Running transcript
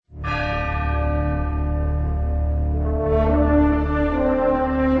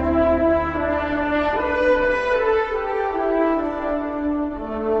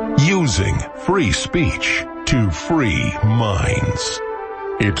free speech to free minds.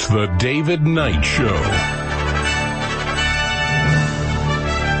 It's the David Knight Show.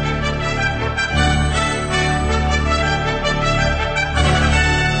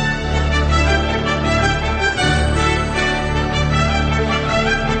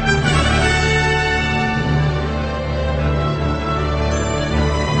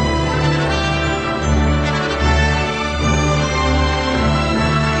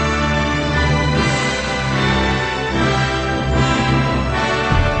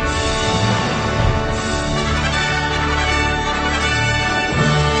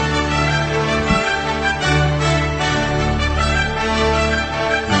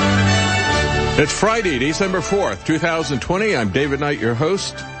 It's Friday, December 4th, 2020. I'm David Knight, your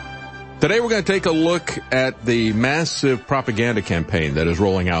host. Today we're going to take a look at the massive propaganda campaign that is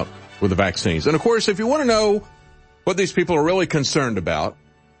rolling out with the vaccines. And of course, if you want to know what these people are really concerned about,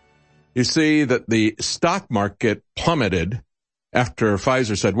 you see that the stock market plummeted after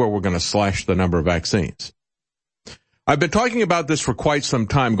Pfizer said, well, we're going to slash the number of vaccines. I've been talking about this for quite some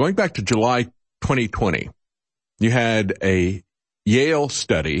time. Going back to July 2020, you had a Yale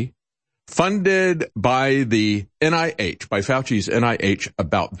study funded by the NIH, by Fauci's NIH,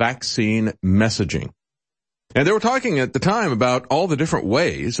 about vaccine messaging. And they were talking at the time about all the different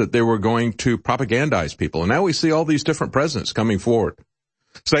ways that they were going to propagandize people. And now we see all these different presidents coming forward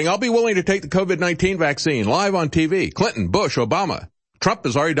saying, I'll be willing to take the COVID-19 vaccine live on TV. Clinton, Bush, Obama. Trump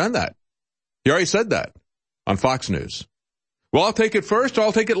has already done that. He already said that on Fox News. Well, I'll take it first or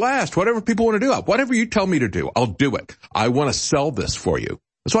I'll take it last. Whatever people want to do. Whatever you tell me to do, I'll do it. I want to sell this for you.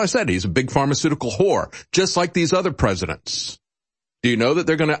 That's why I said he's a big pharmaceutical whore, just like these other presidents. Do you know that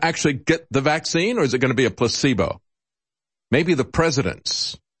they're going to actually get the vaccine, or is it going to be a placebo? Maybe the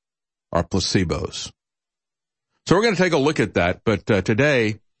presidents are placebos. So we're going to take a look at that. But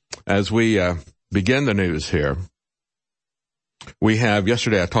today, as we begin the news here, we have,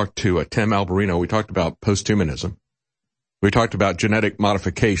 yesterday I talked to Tim Alberino. We talked about posthumanism. We talked about genetic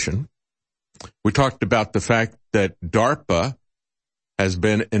modification. We talked about the fact that DARPA has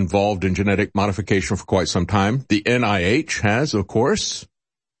been involved in genetic modification for quite some time. The NIH has, of course,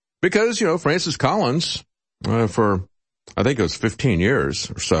 because, Francis Collins, for, I think it was 15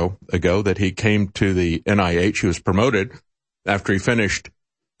 years or so ago that he came to the NIH. He was promoted after he finished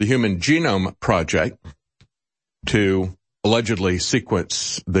the Human Genome Project to allegedly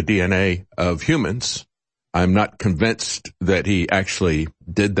sequence the DNA of humans. I'm not convinced that he actually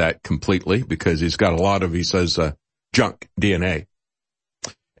did that completely because he's got a lot of, he says, junk DNA.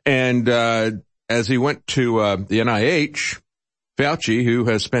 And as he went to the NIH, Fauci, who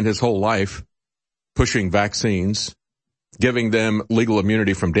has spent his whole life pushing vaccines, giving them legal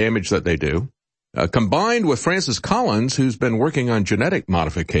immunity from damage that they do, combined with Francis Collins, who's been working on genetic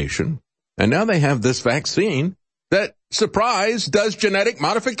modification, and now they have this vaccine that, surprise, does genetic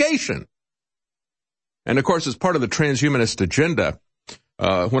modification. And, of course, as part of the transhumanist agenda,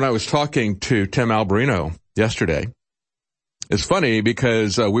 when I was talking to Tim Alberino yesterday, it's funny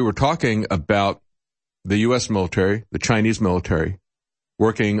because we were talking about the U.S. military, the Chinese military,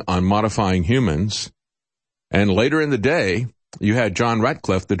 working on modifying humans. And later in the day, you had John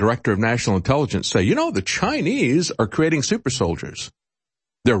Ratcliffe, the director of national intelligence, say, the Chinese are creating super soldiers.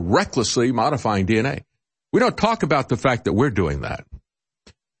 They're recklessly modifying DNA. We don't talk about the fact that we're doing that.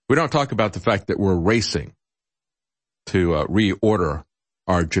 We don't talk about the fact that we're racing to reorder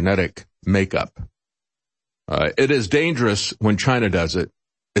our genetic makeup. It is dangerous when China does it.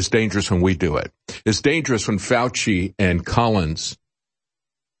 It's dangerous when we do it. It's dangerous when Fauci and Collins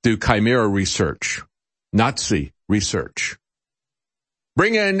do chimera research, Nazi research.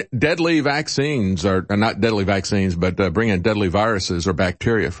 Bring in deadly vaccines, or not deadly vaccines, but bring in deadly viruses or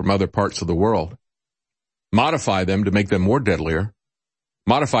bacteria from other parts of the world. Modify them to make them more deadlier.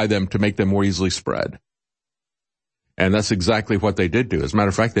 Modify them to make them more easily spread. And that's exactly what they did do. As a matter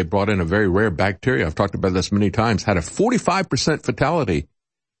of fact, they brought in a very rare bacteria. I've talked about this many times, had a 45% fatality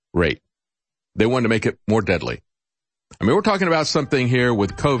rate. They wanted to make it more deadly. I mean, we're talking about something here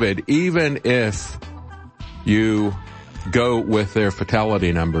with COVID, even if you go with their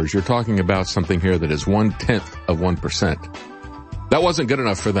fatality numbers, you're talking about something here that is 0.1%. That wasn't good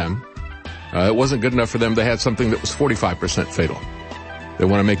enough for them. It wasn't good enough for them. They had something that was 45% fatal. They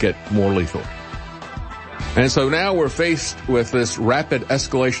want to make it more lethal. And so now we're faced with this rapid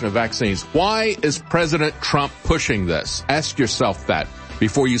escalation of vaccines. Why is President Trump pushing this? Ask yourself that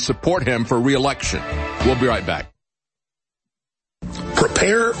before you support him for re-election. We'll be right back.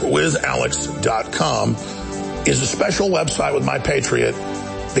 PrepareWithAlex.com is a special website with My Patriot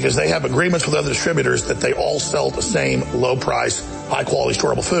because they have agreements with other distributors that they all sell the same low price, high quality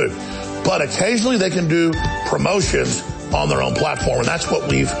storable food. but occasionally they can do promotions on their own platform. And that's what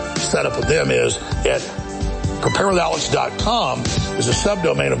we've set up with them is at preparewithalex.com is a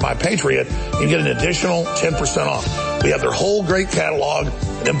subdomain of My Patriot. You get an additional 10% off. We have their whole great catalog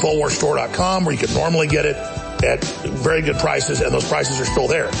at InfoWarsStore.com where you can normally get it at very good prices, and those prices are still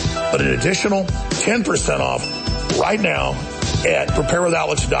there. But an additional 10% off right now at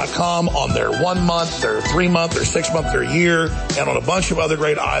preparewithalex.com on their 1 month, their 3 month, their 6 month, their year, and on a bunch of other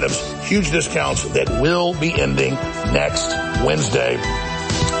great items. Huge discounts that will be ending next Wednesday.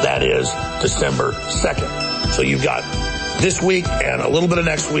 That is December 2nd. So you've got this week and a little bit of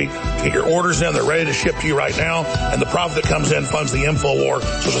next week to get your orders in. They're ready to ship to you right now. And the profit that comes in funds the info war.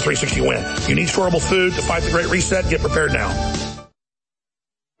 So it's a 360 win. You need storable food to fight the Great Reset. Get prepared now.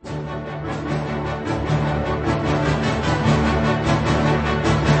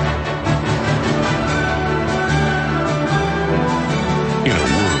 In a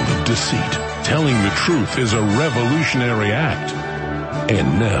world of deceit, telling the truth is a revolutionary act.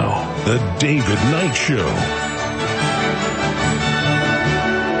 And now, the David Knight Show.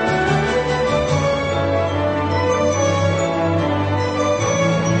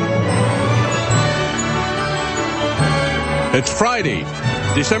 It's Friday,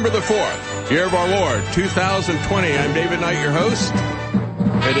 December the 4th, year of our Lord, 2020. I'm David Knight, your host.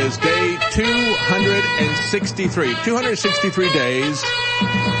 It is day 263. 263 days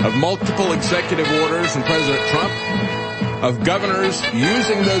of multiple executive orders from President Trump, of governors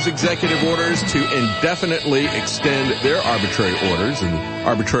using those executive orders to indefinitely extend their arbitrary orders and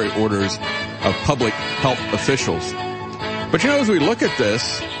arbitrary orders of public health officials. But as we look at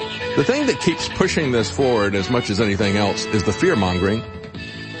this, the thing that keeps pushing this forward as much as anything else is the fear-mongering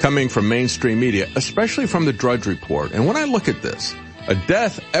coming from mainstream media, especially from the Drudge Report. And when I look at this, a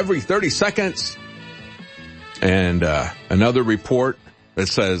death every 30 seconds and another report that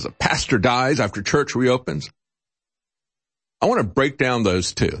says a pastor dies after church reopens, I want to break down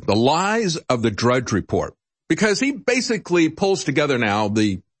those two, the lies of the Drudge Report, because he basically pulls together now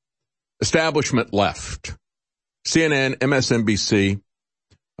the establishment left, CNN, MSNBC,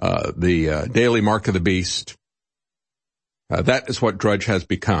 the Daily Mark of the Beast. That is what Drudge has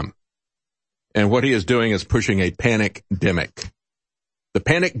become. And what he is doing is pushing a panic-demic. The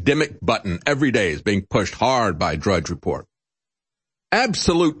panic-demic button every day is being pushed hard by Drudge Report.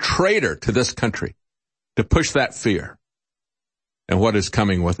 Absolute traitor to this country to push that fear and what is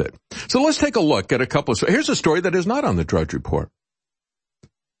coming with it. So let's take a look at a couple of... Here's a story that is not on the Drudge Report.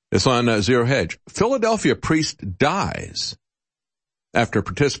 It's on Zero Hedge. Philadelphia priest dies after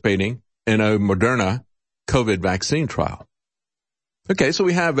participating in a Moderna COVID vaccine trial. Okay, so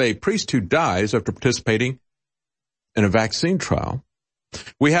we have a priest who dies after participating in a vaccine trial.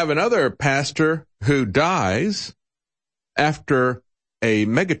 We have another pastor who dies after a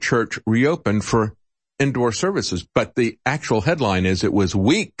megachurch reopened for indoor services. But the actual headline is it was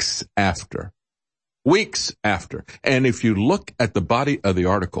weeks after. Weeks after. And if you look at the body of the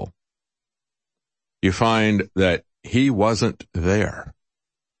article, you find that he wasn't there.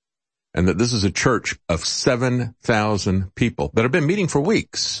 And that this is a church of 7,000 people that have been meeting for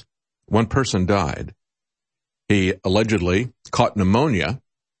weeks. One person died. He allegedly caught pneumonia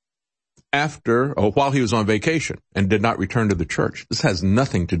while he was on vacation and did not return to the church. This has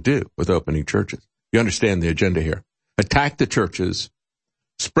nothing to do with opening churches. You understand the agenda here. Attack the churches,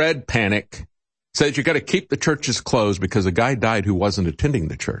 spread panic, say that you got to keep the churches closed because a guy died who wasn't attending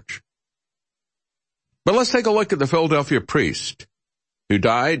the church. But let's take a look at the Philadelphia priest who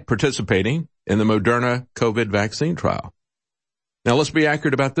died participating in the Moderna COVID vaccine trial. Now let's be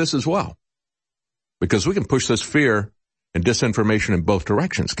accurate about this as well, because we can push this fear and disinformation in both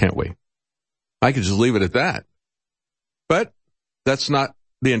directions, can't we? I could just leave it at that. But that's not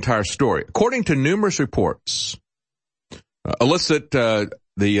the entire story. According to numerous reports, second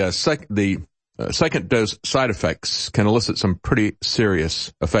dose side effects can elicit some pretty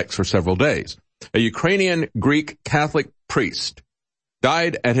serious effects for several days. A Ukrainian Greek Catholic priest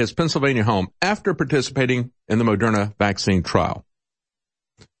died at his Pennsylvania home after participating in the Moderna vaccine trial.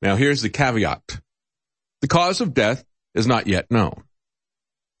 Now here's the caveat. The cause of death is not yet known,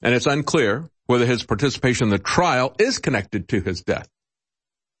 and it's unclear whether his participation in the trial is connected to his death.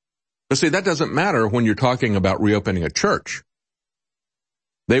 But see, that doesn't matter when you're talking about reopening a church.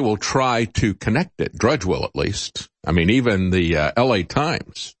 They will try to connect it. Drudge will, at least. I mean, even the LA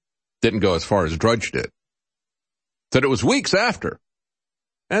Times didn't go as far as Drudge did. Said it was weeks after.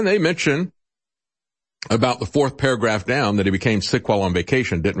 And they mention about the fourth paragraph down that he became sick while on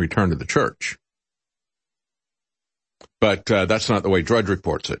vacation, didn't return to the church. But that's not the way Drudge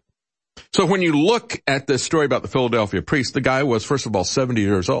reports it. So when you look at this story about the Philadelphia priest, the guy was, first of all, 70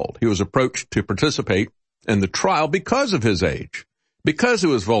 years old. He was approached to participate in the trial because of his age, because he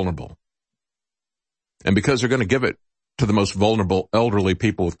was vulnerable, and because they're going to give it to the most vulnerable elderly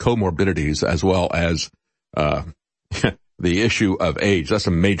people with comorbidities, as well as the issue of age. That's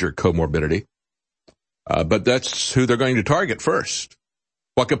a major comorbidity. But that's who they're going to target first.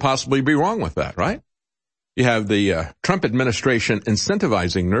 What could possibly be wrong with that, right? You have the Trump administration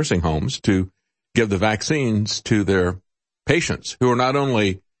incentivizing nursing homes to give the vaccines to their patients who are not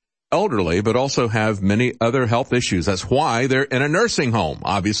only elderly, but also have many other health issues. That's why they're in a nursing home,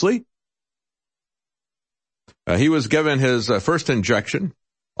 obviously. He was given his first injection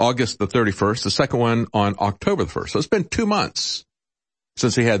August the 31st, the second one on October the 1st. So it's been 2 months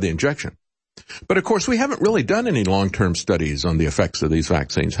since he had the injection. But of course, we haven't really done any long-term studies on the effects of these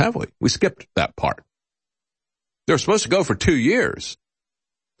vaccines, have we? We skipped that part. They're supposed to go for 2 years.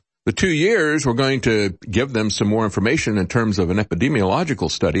 The 2 years, we're going to give them some more information in terms of an epidemiological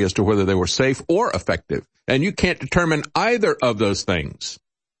study as to whether they were safe or effective. And you can't determine either of those things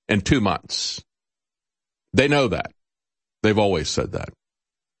in 2 months. They know that. They've always said that.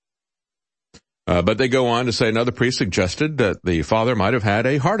 But they go on to say another priest suggested that the father might have had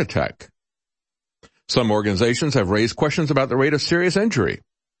a heart attack. Some organizations have raised questions about the rate of serious injury,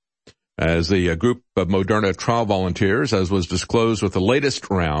 as the group of Moderna trial volunteers, as was disclosed with the latest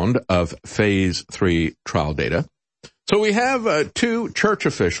round of phase 3 trial data. So we have 2 church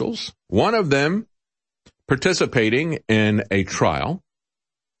officials, one of them participating in a trial,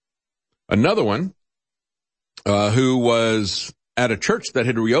 another one who was at a church that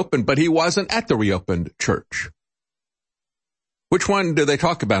had reopened, but he wasn't at the reopened church. Which one do they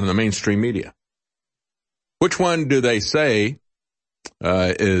talk about in the mainstream media? Which one do they say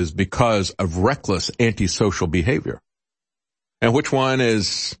is because of reckless antisocial behavior? And which one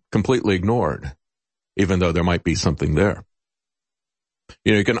is completely ignored, even though there might be something there?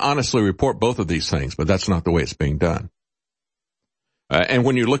 You know, you can honestly report both of these things, but that's not the way it's being done. And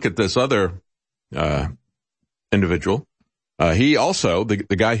when you look at this other individual, he also, the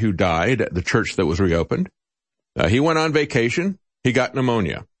guy who died at the church that was reopened, he went on vacation, he got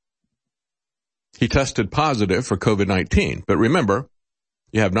pneumonia. He tested positive for COVID-19. But remember,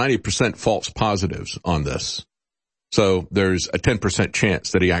 you have 90% false positives on this. So there's a 10%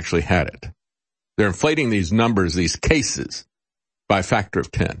 chance that he actually had it. They're inflating these numbers, these cases, by a factor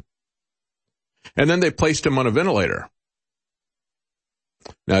of 10. And then they placed him on a ventilator.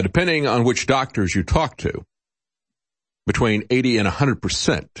 Now, depending on which doctors you talk to, between 80 and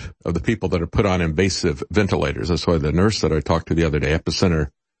 100% of the people that are put on invasive ventilators, that's why the nurse that I talked to the other day, Epicenter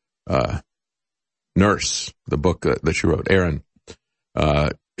Nurse, the book that she wrote, Erin,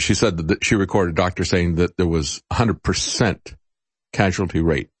 she said that she recorded a doctor saying that there was 100% casualty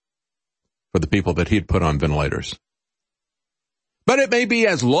rate for the people that he'd put on ventilators. But it may be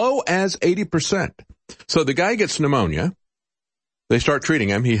as low as 80%. So the guy gets pneumonia. They start treating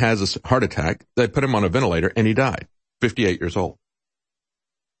him. He has a heart attack. They put him on a ventilator and he died, 58 years old.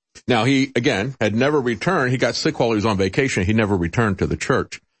 Now he, again, had never returned. He got sick while he was on vacation. He never returned to the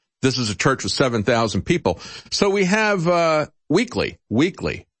church. This is a church with 7,000 people. So we have weekly.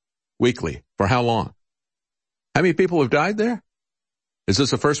 For how long? How many people have died there? Is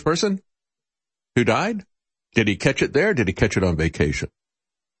this the first person who died? Did he catch it there? Did he catch it on vacation?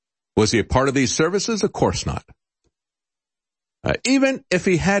 Was he a part of these services? Of course not. Even if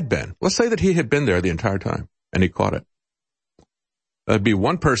he had been, let's say that he had been there the entire time and he caught it. That'd be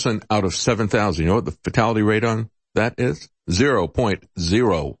one person out of 7,000. You know what the fatality rate on that is?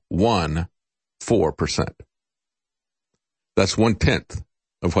 0.014%. That's 1/10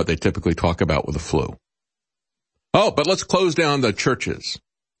 of what they typically talk about with the flu. Oh, but let's close down the churches,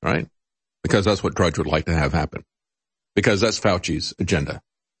 right? Because that's what Drudge would like to have happen. Because that's Fauci's agenda.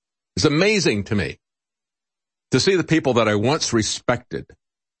 It's amazing to me to see the people that I once respected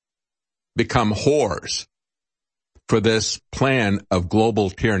become whores for this plan of global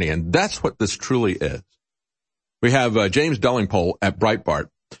tyranny. And that's what this truly is. We have James Delingpole at Breitbart.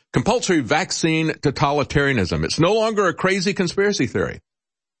 Compulsory vaccine totalitarianism. It's no longer a crazy conspiracy theory.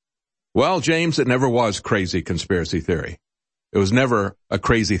 Well, James, it never was crazy conspiracy theory. It was never a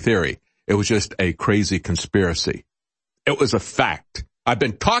crazy theory. It was just a crazy conspiracy. It was a fact. I've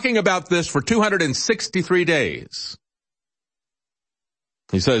been talking about this for 263 days.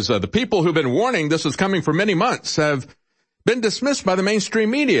 He says, the people who've been warning this is coming for many months have been dismissed by the mainstream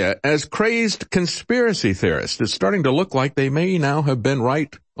media as crazed conspiracy theorists. It's starting to look like they may now have been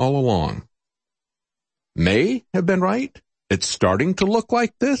right all along. May have been right? It's starting to look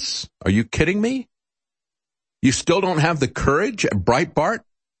like this? Are you kidding me? You still don't have the courage at Breitbart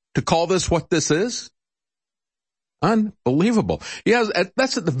to call this what this is? Unbelievable.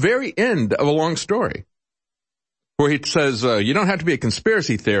 That's at the very end of a long story where he says, you don't have to be a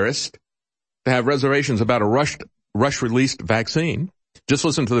conspiracy theorist to have reservations about a rush-released vaccine. Just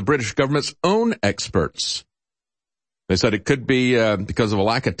listen to the British government's own experts. They said it could be because of a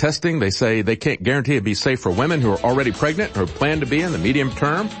lack of testing. They say they can't guarantee it'd be safe for women who are already pregnant or plan to be in the medium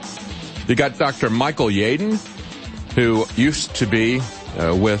term. You got Dr. Michael Yaden, who used to be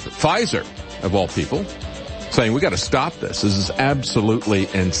with Pfizer, of all people, saying we got to stop this. This is absolutely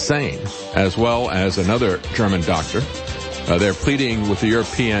insane, as well as another German doctor. They're pleading with the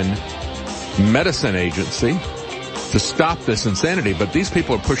European Medicine Agency to stop this insanity, but these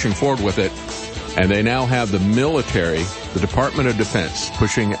people are pushing forward with it, and they now have the military, the Department of Defense,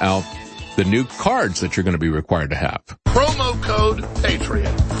 pushing out the new cards that you're going to be required to have. Promo code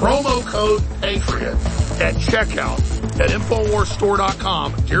Patriot. Promo code Patriot at checkout at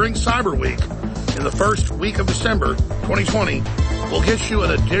InfoWarsStore.com during Cyber Week in the first week of December 2020 will get you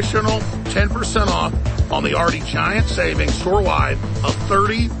an additional 10% off on the already giant savings store-wide of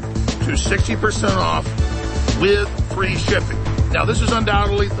 30 to 60% off with free shipping. Now, this is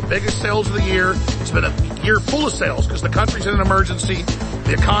undoubtedly the biggest sales of the year. It's been a year full of sales because the country's in an emergency.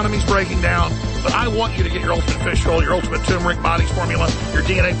 The economy's breaking down. But I want you to get your Ultimate Fish Oil, your Ultimate Turmeric Bodies Formula, your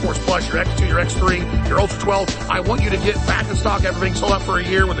DNA Force Plus, your X2, your X3, your Ultra 12. I want you to get back in stock after being sold out for a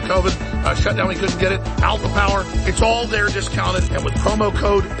year with the COVID shutdown. We couldn't get it. Alpha Power. It's all there discounted. And with promo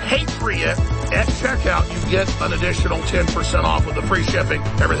code PATRIOT at checkout, you get an additional 10% off with the free shipping,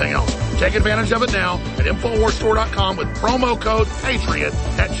 everything else. Take advantage of it now at InfoWarsStore.com with promo code PATRIOT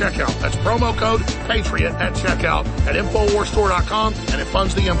at checkout. That's promo code PATRIOT at checkout at InfoWarsStore.com, and it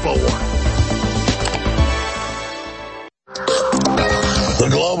funds the InfoWar. The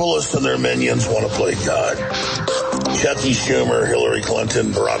globalists and their minions want to play God. Chucky Schumer, Hillary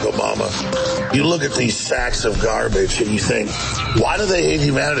Clinton, Barack Obama. You look at these sacks of garbage and you think, why do they hate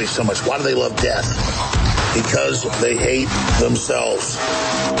humanity so much? Why do they love death? Because they hate themselves.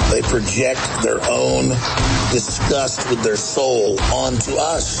 They project their own disgust with their soul onto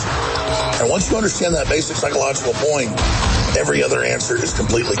us. And once you understand that basic psychological point, every other answer is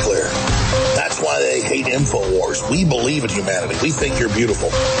completely clear. That's why they hate InfoWars. We believe in humanity. We think you're beautiful.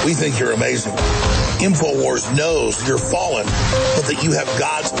 We think you're amazing. InfoWars knows you're fallen, but that you have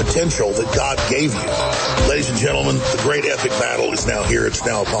God's potential that God gave you. Ladies and gentlemen, the great epic battle is now here. It's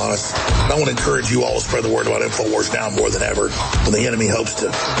now upon us. And I want to encourage you all to spread the word about InfoWars now more than ever when the enemy hopes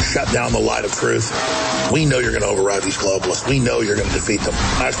to shut down the light of truth. We know you're going to override these globalists. We know you're going to defeat them.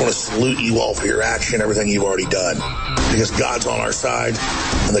 I just want to salute you all for your action, everything you've already done, because God's on our side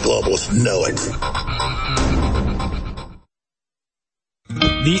and the globalists know it.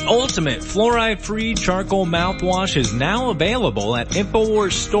 The ultimate fluoride-free charcoal mouthwash is now available at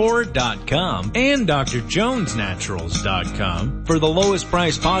InfoWarsStore.com and DrJonesNaturals.com for the lowest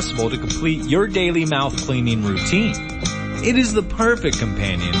price possible to complete your daily mouth cleaning routine. It is the perfect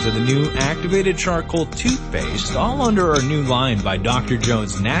companion to the new activated charcoal toothpaste, all under our new line by Dr.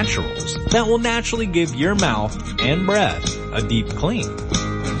 Jones Naturals, that will naturally give your mouth and breath a deep clean.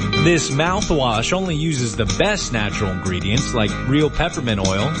 This mouthwash only uses the best natural ingredients like real peppermint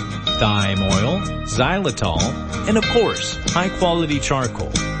oil, thyme oil, xylitol, and of course, high-quality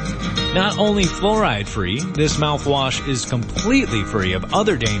charcoal. Not only fluoride-free, this mouthwash is completely free of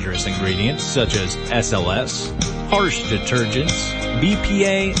other dangerous ingredients such as SLS, harsh detergents,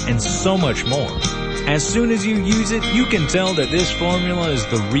 BPA, and so much more. As soon as you use it, you can tell that this formula is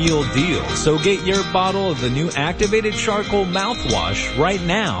the real deal. So get your bottle of the new activated charcoal mouthwash right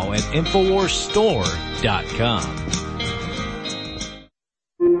now at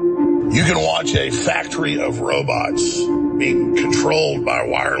InfoWarsStore.com. You can watch a factory of robots being controlled by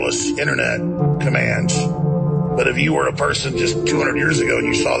wireless internet commands. But if you were a person just 200 years ago and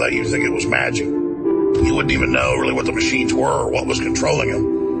you saw that, you'd think it was magic. You wouldn't even know really what the machines were or what was controlling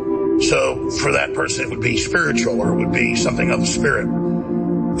them. So for that person, it would be spiritual, or it would be something of the spirit.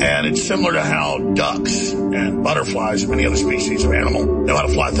 And it's similar to how ducks and butterflies and many other species of animal know how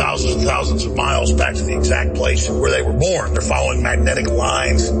to fly thousands and thousands of miles back to the exact place where they were born. They're following magnetic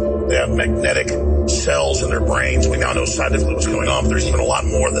lines. They have magnetic cells in their brains. We now know scientifically what's going on, but there's even a lot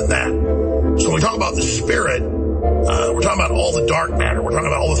more than that. So when we talk about the spirit, we're talking about all the dark matter. We're talking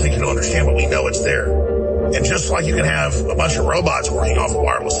about all the things you don't understand, but we know it's there. And just like you can have a bunch of robots working off a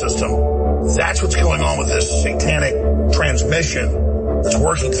wireless system, that's what's going on with this satanic transmission that's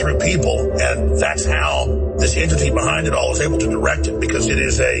working through people. And that's how this entity behind it all is able to direct it, because it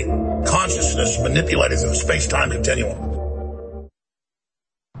is a consciousness manipulated through the space-time continuum.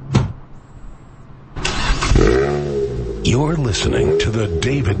 You're You're listening to The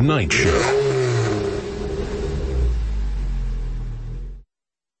David Knight Show.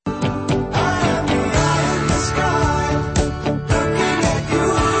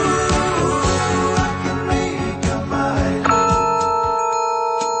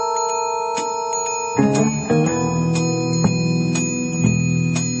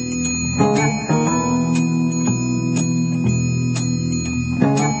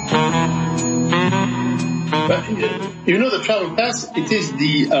 You know, the travel pass, it is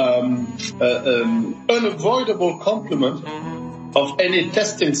the unavoidable complement of any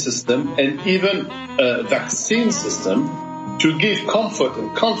testing system and even a vaccine system to give comfort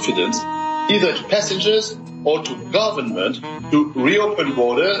and confidence either to passengers or to government to reopen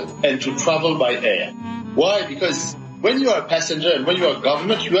borders and to travel by air. Why? Because when you are a passenger and when you are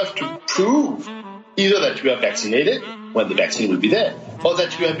government, you have to prove either that you are vaccinated, when the vaccine will be there, or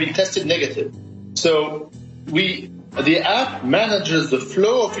that you have been tested negative. So the app manages the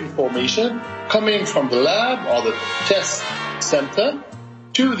flow of information coming from the lab or the test center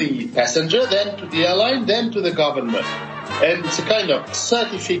to the passenger, then to the airline, then to the government. And it's a kind of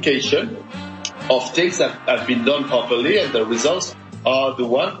certification of things that have been done properly, and the results are the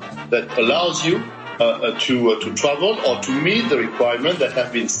one that allows you to travel or to meet the requirement that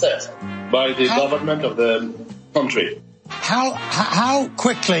have been set by the government of the country. How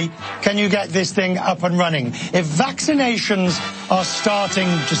quickly can you get this thing up and running? If vaccinations are starting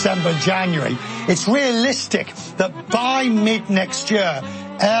December, January, it's realistic that by mid-next year,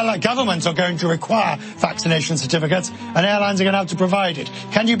 governments are going to require vaccination certificates and airlines are going to have to provide it.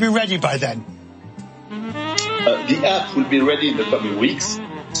 Can you be ready by then? The app will be ready in the coming weeks,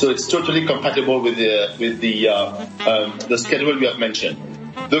 so it's totally compatible with the schedule you have mentioned.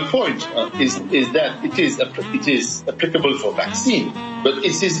 The point is that it is applicable for vaccine, but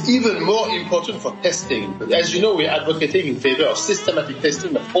it is even more important for testing. As you know, we're advocating in favor of systematic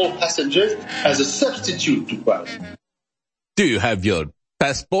testing of all passengers as a substitute to quarantine. Do you have your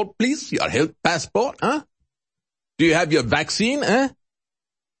passport, please? Your health passport, huh? Do you have your vaccine, huh?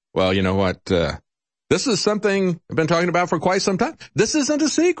 Well, you know what? This is something I've been talking about for quite some time. This isn't a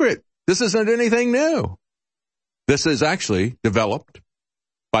secret. This isn't anything new. This is actually developed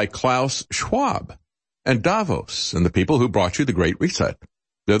by Klaus Schwab and Davos and the people who brought you the Great Reset.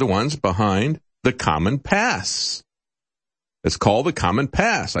 They're the ones behind the Common Pass. It's called the Common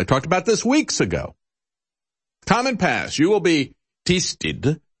Pass. I talked about this weeks ago. Common Pass. You will be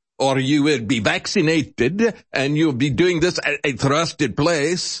tested or you will be vaccinated and you'll be doing this at a trusted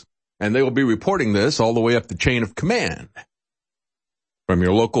place, and they will be reporting this all the way up the chain of command. From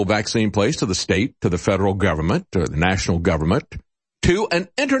your local vaccine place to the state, to the federal government, to the national government, to an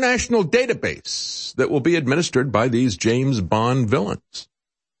international database that will be administered by these James Bond villains.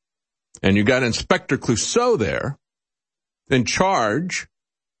 And you got Inspector Clouseau there in charge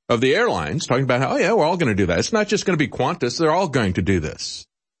of the airlines talking about how, we're all going to do that. It's not just going to be Qantas. They're all going to do this.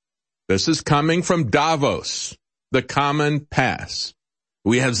 This is coming from Davos, the Common Pass.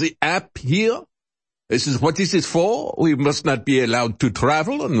 We have the app here. This is what this is for. We must not be allowed to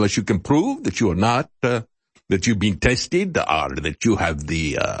travel unless you can prove that you are not, that you've been tested or that you have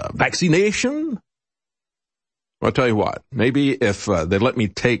the vaccination. Well, I'll tell you what, maybe if they let me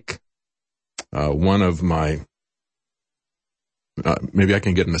take one of my, maybe I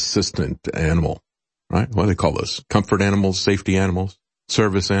can get an assistant animal, right? What do they call those? Comfort animals, safety animals,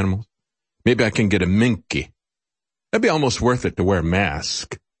 service animals. Maybe I can get a minky. That'd be almost worth it to wear a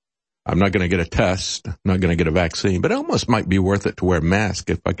mask. I'm not going to get a test. I'm not going to get a vaccine, but it almost might be worth it to wear a mask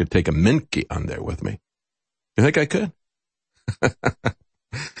if I could take a minky on there with me. You think I could?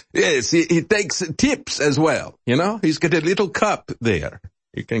 Yes, he takes tips as well, you know? He's got a little cup there.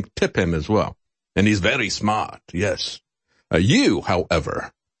 You can tip him as well. And he's very smart, yes. You,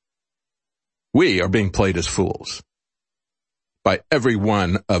 however, we are being played as fools by every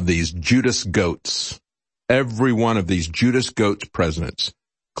one of these Judas goats. Every one of these Judas goats presidents.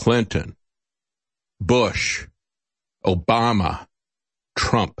 Clinton, Bush, Obama,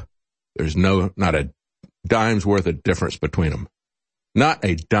 Trump. There's not a dime's worth of difference between them. Not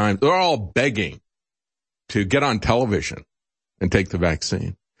a dime. They're all begging to get on television and take the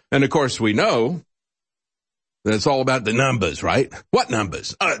vaccine. And of course we know that it's all about the numbers, right? What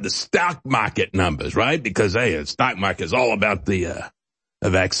numbers? The stock market numbers, right? Because, the stock market is all about the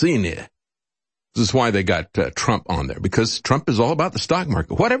vaccine here. This is why they got Trump on there, because Trump is all about the stock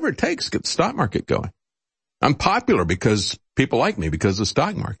market. Whatever it takes to get the stock market going. I'm popular because people like me because of the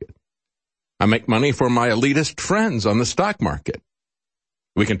stock market. I make money for my elitist friends on the stock market.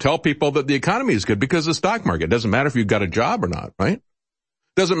 We can tell people that the economy is good because of the stock market. It doesn't matter if you've got a job or not, right?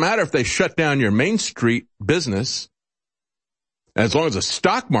 Doesn't matter if they shut down your Main Street business As long as the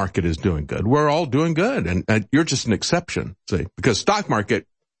stock market is doing good, we're all doing good. And you're just an exception, see, because stock market,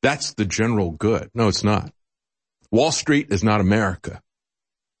 that's the general good. No, it's not. Wall Street is not America.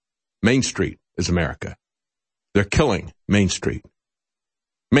 Main Street is America. They're killing Main Street.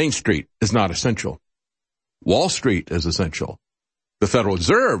 Main Street is not essential. Wall Street is essential. The Federal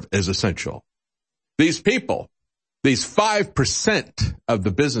Reserve is essential. These people, these 5% of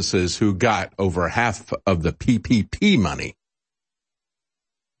the businesses who got over half of the PPP money,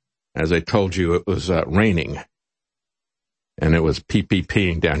 as I told you, it was raining, and it was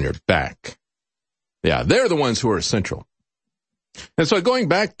PPPing down your back. Yeah, they're the ones who are essential. And so going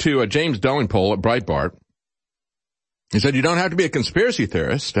back to James Delingpole at Breitbart, he said you don't have to be a conspiracy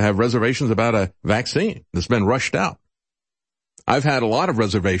theorist to have reservations about a vaccine that's been rushed out. I've had a lot of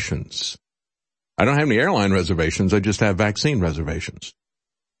reservations. I don't have any airline reservations. I just have vaccine reservations.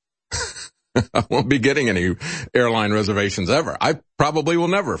 I won't be getting any airline reservations ever. I probably will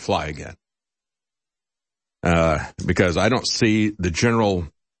never fly again. Because I don't see the general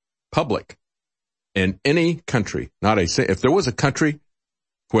public in any country, if there was a country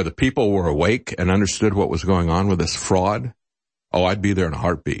where the people were awake and understood what was going on with this fraud, I'd be there in a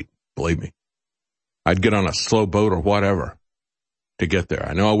heartbeat. Believe me. I'd get on a slow boat or whatever to get there.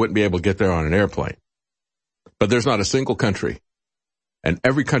 I know I wouldn't be able to get there on an airplane, but there's not a single country. And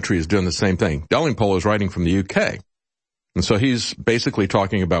every country is doing the same thing. Delingpole is writing from the UK. And so he's basically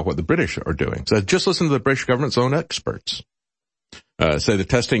talking about what the British are doing. So just listen to the British government's own experts. Say the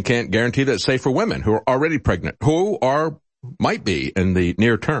testing can't guarantee that it's safe for women who are already pregnant, might be in the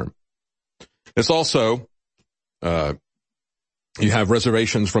near term. It's also, you have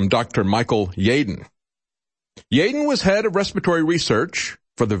reservations from Dr. Michael Yaden. Yaden was head of respiratory research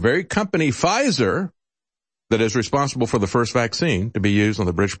for the very company Pfizer that is responsible for the first vaccine to be used on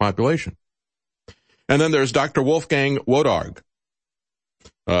the British population. And then there's Dr. Wolfgang Wodarg,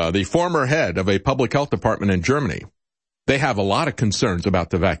 the former head of a public health department in Germany. They have a lot of concerns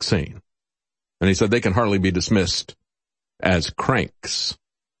about the vaccine. And he said they can hardly be dismissed as cranks.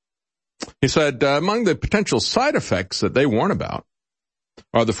 He said among the potential side effects that they warn about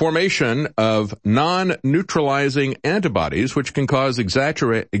are the formation of non-neutralizing antibodies, which can cause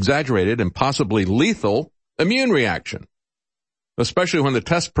exaggerated and possibly lethal immune reaction, especially when the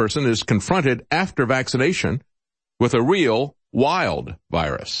test person is confronted after vaccination with a real wild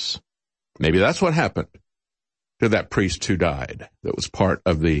virus. Maybe that's what happened to that priest who died that was part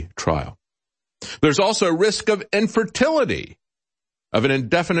of the trial. There's also risk of infertility of an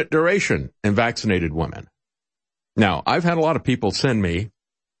indefinite duration in vaccinated women. Now, I've had a lot of people send me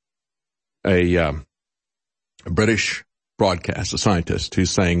a British broadcast, a scientist,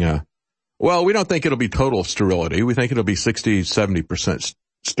 who's saying, well, we don't think it'll be total sterility. We think it'll be 60-70%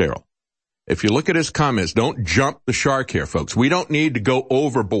 sterile. If you look at his comments, don't jump the shark here, folks. We don't need to go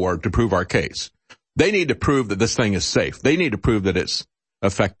overboard to prove our case. They need to prove that this thing is safe. They need to prove that it's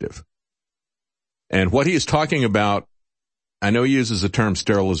effective. And what he is talking about, I know he uses the term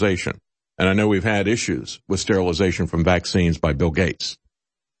sterilization, and I know we've had issues with sterilization from vaccines by Bill Gates.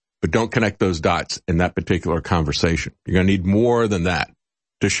 But don't connect those dots in that particular conversation. You're going to need more than that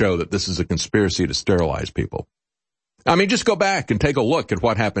to show that this is a conspiracy to sterilize people. I mean, just go back and take a look at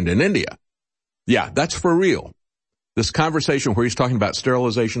what happened in India. Yeah, that's for real. This conversation where he's talking about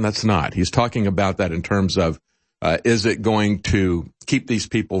sterilization, that's not. He's talking about that in terms of, is it going to keep these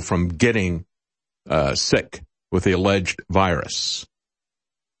people from getting sick with the alleged virus?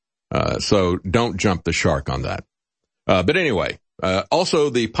 So don't jump the shark on that. But anyway, also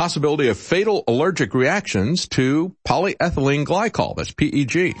the possibility of fatal allergic reactions to polyethylene glycol, that's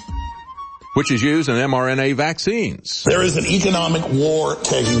PEG, which is used in mRNA vaccines. There is an economic war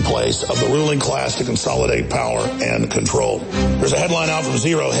taking place of the ruling class to consolidate power and control. There's a headline out from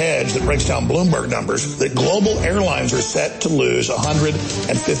Zero Hedge that breaks down Bloomberg numbers that global airlines are set to lose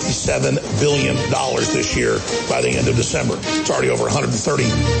 $157 billion this year by the end of December. It's already over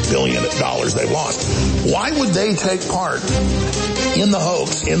 $130 billion they've lost. Why would they take part in the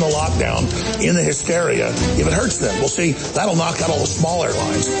hoax, in the lockdown, in the hysteria if it hurts them? Well, see, that'll knock out all the small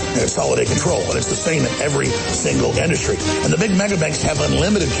airlines and consolidate control. And it's the same in every single industry. And the big mega banks have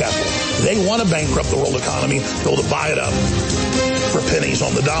unlimited capital. They want to bankrupt the world economy, be able to buy it up for pennies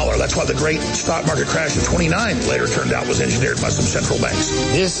on the dollar. That's why the great stock market crash of 29 later turned out was engineered by some central banks.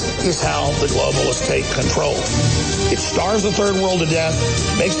 This is how the globalists take control. It starves the third world to death,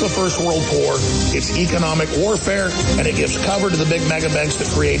 makes the first world poor, it's economic warfare, and it gives cover to the big mega banks that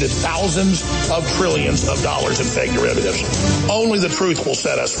created thousands of trillions of dollars in fake derivatives. Only the truth will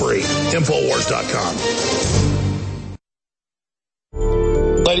set us free. Infowars.com.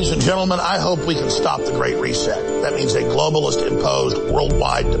 Ladies Ladies and gentlemen, I hope we can stop the Great Reset. That means a globalist-imposed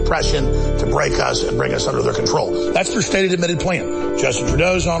worldwide depression to break us and bring us under their control. That's their stated admitted plan. Justin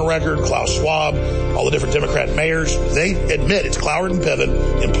Trudeau's on record, Klaus Schwab, all the different Democrat mayors, they admit it's Cloward and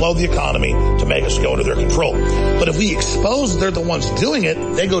Piven, implode the economy to make us go under their control. But if we expose they're the ones doing it,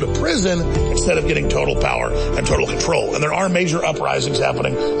 they go to prison instead of getting total power and total control. And there are major uprisings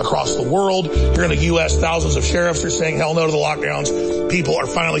happening across the world. Here in the U.S., thousands of sheriffs are saying hell no to the lockdowns. People are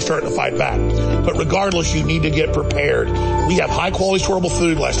finally starting to fight back. But regardless, you need to get prepared. We have high quality storable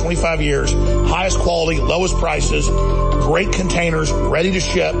food last 25 years, highest quality, lowest prices, great containers, ready to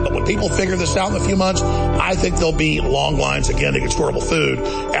ship. But when people figure this out in a few months, I think there'll be long lines again to get storable food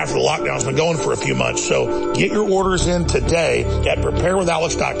after the lockdown's been going for a few months. So get your orders in today at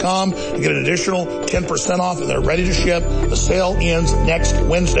preparewithalex.com to get an additional 10% off, and they're ready to ship. The sale ends next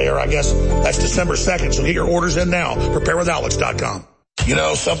Wednesday, or I guess that's December 2nd. So get your orders in now, preparewithalex.com. You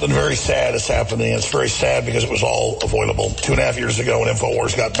know, something very sad is happening. It's very sad because it was all avoidable. 2.5 years ago when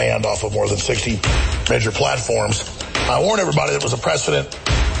InfoWars got banned off of more than 60 major platforms, I warned everybody that was a precedent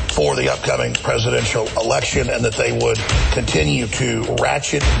for the upcoming presidential election and that they would continue to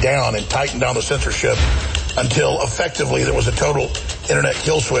ratchet down and tighten down the censorship until effectively there was a total internet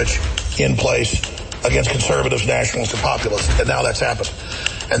kill switch in place against conservatives, nationalists, and populists. And now that's happened.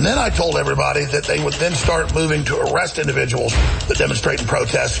 And then I told everybody that they would then start moving to arrest individuals that demonstrate and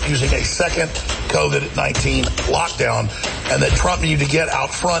protest using a second COVID-19 lockdown, and that Trump needed to get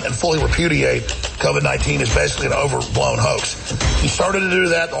out front and fully repudiate COVID-19 is basically an overblown hoax. He started to do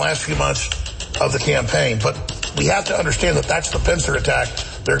that in the last few months of the campaign, but we have to understand that that's the pincer attack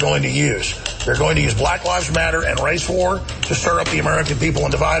they're going to use. They're going to use Black Lives Matter and race war to stir up the American people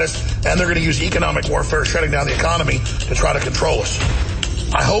and divide us, and they're going to use economic warfare, shutting down the economy, to try to control us.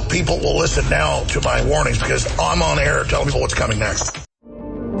 I hope people will listen now to my warnings because I'm on air telling people what's coming next.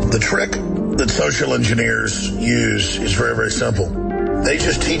 The trick that social engineers use is very, very simple. They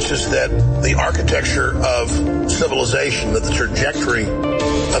just teach us that the architecture of civilization, that the trajectory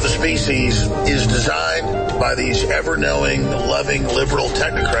of the species is designed by these ever-knowing, loving, liberal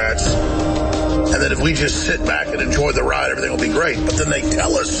technocrats, and that if we just sit back and enjoy the ride, everything will be great. But then they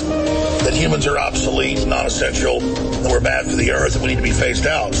tell us that humans are obsolete, non-essential, and we're bad for the earth, and we need to be phased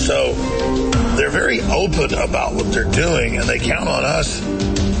out. So they're very open about what they're doing, and they count on us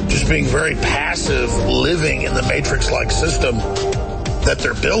just being very passive, living in the matrix-like system that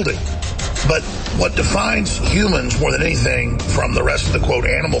they're building. But what defines humans more than anything from the rest of the, quote,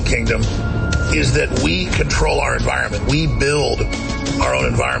 animal kingdom is that we control our environment. We build our own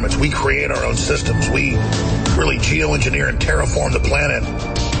environments. We create our own systems. We really geoengineer and terraform the planet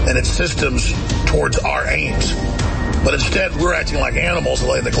and its systems towards our aims. But instead, we're acting like animals,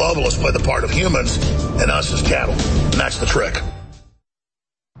 letting the globalists play the part of humans and us as cattle. And that's the trick.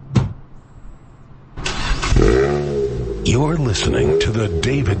 You're listening to The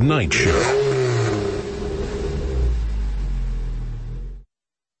David Knight Show.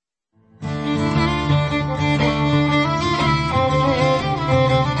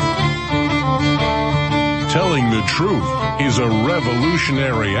 Telling the truth is a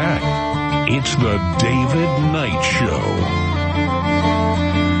revolutionary act. It's The David Knight Show.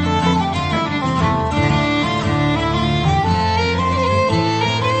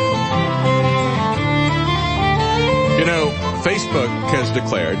 You know, Facebook has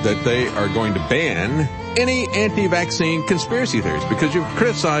declared that they are going to ban any anti-vaccine conspiracy theories because you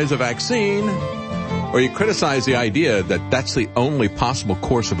criticize a vaccine or you criticize the idea that that's the only possible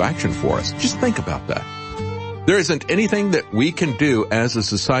course of action for us. Just think about that. There isn't anything that we can do as a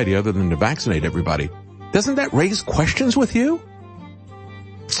society other than to vaccinate everybody. Doesn't that raise questions with you?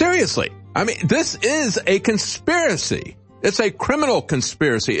 Seriously. I mean, this is a conspiracy. It's a criminal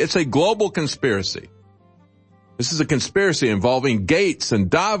conspiracy. It's a global conspiracy. This is a conspiracy involving Gates and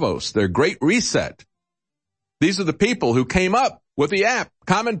Davos, their Great Reset. These are the people who came up with the app,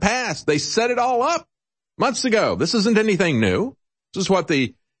 Common Pass. They set it all up months ago. This isn't anything new. This is what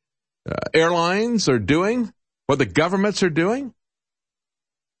the airlines are doing, what the governments are doing.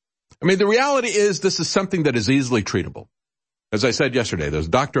 I mean, the reality is this is something that is easily treatable. As I said yesterday, there's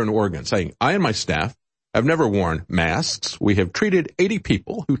a doctor in Oregon saying, I and my staff have never worn masks. We have treated 80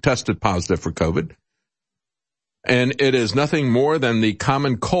 people who tested positive for COVID. And it is nothing more than the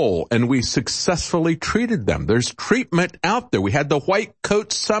common cold, and we successfully treated them. There's treatment out there. We had the White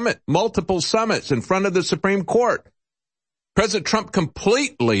Coat Summit, multiple summits in front of the Supreme Court. President Trump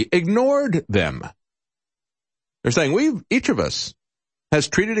completely ignored them. They're saying each of us has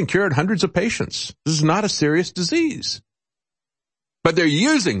treated and cured hundreds of patients. This is not a serious disease. But they're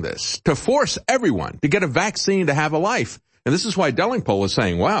using this to force everyone to get a vaccine to have a life. And this is why Delingpole is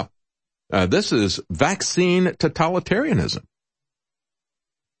saying, wow, this is vaccine totalitarianism.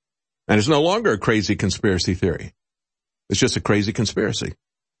 And it's no longer a crazy conspiracy theory. It's just a crazy conspiracy.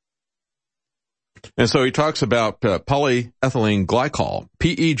 And so he talks about polyethylene glycol,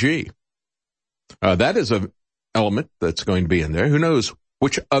 PEG. That is an element that's going to be in there. Who knows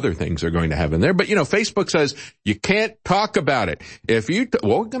which other things are going to have in there. But, Facebook says you can't talk about it.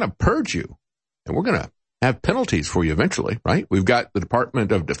 We're going to purge you, and we're going to have penalties for you eventually, right? We've got the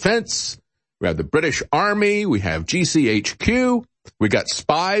Department of Defense. We have the British Army. We have GCHQ. We got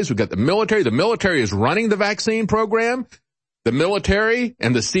spies. We got the military. The military is running the vaccine program. The military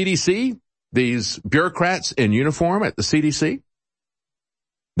and the CDC, these bureaucrats in uniform at the CDC,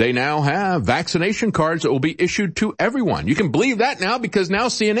 they now have vaccination cards that will be issued to everyone. You can believe that now because now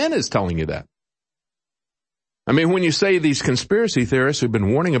CNN is telling you that. I mean, when you say these conspiracy theorists who've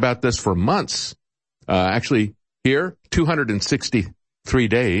been warning about this for months, actually here, 263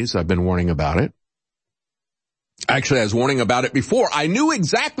 days I've been warning about it. Actually, I was warning about it before. I knew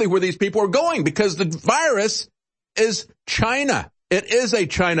exactly where these people were going because the virus is China. It is a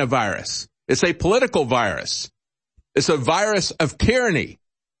China virus. It's a political virus. It's a virus of tyranny.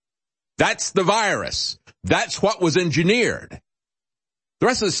 That's the virus. That's what was engineered. The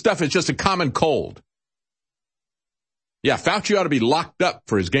rest of the stuff is just a common cold. Yeah, Fauci ought to be locked up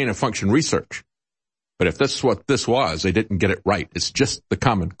for his gain-of-function research. But if that's what this was, they didn't get it right. It's just the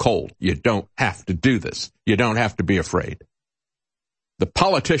common cold. You don't have to do this. You don't have to be afraid. The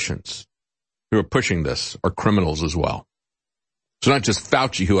politicians who are pushing this are criminals as well. It's not just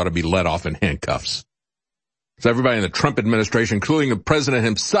Fauci who ought to be let off in handcuffs. It's everybody in the Trump administration, including the president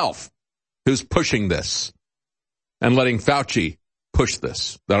himself, who's pushing this and letting Fauci push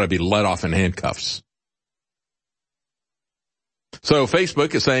this. That ought to be let off in handcuffs. So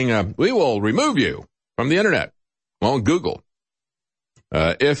Facebook is saying, we will remove you from the internet. Well, Google.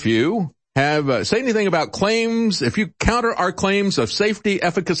 If you have, say anything about claims, if you counter our claims of safety,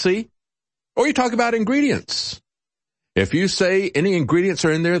 efficacy, or you talk about ingredients. If you say any ingredients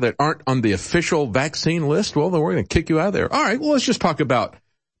are in there that aren't on the official vaccine list, well, then we're going to kick you out of there. All right, well, let's just talk about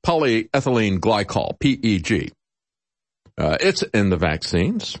polyethylene glycol, PEG. It's in the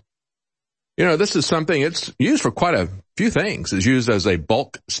vaccines. This is something, it's used for quite a few things. It's used as a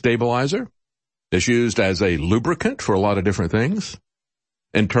bulk stabilizer. It's used as a lubricant for a lot of different things,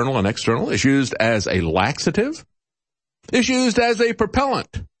 internal and external. It's used as a laxative. It's used as a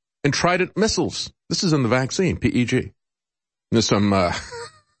propellant in Trident missiles. This is in the vaccine, PEG. There's some,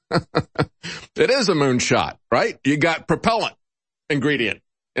 it is a moonshot, right? You got propellant ingredient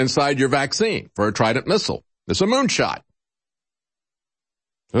inside your vaccine for a Trident missile. It's a moonshot.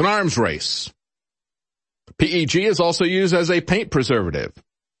 An arms race. PEG is also used as a paint preservative.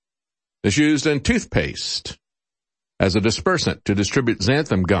 It's used in toothpaste as a dispersant to distribute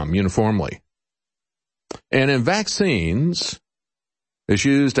xanthan gum uniformly. And in vaccines, it's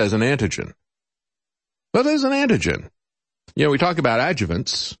used as an antigen. What is an antigen? We talk about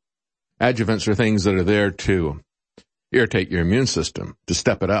adjuvants. Adjuvants are things that are there to irritate your immune system, to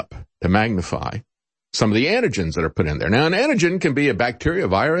step it up, to magnify some of the antigens that are put in there. Now, an antigen can be a bacteria,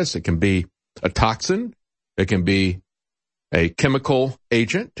 virus. It can be a toxin. It can be a chemical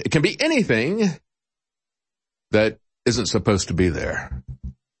agent. It can be anything that isn't supposed to be there,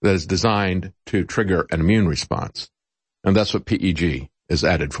 that is designed to trigger an immune response. And that's what PEG is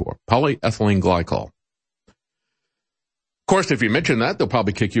added for, polyethylene glycol. Of course, if you mention that, they'll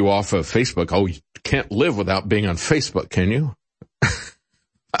probably kick you off of Facebook. Oh, you can't live without being on Facebook, can you?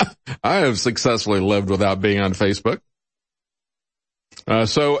 I have successfully lived without being on Facebook.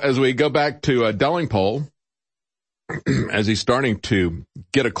 So as we go back to Delingpole, as he's starting to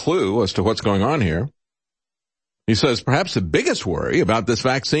get a clue as to what's going on here, he says perhaps the biggest worry about this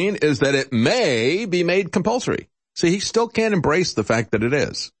vaccine is that it may be made compulsory. See, he still can't embrace the fact that it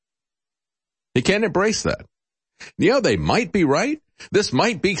is. He can't embrace that. They might be right. This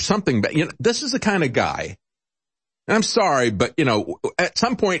might be something, but this is the kind of guy. And I'm sorry, but at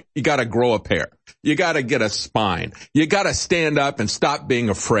some point you got to grow a pair. You got to get a spine. You got to stand up and stop being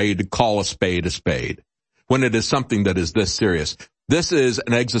afraid to call a spade when it is something that is this serious. This is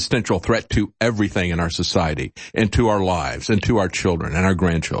an existential threat to everything in our society and to our lives and to our children and our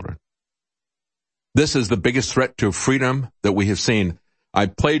grandchildren. This is the biggest threat to freedom that we have seen. I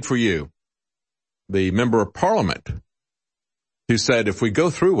played for you the member of parliament who said, if we go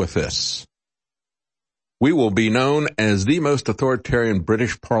through with this, we will be known as the most authoritarian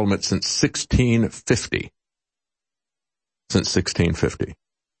British parliament since 1650. Since 1650.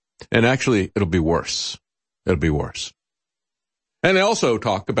 And actually, it'll be worse. It'll be worse. And they also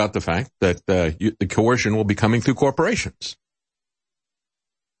talk about the fact that the coercion will be coming through corporations.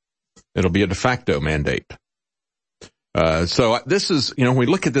 It'll be a de facto mandate. So this is, when we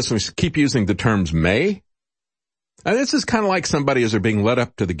look at this and we keep using the terms may, and this is kind of like somebody as they're being led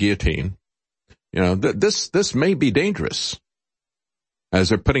up to the guillotine. This may be dangerous as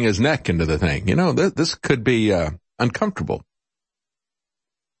they're putting his neck into the thing. This could be uncomfortable.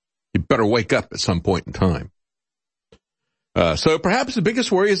 You better wake up at some point in time. So perhaps the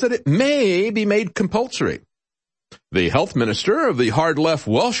biggest worry is that it may be made compulsory. The health minister of the hard-left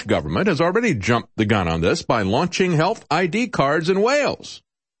Welsh government has already jumped the gun on this by launching health ID cards in Wales.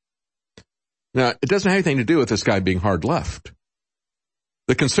 Now, it doesn't have anything to do with this guy being hard-left.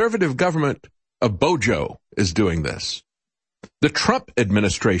 The conservative government of Bojo is doing this. The Trump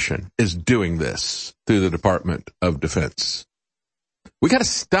administration is doing this through the Department of Defense. We got to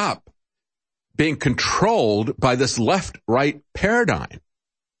stop being controlled by this left-right paradigm.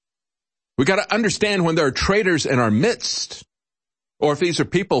 We got to understand when there are traitors in our midst, or if these are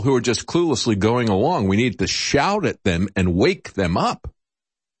people who are just cluelessly going along, we need to shout at them and wake them up.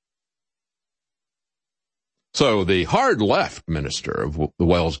 So the hard left minister of the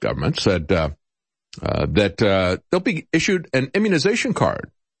Wales government said that they'll be issued an immunization card,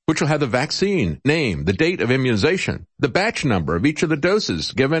 which will have the vaccine name, the date of immunization, the batch number of each of the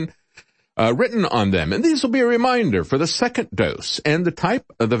doses given, written on them. And these will be a reminder for the second dose and the type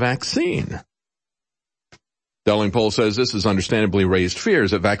of the vaccine. Delling-Poll says this has understandably raised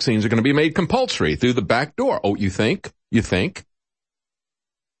fears that vaccines are going to be made compulsory through the back door. Oh, you think? You think?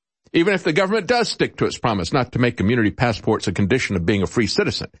 Even if the government does stick to its promise not to make community passports a condition of being a free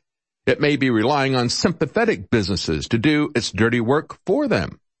citizen, it may be relying on sympathetic businesses to do its dirty work for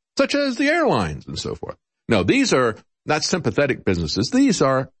them, such as the airlines and so forth. No, these are not sympathetic businesses. These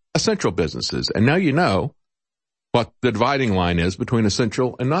are essential businesses. And now you know what the dividing line is between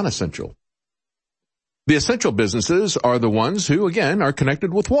essential and non-essential. The essential businesses are the ones who, again, are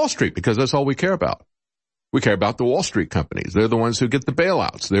connected with Wall Street because that's all we care about. We care about the Wall Street companies. They're the ones who get the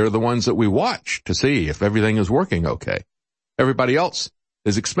bailouts. They're the ones that we watch to see if everything is working okay. Everybody else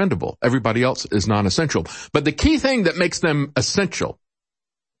is expendable. Everybody else is non-essential. But the key thing that makes them essential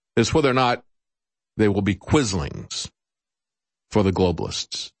is whether or not they will be quislings for the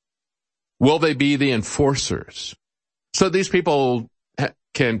globalists. Will they be the enforcers? So these people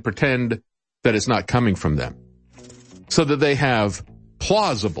can pretend that it's not coming from them, so that they have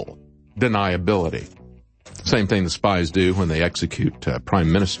plausible deniability. Same thing the spies do when they execute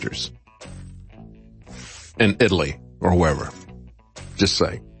prime ministers in Italy or wherever. Just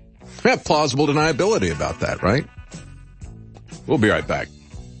say. We have plausible deniability about that, right? We'll be right back.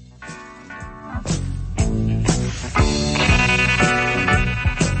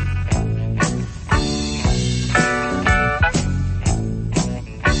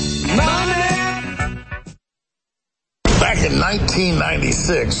 Back in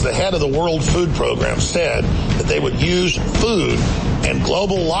 1996, the head of the World Food Program said that they would use food and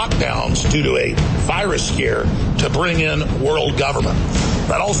global lockdowns due to a virus scare to bring in world government.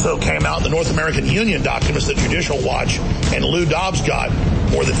 That also came out in the North American Union documents that Judicial Watch and Lou Dobbs got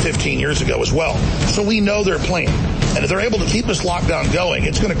more than 15 years ago as well. So we know their plan. And if they're able to keep this lockdown going,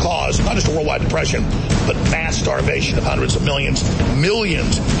 it's going to cause not just a worldwide depression, but mass starvation of hundreds of millions.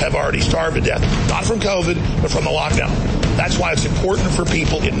 Millions have already starved to death, not from COVID, but from the lockdown. That's why it's important for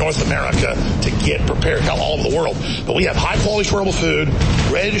people in North America to get prepared, hell, all over the world. But we have high-quality, storable food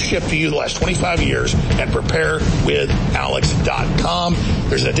ready to ship to you the last 25 years at preparewithalex.com.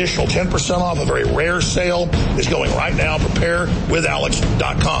 There's an additional 10% off. A very rare sale is going right now,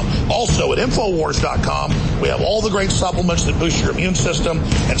 preparewithalex.com. Also at Infowars.com, we have all the great supplements that boost your immune system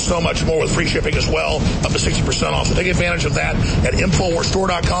and so much more with free shipping as well, up to 60% off. So take advantage of that at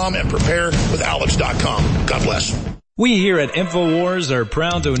InfoWarsStore.com and preparewithalex.com. God bless. We here at InfoWars are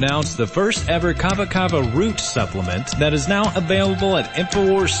proud to announce the first ever Kava Kava root supplement that is now available at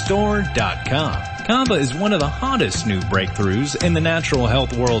InfoWarsStore.com. Kava is one of the hottest new breakthroughs in the natural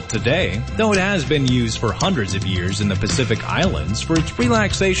health world today, though it has been used for hundreds of years in the Pacific Islands for its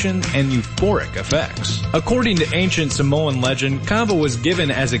relaxation and euphoric effects. According to ancient Samoan legend, Kava was given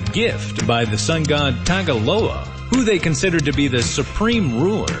as a gift by the sun god Tagaloa, who they considered to be the supreme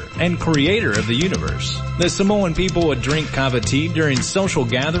ruler and creator of the universe. The Samoan people would drink kava tea during social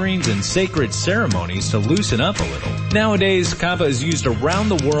gatherings and sacred ceremonies to loosen up a little. Nowadays, kava is used around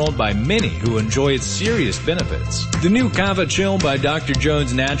the world by many who enjoy its serious benefits. The new Kava Chill by Dr.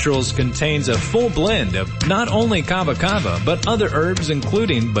 Jones Naturals contains a full blend of not only kava kava, but other herbs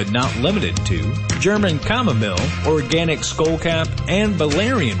including, but not limited to, German chamomile, organic skullcap, and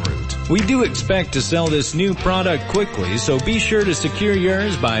valerian root, We do expect to sell this new product quickly, so be sure to secure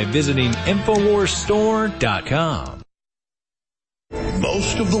yours by visiting InfoWarsStore.com.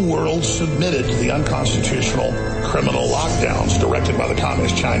 Most of the world submitted to the unconstitutional criminal lockdowns directed by the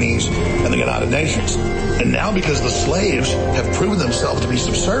Communist Chinese and the United Nations. And now, because the slaves have proven themselves to be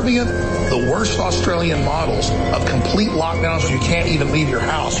subservient, the worst Australian models of complete lockdowns where you can't even leave your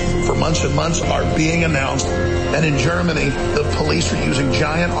house for months and months are being announced. And in Germany, the police are using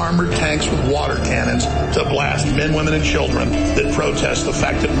giant armored tanks with water cannons to blast men, women, and children that protest the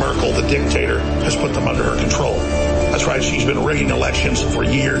fact that Merkel, the dictator, has put them under her control. That's right, she's been rigging elections for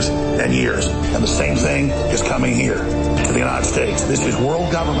years and years. And the same thing is coming here to the United States. This is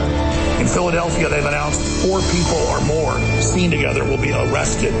world government. In Philadelphia, they've announced 4 people or more seen together will be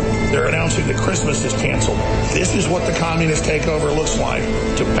arrested. They're announcing that Christmas is canceled. This is what the communist takeover looks like,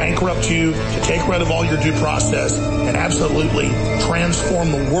 to bankrupt you, to take rid of all your due process, and absolutely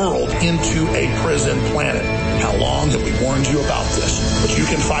transform the world into a prison planet. How long have we warned you about this? But you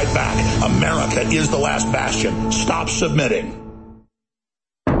can fight back. America is the last bastion. Stop submitting.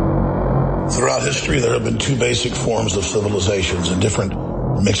 Throughout history, there have been 2 basic forms of civilizations and different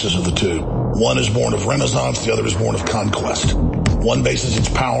mixes of the two. One is born of Renaissance, the other is born of conquest. One bases its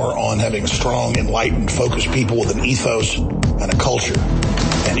power on having strong, enlightened, focused people with an ethos and a culture,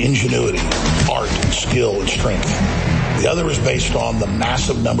 and ingenuity, art, and skill, and strength. The other is based on the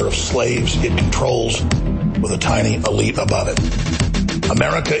massive number of slaves it controls with a tiny elite above it.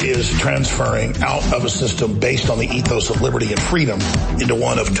 America is transferring out of a system based on the ethos of liberty and freedom into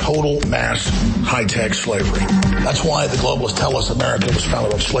one of total mass high-tech slavery. That's why the globalists tell us America was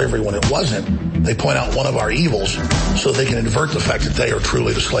founded on slavery when it wasn't. They point out one of our evils so they can invert the fact that they are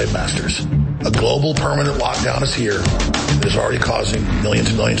truly the slave masters. A global permanent lockdown is here. It is already causing millions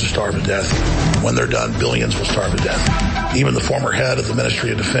and millions to starve to death. When they're done, billions will starve to death. Even the former head of the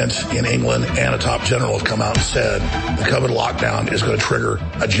Ministry of Defense in England and a top general have come out and said the COVID lockdown is going to trigger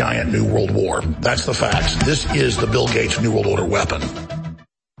a giant new world war. That's the facts. This is the Bill Gates New World Order weapon.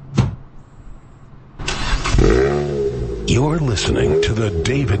 You're listening to The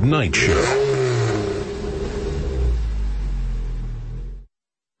David Knight Show.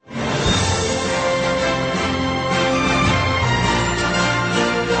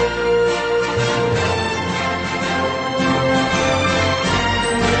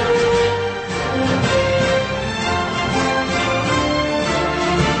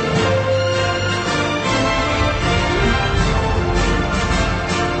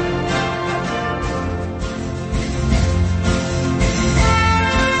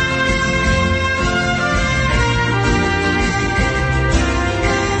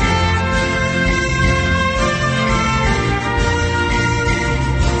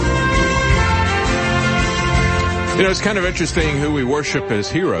 You know, it's kind of interesting who we worship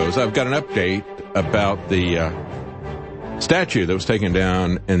as heroes. I've got an update about the statue that was taken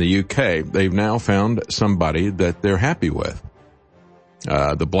down in the UK. They've now found somebody that they're happy with.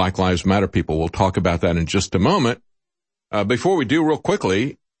 The Black Lives Matter people. We'll talk about that in just a moment. Before we do, real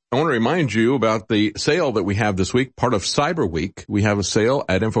quickly, I want to remind you about the sale that we have this week, part of Cyber Week. We have a sale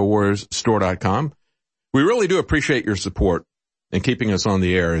at InfoWarsStore.com. We really do appreciate your support and keeping us on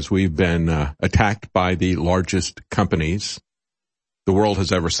the air as we've been attacked by the largest companies the world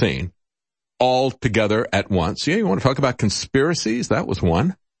has ever seen, all together at once. Yeah, you want to talk about conspiracies? That was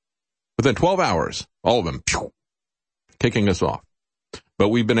one. Within 12 hours, all of them, kicking us off. But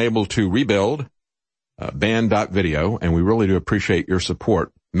we've been able to rebuild Band.video, and we really do appreciate your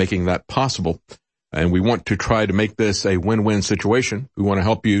support making that possible. And we want to try to make this a win-win situation. We want to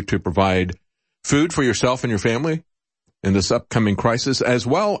help you to provide food for yourself and your family in this upcoming crisis, as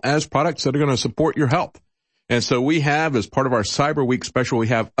well as products that are going to support your health. And so we have, as part of our Cyber Week special, we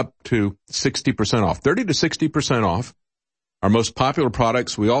have up to 60% off, 30 to 60% off our most popular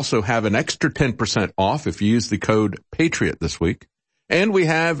products. We also have an extra 10% off if you use the code PATRIOT this week. And we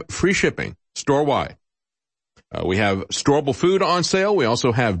have free shipping store-wide. We have storable food on sale. We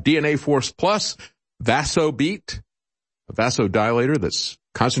also have DNA Force Plus, VasoBeat, a vasodilator that's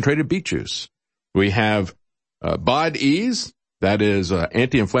concentrated beet juice. We have Bod Ease, that is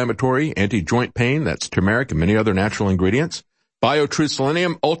anti-inflammatory, anti-joint pain, that's turmeric and many other natural ingredients. BioTruth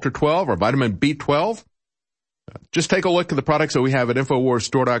Selenium Ultra 12 or vitamin B12. Just take a look at the products that we have at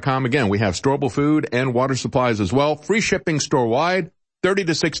InfoWarsStore.com. Again, we have storable food and water supplies as well. Free shipping store-wide, 30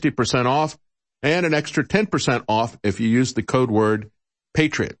 to 60% off, and an extra 10% off if you use the code word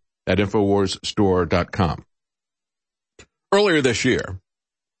PATRIOT at InfoWarsStore.com. Earlier this year,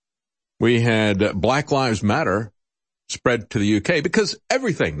 we had Black Lives Matter spread to the UK because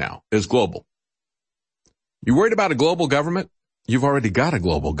everything now is global. You worried about a global government? you've already got a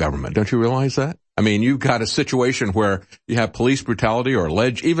global government. Don't you realize that? I mean, you've got a situation where you have police brutality or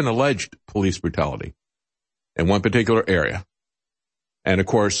even alleged police brutality in one particular area. And of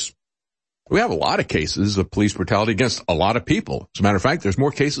course, we have a lot of cases of police brutality against a lot of people. As a matter of fact, there's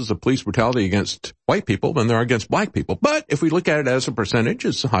more cases of police brutality against white people than there are against black people. But if we look at it as a percentage,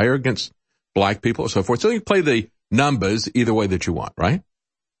 it's higher against black people and so forth. So you play the numbers either way that you want, right?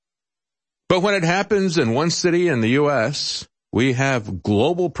 But when it happens in one city in the U.S., we have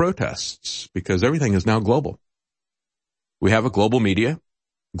global protests because everything is now global. We have a global media,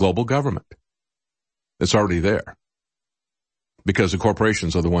 global government. It's already there because the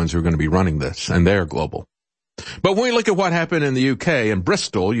corporations are the ones who are going to be running this, and they're global. But when we look at what happened in the UK, in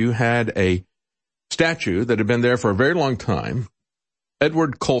Bristol, you had a statue that had been there for a very long time,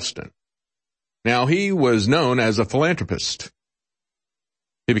 Edward Colston. Now, he was known as a philanthropist.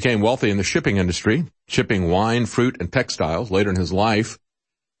 He became wealthy in the shipping industry, shipping wine, fruit, and textiles. Later in his life,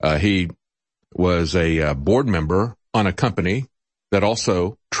 he was a board member on a company that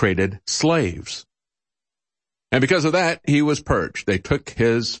also traded slaves. And because of that, he was purged. They took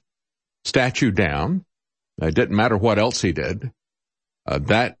his statue down. It didn't matter what else he did.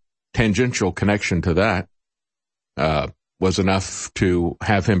 That tangential connection to that was enough to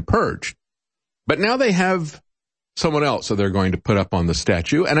have him purged. But now they have someone else that they're going to put up on the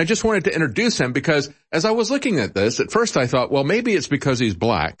statue. And I just wanted to introduce him because as I was looking at this, at first I thought, well, maybe it's because he's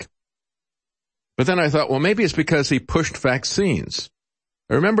black. But then I thought, well, maybe it's because he pushed vaccines.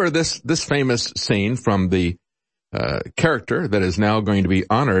 I remember this famous scene from the character that is now going to be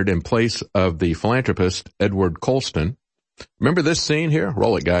honored in place of the philanthropist Edward Colston. Remember this scene here?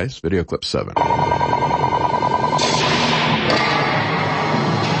 Roll it, guys. Video clip 7.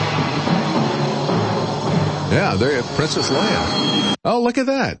 Yeah, there, Princess Leia. Oh, look at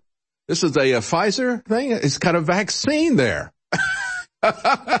that. This is a Pfizer thing. It's got a vaccine there.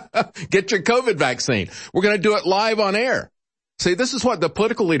 Get your COVID vaccine. We're going to do it live on air. See, this is what the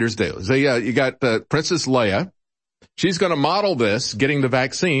political leaders do. You got Princess Leia. She's going to model this, getting the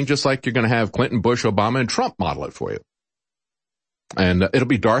vaccine, just like you're going to have Clinton, Bush, Obama, and Trump model it for you. And it'll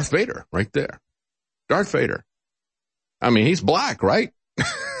be Darth Vader right there. Darth Vader. I mean, he's black, right?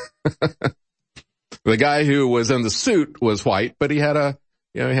 The guy who was in the suit was white, but he had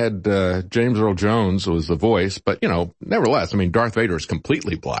James Earl Jones was the voice, but nevertheless, I mean, Darth Vader is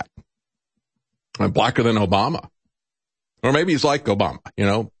completely black. Blacker than Obama. Or maybe he's like Obama,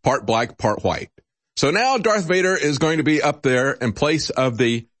 part black, part white. So now Darth Vader is going to be up there in place of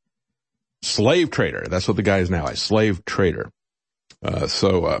the slave trader. That's what the guy is now, a slave trader.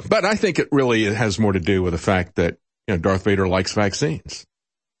 But I think it really has more to do with the fact that, Darth Vader likes vaccines.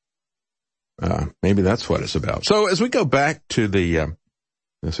 Maybe that's what it's about. So as we go back to the,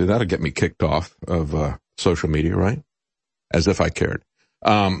 see, that'll get me kicked off of, social media, right? As if I cared.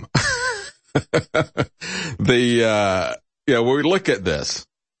 We look at this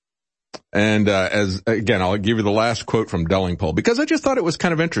and, I'll give you the last quote from Delingpole because I just thought it was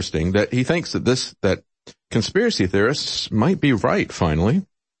kind of interesting that he thinks that conspiracy theorists might be right finally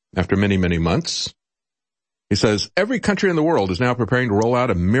after many, many months. He says, every country in the world is now preparing to roll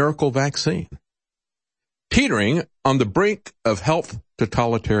out a miracle vaccine, teetering on the brink of health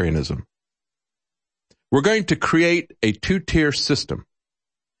totalitarianism. We're going to create a two-tier system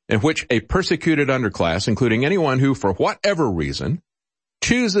in which a persecuted underclass, including anyone who, for whatever reason,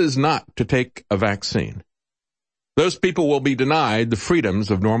 chooses not to take a vaccine. Those people will be denied the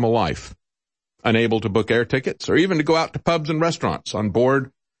freedoms of normal life, unable to book air tickets or even to go out to pubs and restaurants on board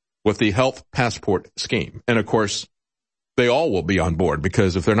with the health passport scheme. And of course, they all will be on board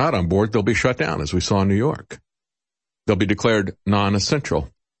because if they're not on board, they'll be shut down, as we saw in New York. They'll be declared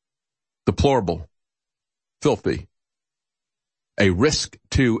non-essential, deplorable, filthy, a risk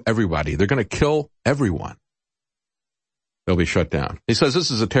to everybody. They're going to kill everyone. They'll be shut down. He says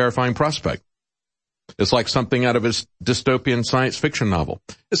this is a terrifying prospect. It's like something out of his dystopian science fiction novel.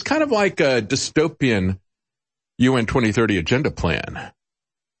 It's kind of like a dystopian UN 2030 agenda plan.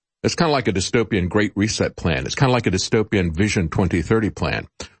 It's kind of like a dystopian Great Reset plan. It's kind of like a dystopian Vision 2030 plan,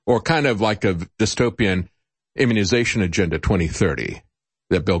 or kind of like a dystopian immunization agenda 2030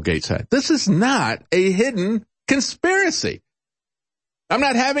 that Bill Gates had. This is not a hidden conspiracy. I'm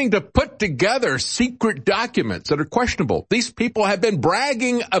not having to put together secret documents that are questionable. These people have been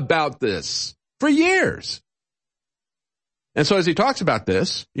bragging about this for years. And so as he talks about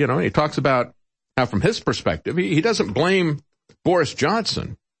this, he talks about how from his perspective, he doesn't blame Boris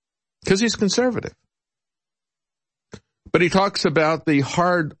Johnson because he's conservative. But he talks about the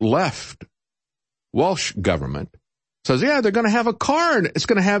hard left Welsh government says, yeah, they're going to have a card. It's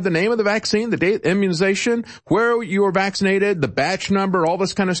going to have the name of the vaccine, the date, immunization, where you were vaccinated, the batch number, all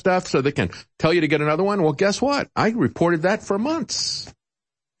this kind of stuff, so they can tell you to get another one. Well, guess what? I reported that for months.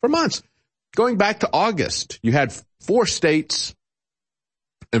 For months. Going back to August, you had 4 states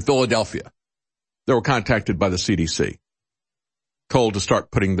in Philadelphia that were contacted by the CDC, told to start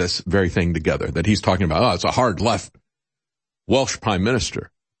putting this very thing together that he's talking about. Oh, it's a hard left Welsh prime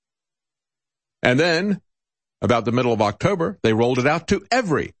minister. And then, about the middle of October, they rolled it out to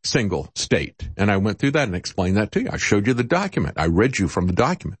every single state. And I went through that and explained that to you. I showed you the document. I read you from the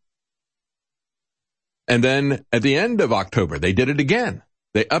document. And then at the end of October, they did it again.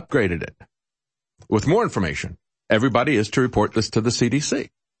 They upgraded it with more information. Everybody is to report this to the CDC.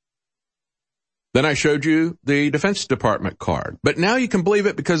 Then I showed you the Defense Department card. But now you can believe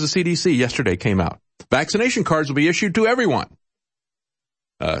it because the CDC yesterday came out. Vaccination cards will be issued to everyone.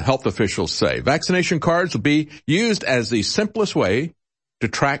 Health officials say vaccination cards will be used as the simplest way to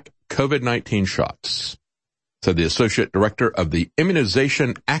track COVID-19 shots, said the Associate Director of the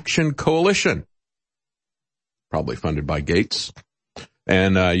Immunization Action Coalition, probably funded by Gates.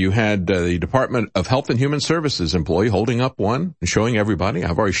 And you had the Department of Health and Human Services employee holding up one and showing everybody.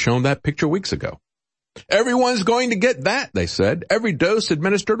 I've already shown that picture weeks ago. Everyone's going to get that, they said. Every dose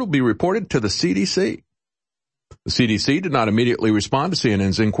administered will be reported to the CDC. The CDC did not immediately respond to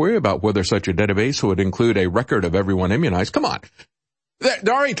CNN's inquiry about whether such a database would include a record of everyone immunized. Come on.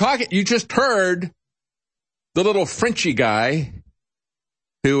 They're already talking. You just heard the little Frenchy guy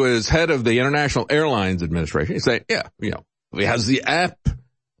who is head of the International Airlines Administration. He say, yeah, he has the app.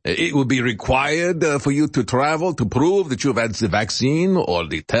 It will be required for you to travel to prove that you've had the vaccine or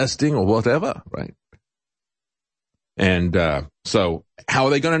the testing or whatever, right? And so how are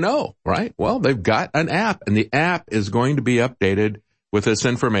they going to know, right? Well, they've got an app, and the app is going to be updated with this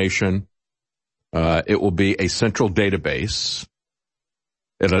information. It will be a central database.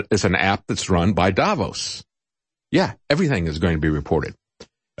 It's an app that's run by Davos. Yeah, everything is going to be reported.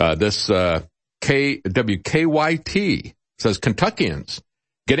 This WKYT says Kentuckians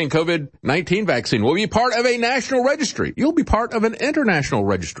getting COVID-19 vaccine will be part of a national registry. You'll be part of an international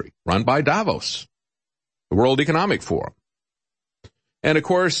registry run by Davos, the World Economic Forum. And, of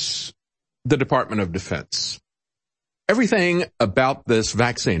course, the Department of Defense. Everything about this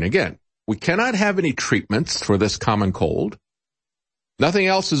vaccine. Again, we cannot have any treatments for this common cold. Nothing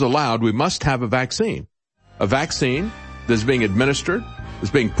else is allowed. We must have a vaccine. A vaccine that's being administered,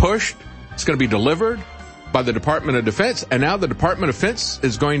 is being pushed, it's going to be delivered by the Department of Defense, and now the Department of Defense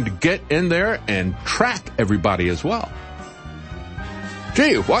is going to get in there and track everybody as well.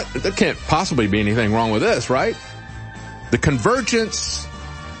 Gee, what? There can't possibly be anything wrong with this, right? The convergence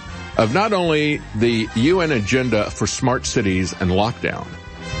of not only the UN agenda for smart cities and lockdown,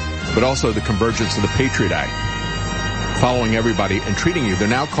 but also the convergence of the Patriot Act, following everybody and treating you. They're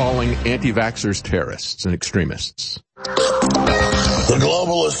now calling anti-vaxxers terrorists and extremists. The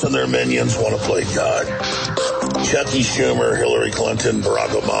globalists and their minions want to play God. Chucky Schumer, Hillary Clinton, Barack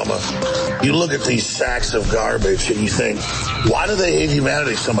Obama. You look at these sacks of garbage and you think, why do they hate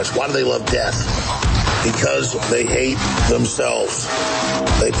humanity so much? Why do they love death? Because they hate themselves.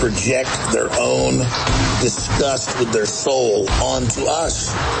 They project their own disgust with their soul onto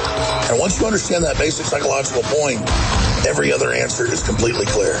us. And once you understand that basic psychological point, every other answer is completely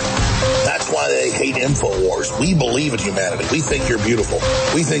clear. That's why they hate InfoWars. We believe in humanity. We think you're beautiful.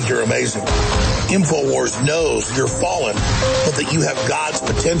 We think you're amazing. InfoWars knows you're fallen, but that you have God's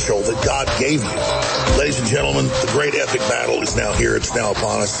potential that God gave you. Ladies and gentlemen, the great epic battle is now here. It's now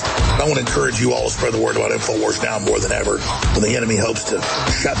upon us. I want to encourage you all to spread the word about InfoWars now more than ever when the enemy hopes to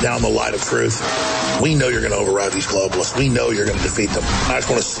shut down the light of truth. We know you're going to override these globalists. We know you're going to defeat them. I just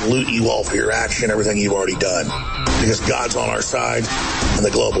want to salute you all for your action, everything you've already done, because God's on our side and the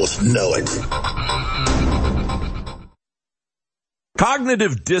globalists know it.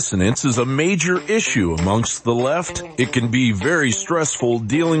 Cognitive dissonance is a major issue amongst the left. It can be very stressful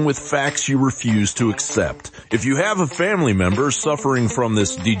dealing with facts you refuse to accept. If you have a family member suffering from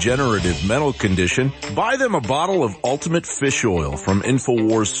this degenerative mental condition, buy them a bottle of Ultimate Fish Oil from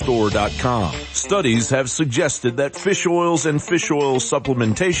InfoWarsStore.com. Studies have suggested that fish oils and fish oil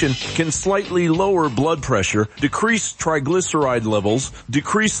supplementation can slightly lower blood pressure, decrease triglyceride levels,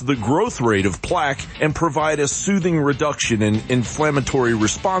 decrease the growth rate of plaque, and provide a soothing reduction in inflammatory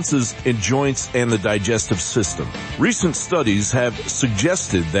responses in joints and the digestive system. Recent studies have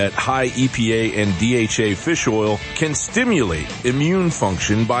suggested that high EPA and DHA fish oil can stimulate immune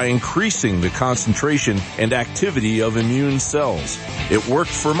function by increasing the concentration and activity of immune cells. It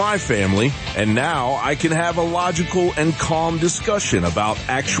worked for my family, and now I can have a logical and calm discussion about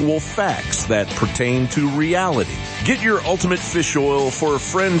actual facts that pertain to reality. Get your ultimate fish oil for a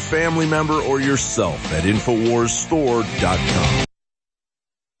friend, family member, or yourself at InfoWarsStore.com.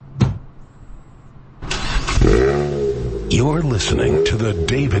 You're listening to The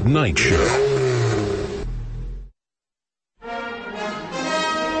David Knight Show.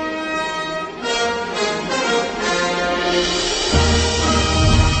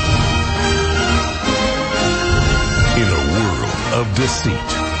 Of deceit.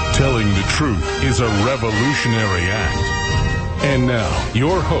 Telling the truth is a revolutionary act. And now,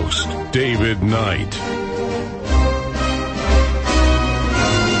 your host, David Knight.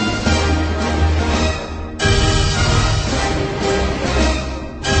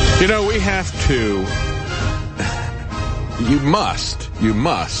 You know, we have to, you must,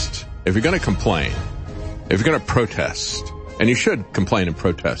 if you're going to complain, if you're going to protest, and you should complain and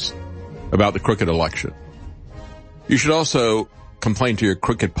protest about the crooked election, you should also complain to your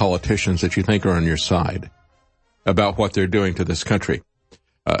crooked politicians that you think are on your side about what they're doing to this country.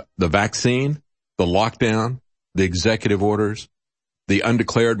 The vaccine, the lockdown, the executive orders, the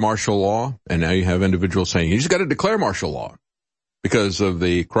undeclared martial law, and now you have individuals saying, you just got to declare martial law because of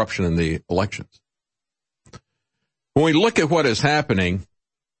the corruption in the elections. When we look at what is happening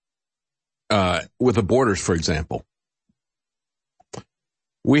with the borders, for example,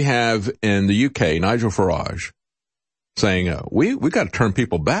 we have in the UK, Nigel Farage, saying, we got to turn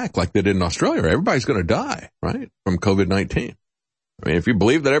people back like they did in Australia. Everybody's going to die, right, from COVID-19. I mean, if you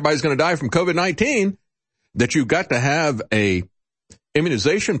believe that everybody's going to die from COVID-19, that you've got to have a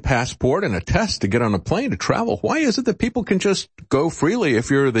immunization passport and a test to get on a plane to travel. Why is it that people can just go freely if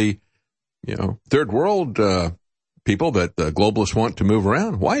you're the, third world people that the globalists want to move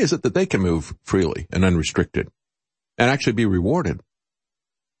around? Why is it that they can move freely and unrestricted and actually be rewarded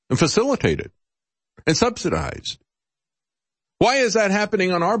and facilitated and subsidized? Why is that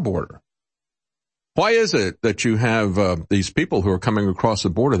happening on our border? Why is it that you have these people who are coming across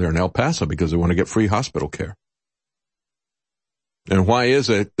the border there in El Paso because they want to get free hospital care? And why is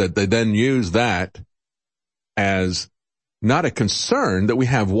it that they then use that as not a concern that we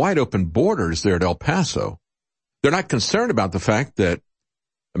have wide open borders there at El Paso? They're not concerned about the fact that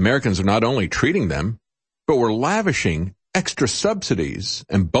Americans are not only treating them, but we're lavishing extra subsidies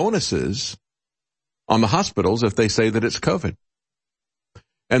and bonuses on the hospitals if they say that it's COVID.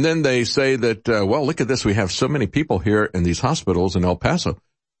 And then they say that, well, look at this. We have so many people here in these hospitals in El Paso,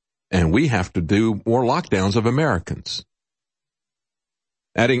 and we have to do more lockdowns of Americans.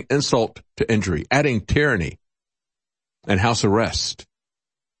 Adding insult to injury, adding tyranny and house arrest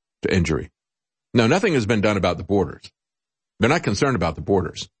to injury. No, nothing has been done about the borders. They're not concerned about the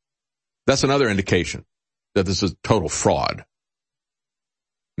borders. That's another indication that this is total fraud.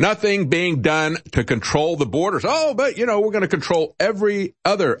 Nothing being done to control the borders. Oh, but, we're going to control every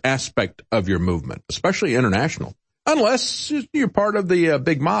other aspect of your movement, especially international, unless you're part of the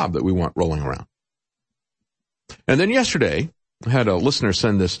big mob that we want rolling around. And then yesterday, I had a listener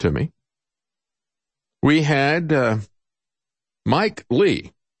send this to me. We had Mike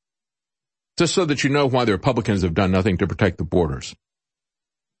Lee, just so that you know why the Republicans have done nothing to protect the borders.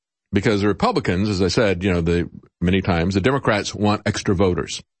 Because the Republicans, as I said, many times, the Democrats want extra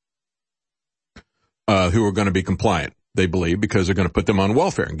voters who are going to be compliant, they believe, because they're going to put them on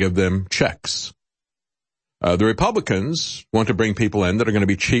welfare and give them checks. The Republicans want to bring people in that are going to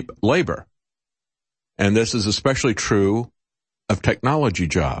be cheap labor. And this is especially true of technology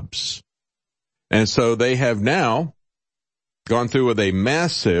jobs. And so they have now gone through with a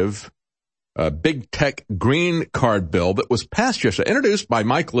massive big tech green card bill that was passed yesterday, introduced by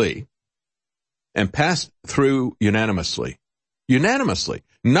Mike Lee, and passed through unanimously. Unanimously.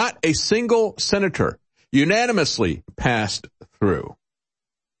 Not a single senator. Unanimously passed through.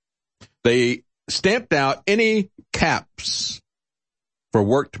 They stamped out any caps for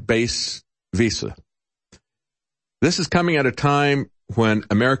work-based visa. This is coming at a time when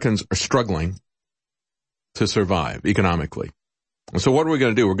Americans are struggling to survive economically. And so what are we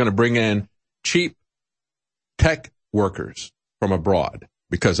going to do? We're going to bring in cheap tech workers from abroad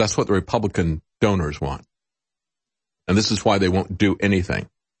because that's what the Republican donors want. And this is why they won't do anything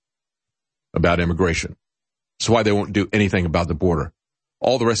about immigration. It's why they won't do anything about the border.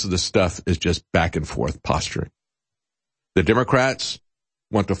 All the rest of this stuff is just back and forth posturing. The Democrats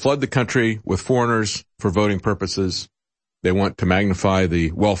want to flood the country with foreigners for voting purposes. They want to magnify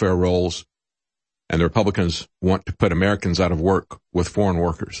the welfare rolls. And the Republicans want to put Americans out of work with foreign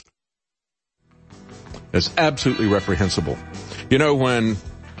workers. It's absolutely reprehensible. When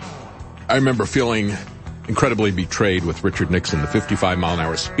I remember feeling incredibly betrayed with Richard Nixon, the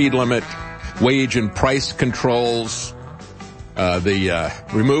 55-mile-an-hour speed limit, wage and price controls, the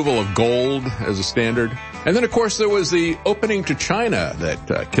removal of gold as a standard. And then, of course, there was the opening to China that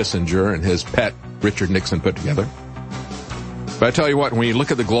Kissinger and his pet Richard Nixon put together. But I tell you what, when you look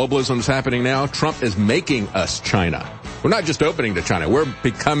at the globalism that's happening now, Trump is making us China. We're not just opening to China, we're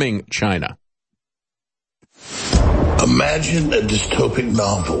becoming China. Imagine a dystopic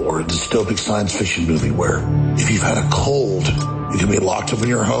novel or a dystopic science fiction movie where if you've had a cold, you can be locked up in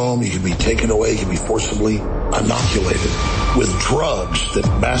your home, you can be taken away, you can be forcibly inoculated with drugs that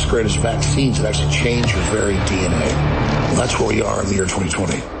masquerade as vaccines that actually change your very DNA. Well, that's where we are in the year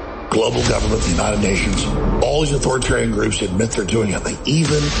 2020. Global government, the United Nations, all these authoritarian groups admit they're doing it. They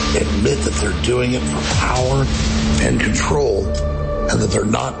even admit that they're doing it for power and control, and that they're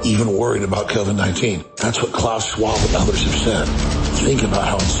not even worried about COVID-19. That's what Klaus Schwab and others have said. Think about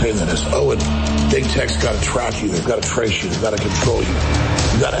how insane that is. Oh, and big tech's got to track you. They've got to trace you. They've got to control you.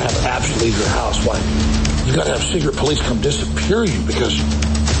 You've got to have apps to leave your house. Why? You've got to have secret police come disappear you because,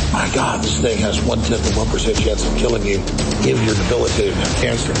 my God, this thing has 0.1% chance of killing you if you're debilitated and have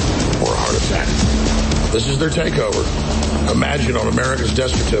cancer or a heart attack. This is their takeover. Imagine on America's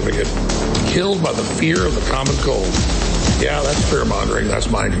death certificate, killed by the fear of the common cold. Yeah, that's fear-mongering. That's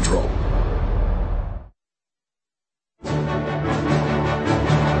mind control.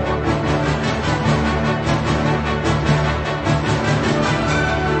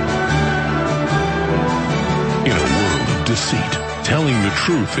 In a world of deceit, telling the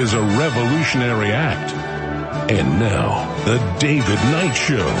truth is a revolutionary act. And now, the David Knight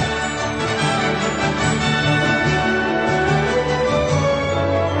Show.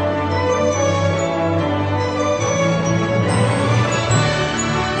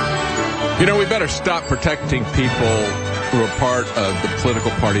 You know, we better stop protecting people who are part of the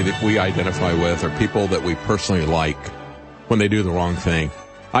political party that we identify with or people that we personally like when they do the wrong thing.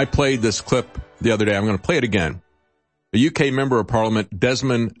 I played this clip the other day. I'm going to play it again. A UK member of parliament,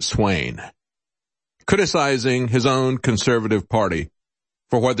 Desmond Swayne, criticizing his own Conservative Party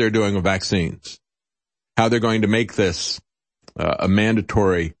for what they're doing with vaccines, how they're going to make this a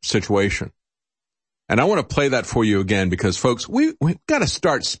mandatory situation. And I want to play that for you again because, folks, we've got to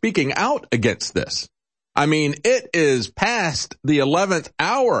start speaking out against this. I mean, it is past the 11th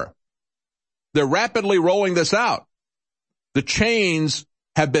hour. They're rapidly rolling this out. The chains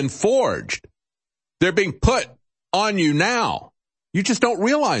have been forged. They're being put on you now. You just don't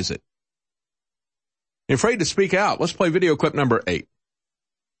realize it. You're afraid to speak out. Let's play video clip number 8.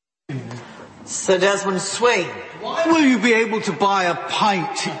 Sir Desmond Swayne, why will you be able to buy a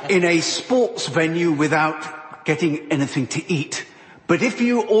pint in a sports venue without getting anything to eat? But if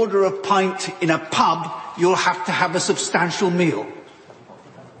you order a pint in a pub, you'll have to have a substantial meal.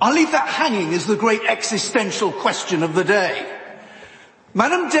 I'll leave that hanging as the great existential question of the day.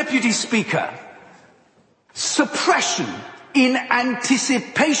 Madam Deputy Speaker, suppression in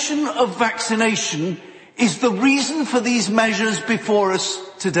anticipation of vaccination is the reason for these measures before us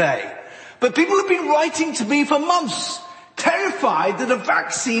today. But people have been writing to me for months, terrified that a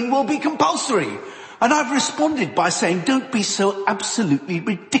vaccine will be compulsory. And I've responded by saying, don't be so absolutely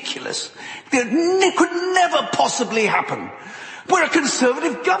ridiculous. It could never possibly happen. We're a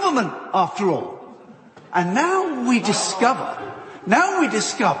Conservative government, after all. And now we discover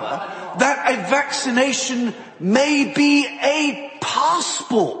that a vaccination may be a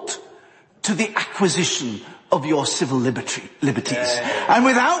passport to the acquisition of your civil liberties, and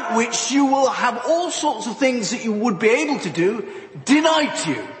without which you will have all sorts of things that you would be able to do denied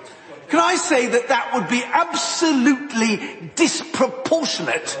to you. Can I say that that would be absolutely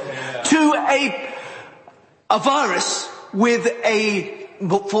disproportionate to a virus with a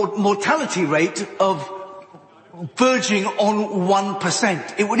mortality rate of verging on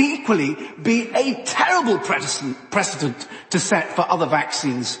 1%. It would equally be a terrible precedent to set for other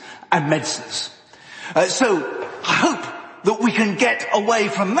vaccines and medicines. So I hope that we can get away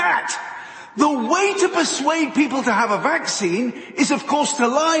from that. The way to persuade people to have a vaccine is, of course, to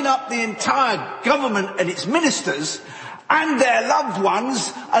line up the entire government and its ministers and their loved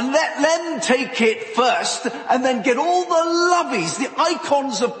ones and let them take it first and then get all the lovies, the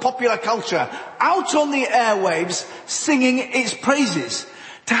icons of popular culture, out on the airwaves singing its praises.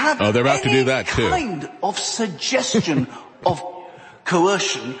 To have they're about to do that too. Kind of suggestion of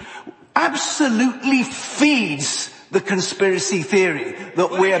coercion absolutely feeds the conspiracy theory that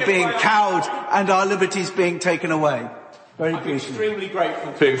we're being cowed and our liberties being taken away. I'm extremely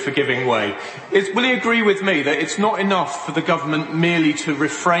grateful to him for giving way. Will he agree with me that it's not enough for the government merely to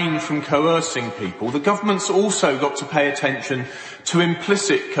refrain from coercing people? The government's also got to pay attention to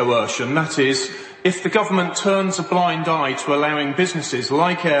implicit coercion. That is, if the government turns a blind eye to allowing businesses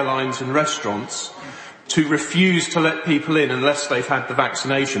like airlines and restaurants to refuse to let people in unless they've had the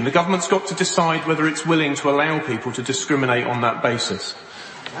vaccination. The government's got to decide whether it's willing to allow people to discriminate on that basis.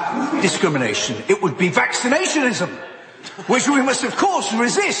 Discrimination. It would be vaccinationism, which we must of course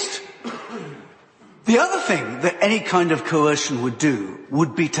resist. The other thing that any kind of coercion would do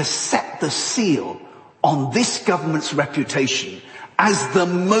would be to set the seal on this government's reputation as the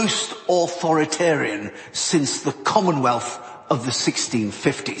most authoritarian since the Commonwealth of the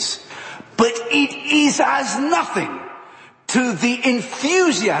 1650s. But it is as nothing to the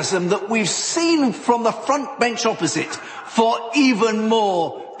enthusiasm that we've seen from the front bench opposite for even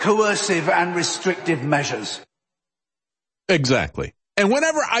more coercive and restrictive measures. Exactly. And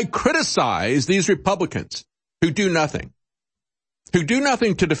whenever I criticize these Republicans who do nothing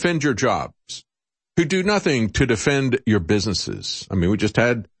to defend your jobs, who do nothing to defend your businesses. I mean, we just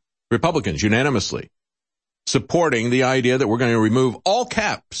had Republicans unanimously supporting the idea that we're going to remove all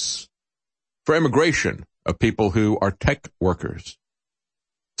caps for immigration of people who are tech workers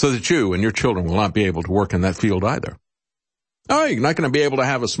so that you and your children will not be able to work in that field either. Oh, you're not going to be able to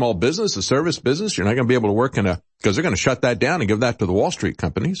have a small business, a service business. You're not going to be able to work because they're going to shut that down and give that to the Wall Street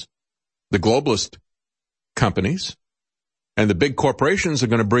companies, the globalist companies, and the big corporations are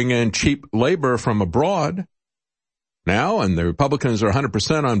going to bring in cheap labor from abroad now, and the Republicans are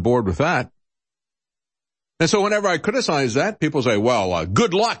 100% on board with that. And so whenever I criticize that, people say, well,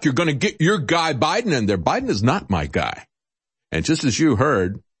 good luck. You're going to get your guy Biden in there. Biden is not my guy. And just as you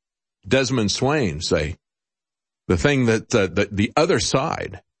heard Desmond Swain say, the thing that the other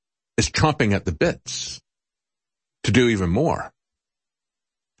side is chomping at the bits to do even more.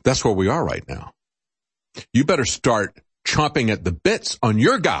 That's where we are right now. You better start chomping at the bits on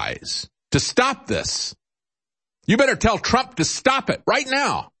your guys to stop this. You better tell Trump to stop it right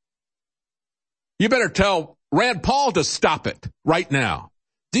now. You better tell Rand Paul to stop it right now.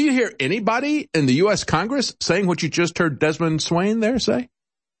 Do you hear anybody in the U.S. Congress saying what you just heard Desmond Swain there say?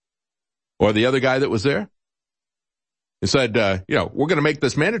 Or the other guy that was there? He said, we're going to make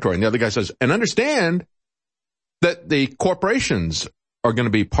this mandatory. And the other guy says, and understand that the corporations are going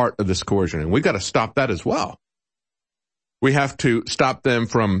to be part of this coercion. And we've got to stop that as well. We have to stop them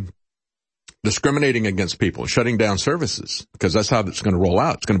from discriminating against people, shutting down services, because that's how it's going to roll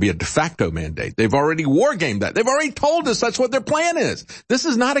out. It's going to be a de facto mandate. They've already war-gamed that. They've already told us that's what their plan is. This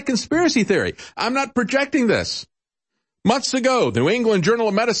is not a conspiracy theory. I'm not projecting this. Months ago, the New England Journal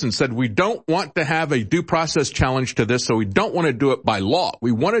of Medicine said we don't want to have a due process challenge to this, so we don't want to do it by law.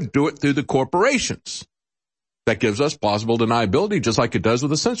 We want to do it through the corporations. That gives us plausible deniability, just like it does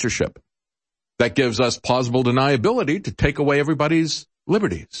with the censorship. That gives us plausible deniability to take away everybody's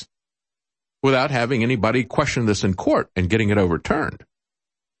liberties without having anybody question this in court and getting it overturned.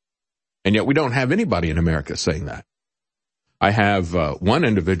 And yet we don't have anybody in America saying that. I have one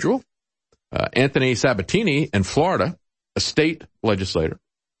individual, Anthony Sabatini in Florida, a state legislator,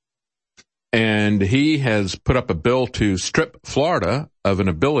 and he has put up a bill to strip Florida of an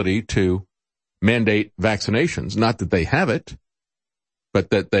ability to mandate vaccinations. Not that they have it,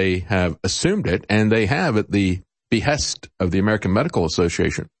 but that they have assumed it, and they have, at the behest of the American Medical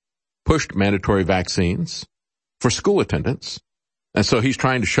Association, pushed mandatory vaccines for school attendance. And so he's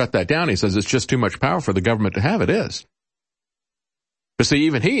trying to shut that down. He says it's just too much power for the government to have. It is. But see,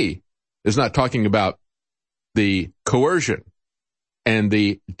 even he is not talking about the coercion and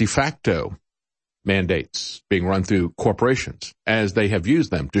the de facto mandates being run through corporations as they have used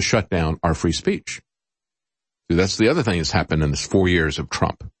them to shut down our free speech. See, that's the other thing that's happened in this 4 years of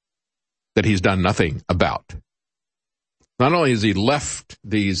Trump that he's done nothing about. Not only has he left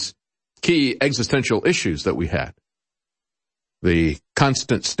these key existential issues that we had, the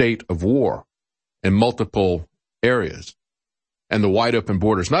constant state of war in multiple areas and the wide open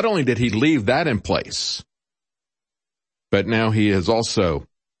borders, not only did he leave that in place, but now he has also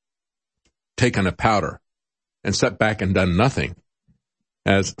taken a powder and sat back and done nothing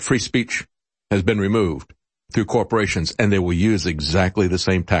as free speech has been removed through corporations, and they will use exactly the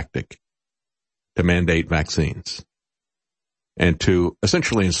same tactic to mandate vaccines and to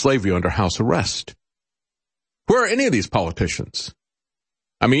essentially enslave you under house arrest. Where are any of these politicians?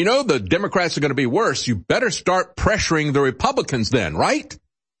 I mean, the Democrats are going to be worse. You better start pressuring the Republicans then, right?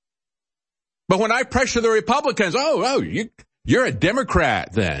 But when I pressure the Republicans, you're a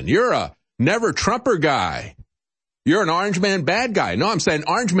Democrat then. You're a never Trumper guy. You're an orange man bad guy. No, I'm saying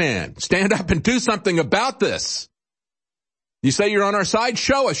orange man, stand up and do something about this. You say you're on our side?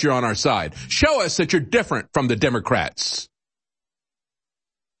 Show us you're on our side. Show us that you're different from the Democrats.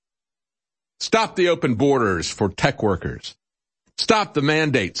 Stop the open borders for tech workers. Stop the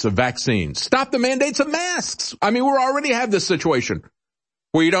mandates of vaccines. Stop the mandates of masks. I mean, we already have this situation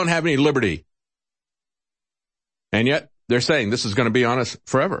where you don't have any liberty And yet they're saying this is going to be on us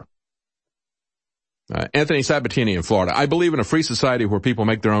forever. Anthony Sabatini in Florida. I believe in a free society where people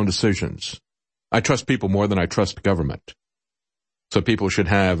make their own decisions. I trust people more than I trust government. So people should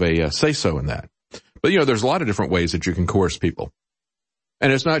have a say-so in that. But, there's a lot of different ways that you can coerce people.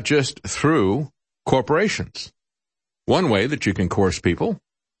 And it's not just through corporations. One way that you can coerce people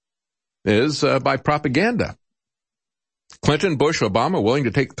is by propaganda. Clinton, Bush, Obama willing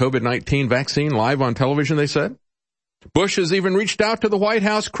to take the COVID-19 vaccine live on television, they said. Bush has even reached out to the White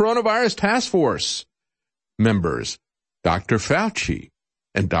House Coronavirus Task Force members, Dr. Fauci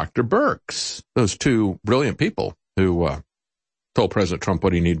and Dr. Birx, those two brilliant people who told President Trump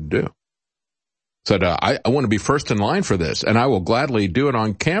what he needed to do. Said, I want to be first in line for this, and I will gladly do it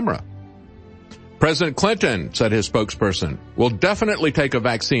on camera. President Clinton, said his spokesperson, will definitely take a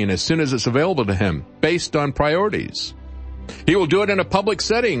vaccine as soon as it's available to him, based on priorities. He will do it in a public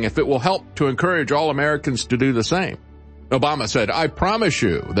setting if it will help to encourage all Americans to do the same. Obama said, I promise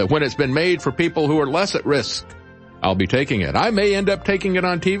you that when it's been made for people who are less at risk, I'll be taking it. I may end up taking it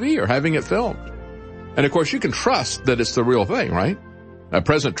on TV or having it filmed. And of course, you can trust that it's the real thing, right?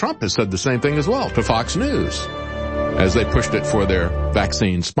 President Trump has said the same thing as well to Fox News as they pushed it for their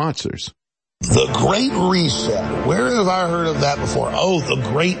vaccine sponsors. The Great Reset. Where have I heard of that before? Oh, the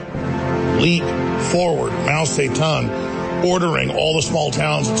Great Leap Forward. Mao Zedong ordering all the small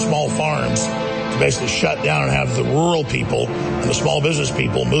towns and small farms to basically shut down and have the rural people and the small business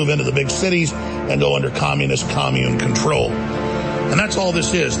people move into the big cities and go under communist commune control. And that's all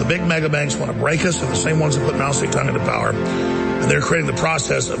this is. The big mega banks want to break us. They're the same ones that put Mao Zedong into power. And they're creating the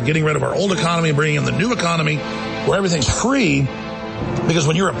process of getting rid of our old economy and bringing in the new economy where everything's free. Because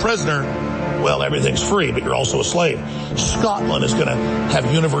when you're a prisoner, well, everything's free, but you're also a slave. Scotland is going to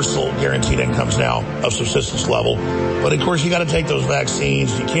have universal guaranteed incomes now of subsistence level. But, of course, you got to take those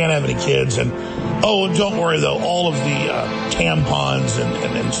vaccines. You can't have any kids. And, oh, don't worry, though. All of the tampons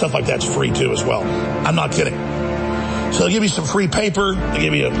and stuff like that's free, too, as well. I'm not kidding. So they give you some free paper. They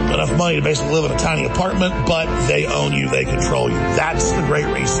give you enough money to basically live in a tiny apartment, but they own you. They control you. That's the Great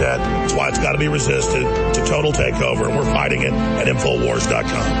Reset. That's why it's got to be resisted. It's a total takeover, and we're fighting it at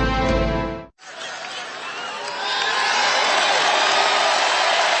Infowars.com.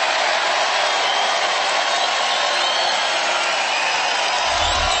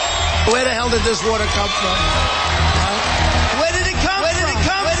 Where the hell did this water come from? Where did it come from? Where did it come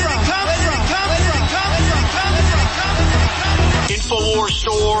from? Where did it come from? Where did it come from?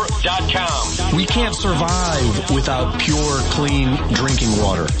 Infowarsstore.com. We can't survive without pure, clean drinking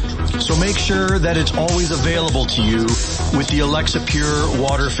water. So make sure that it's always available to you with the Alexa Pure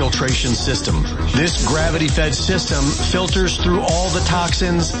water filtration system. This gravity-fed system filters through all the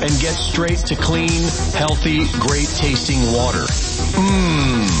toxins and gets straight to clean, healthy, great-tasting water.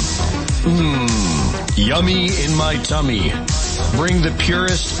 Yummy in my tummy. Bring the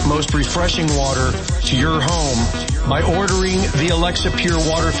purest, most refreshing water to your home by ordering the Alexa Pure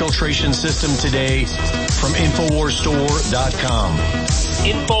water filtration system today from Infowarsstore.com.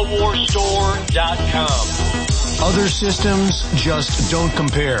 Infowarsstore.com. Other systems just don't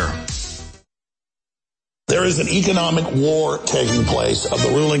compare. There is an economic war taking place of the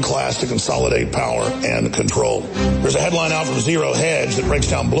ruling class to consolidate power and control. There's a headline out from Zero Hedge that breaks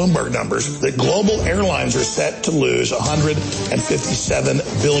down Bloomberg numbers that global airlines are set to lose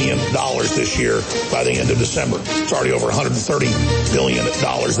 $157 billion this year by the end of December. It's already over $130 billion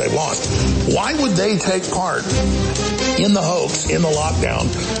they've lost. Why would they take part in the hoax, in the lockdown,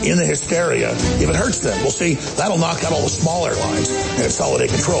 in the hysteria if it hurts them? Well, see, that'll knock out all the small airlines and consolidate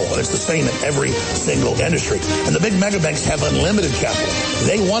control. And it's the same in every single industry. And the big mega banks have unlimited capital.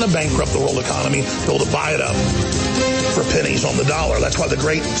 They want to bankrupt the world economy, be able to buy it up for pennies on the dollar. That's why the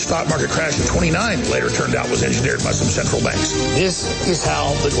great stock market crash in 29 later turned out was engineered by some central banks. This is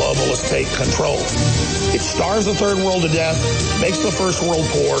how the globalists take control. It starves the third world to death, makes the first world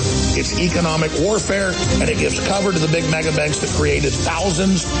poor, it's economic warfare, and it gives cover to the big mega banks that created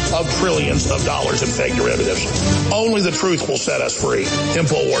thousands of trillions of dollars in fake derivatives. Only the truth will set us free.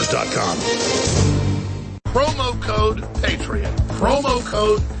 Infowars.com. Promo code Patriot. Promo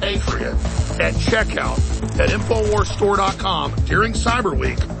code Patriot at checkout at Infowarsstore.com during Cyber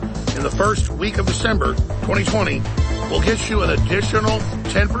Week in the first week of December 2020 will get you an additional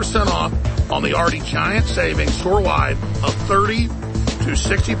 10% off on the already giant savings store-wide of 30 to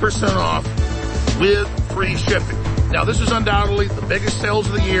 60% off with free shipping. Now, this is undoubtedly the biggest sales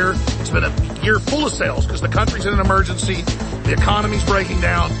of the year. It's been a year full of sales because the country's in an emergency. The economy's breaking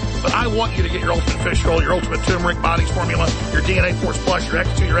down. But I want you to get your Ultimate Fish Oil, your Ultimate Turmeric Bodies Formula, your DNA Force Plus, your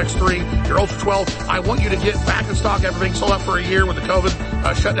X2, your X3, your Ultra 12. I want you to get back in stock after being sold out for a year with the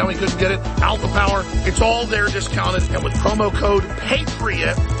COVID shutdown. We couldn't get it. Alpha Power. It's all there discounted. And with promo code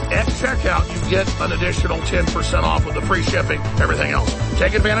PATRIOT at checkout, you get an additional 10% off with the free shipping, everything else.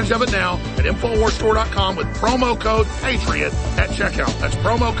 Take advantage of it now at InfoWarsStore.com with promo code PATRIOT at checkout. That's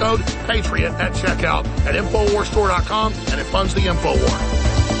promo code PATRIOT at checkout at InfoWarsStore.com, and it funds the InfoWar.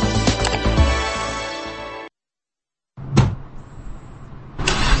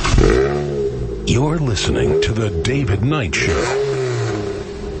 You're listening to The David Knight Show.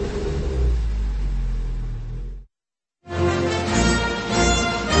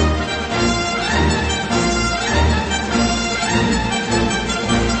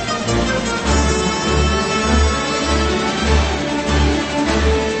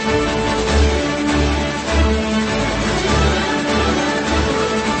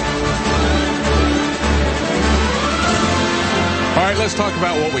 Let's talk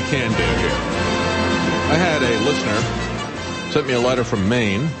about what we can do here. I had a listener sent me a letter from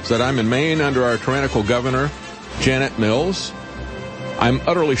Maine, said, I'm in Maine under our tyrannical governor, Janet Mills. I'm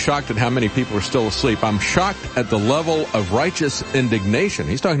utterly shocked at how many people are still asleep. I'm shocked at the level of righteous indignation.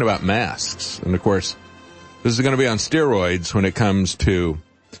 He's talking about masks. And, of course, this is going to be on steroids when it comes to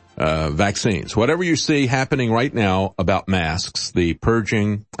vaccines. Whatever you see happening right now about masks, the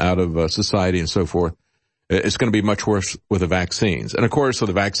purging out of society and so forth, it's going to be much worse with the vaccines. And, of course, with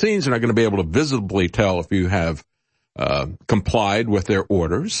the vaccines, you're not going to be able to visibly tell if you have complied with their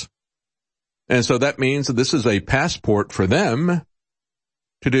orders. And so that means that this is a passport for them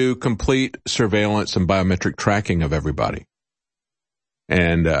to do complete surveillance and biometric tracking of everybody.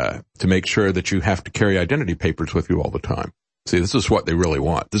 And to make sure that you have to carry identity papers with you all the time. See, this is what they really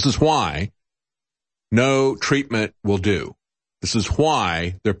want. This is why no treatment will do. This is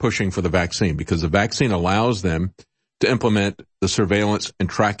why they're pushing for the vaccine, because the vaccine allows them to implement the surveillance and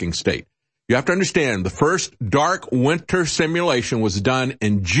tracking state. You have to understand, the first dark winter simulation was done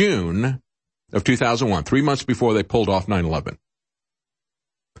in June of 2001, 3 months before they pulled off 9/11.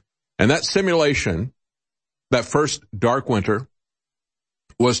 And that simulation, that first dark winter,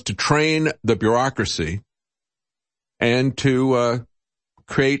 was to train the bureaucracy and to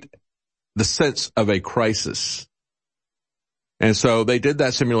create the sense of a crisis. And so they did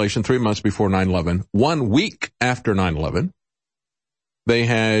that simulation 3 months before 9/11. 1 week after 9/11, they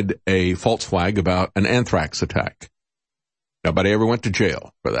had a false flag about an anthrax attack. Nobody ever went to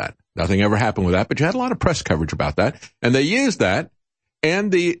jail for that. Nothing ever happened with that, but you had a lot of press coverage about that. And they used that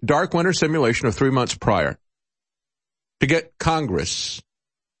and the dark winter simulation of 3 months prior to get Congress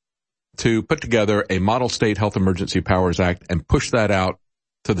to put together a Model State Health Emergency Powers Act and push that out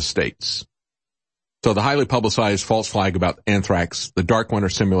to the states. So the highly publicized false flag about anthrax, the dark winter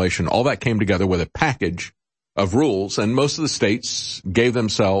simulation, all that came together with a package of rules, and most of the states gave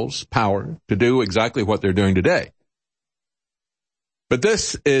themselves power to do exactly what they're doing today. But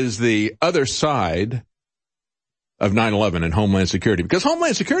this is the other side of 9/11 and Homeland Security, because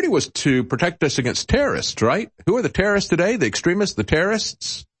Homeland Security was to protect us against terrorists, right? Who are the terrorists today? The extremists, the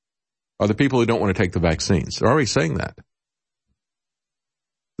terrorists, are the people who don't want to take the vaccines. They're already saying that.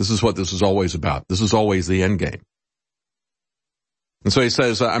 This is what this is always about. This is always the end game. And so he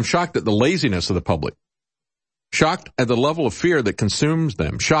says, I'm shocked at the laziness of the public, shocked at the level of fear that consumes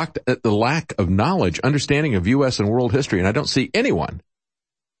them, shocked at the lack of knowledge, understanding of U.S. and world history, and I don't see anyone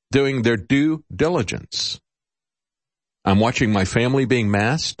doing their due diligence. I'm watching my family being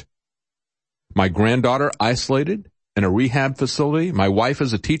masked, my granddaughter isolated in a rehab facility, my wife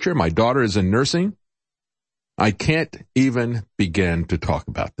is a teacher, my daughter is in nursing. I can't even begin to talk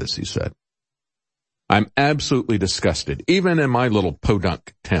about this, he said. I'm absolutely disgusted, even in my little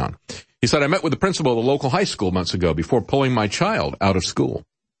podunk town. He said, I met with the principal of the local high school months ago before pulling my child out of school.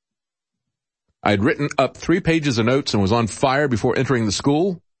 I had written up 3 pages of notes and was on fire before entering the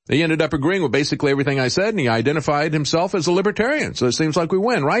school. He ended up agreeing with basically everything I said, and he identified himself as a libertarian. So it seems like we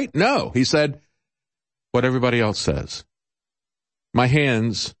win, right? No, he said what everybody else says. My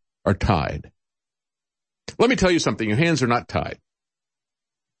hands are tied. Let me tell you something. Your hands are not tied.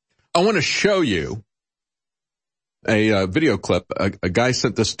 I want to show you a video clip. A guy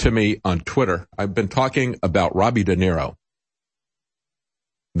sent this to me on Twitter. I've been talking about Robbie De Niro,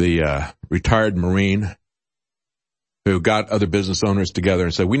 the retired Marine who got other business owners together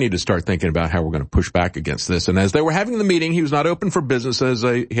and said, we need to start thinking about how we're going to push back against this. And as they were having the meeting, he was not open for business.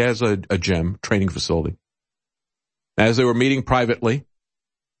 He has a gym, training facility. As they were meeting privately,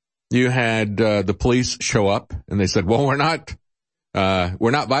 you had the police show up, and they said, well, we're not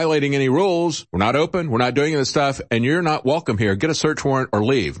We're not violating any rules. We're not open. We're not doing this stuff. And you're not welcome here. Get a search warrant or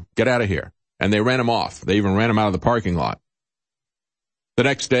leave. Get out of here. And they ran him off. They even ran him out of the parking lot. The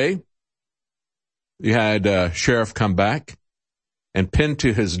next day, you had a sheriff come back and pinned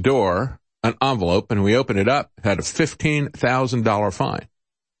to his door an envelope, and we opened it up. It had a $15,000 fine.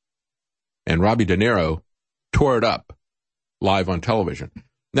 And Robbie De Niro tore it up live on television.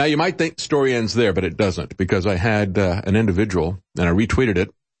 Now, you might think the story ends there, but it doesn't, because I had an individual, and I retweeted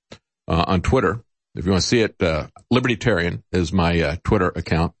it on Twitter. If you want to see it, Libertarian is my Twitter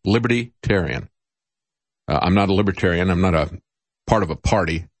account, Libertarian. I'm not a libertarian. I'm not a part of a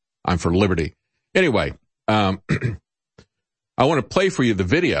party. I'm for liberty. Anyway, I want to play for you the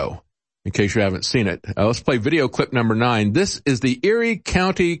video in case you haven't seen it. Let's play video clip number 9. This is the Erie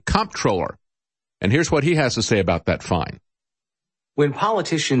County Comptroller, and here's what he has to say about that fine. When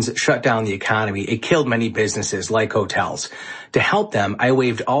politicians shut down the economy, it killed many businesses like hotels. To help them, I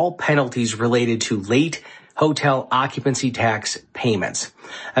waived all penalties related to late hotel occupancy tax payments.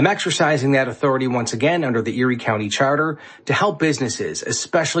 I'm exercising that authority once again under the Erie County Charter to help businesses,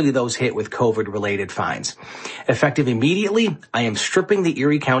 especially those hit with COVID-related fines. Effective immediately, I am stripping the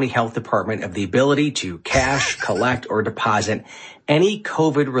Erie County Health Department of the ability to cash, collect, or deposit any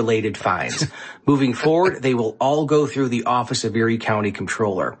COVID-related fines. Moving forward, they will all go through the Office of Erie County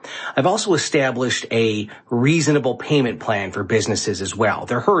Comptroller. I've also established a reasonable payment plan for businesses as well.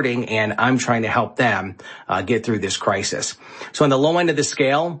 They're hurting, and I'm trying to help them get through this crisis. So on the low end of the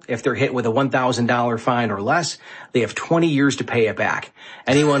scale, if they're hit with a $1,000 fine or less, they have 20 years to pay it back.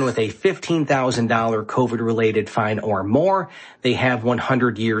 Anyone with a $15,000 COVID-related fine or more, they have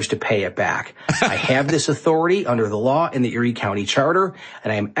 100 years to pay it back. I have this authority under the law in the Erie County Charter,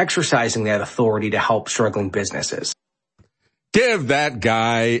 and I am exercising that authority to help struggling businesses. Give that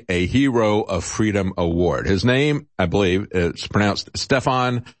guy a Hero of Freedom Award. His name, I believe, is pronounced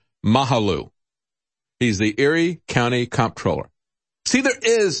Stefan Mahalu. He's the Erie County Comptroller. See, there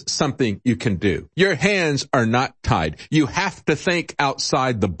is something you can do. Your hands are not tied. You have to think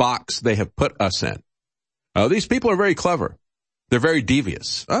outside the box they have put us in. These people are very clever. They're very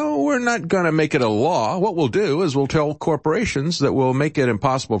devious. Oh, we're not going to make it a law. What we'll do is we'll tell corporations that we'll make it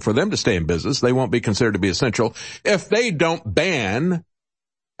impossible for them to stay in business. They won't be considered to be essential if they don't ban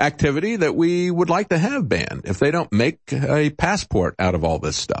activity that we would like to have banned. If they don't make a passport out of all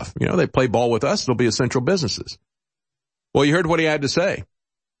this stuff. You know, they play ball with us, they'll be essential businesses. Well, you heard what he had to say.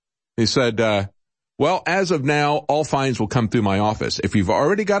 He said, well, as of now, all fines will come through my office. If you've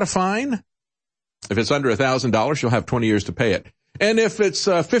already got a fine, if it's under $1,000, you'll have 20 years to pay it. And if it's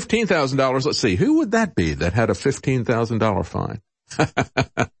 $15,000, let's see, who would that be that had a $15,000 fine?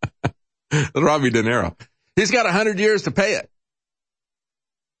 Robbie De Niro. He's got 100 years to pay it.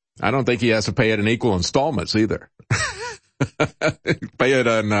 I don't think he has to pay it in equal installments either. Pay it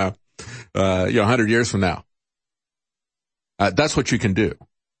on, 100 years from now. That's what you can do.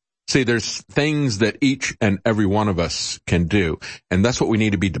 See, there's things that each and every one of us can do. And that's what we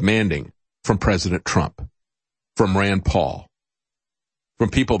need to be demanding from President Trump, from Rand Paul,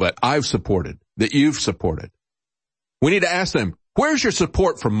 from people that I've supported, that you've supported. We need to ask them, where's your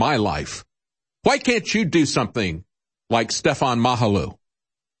support for my life? Why can't you do something like Stefan Mahalu?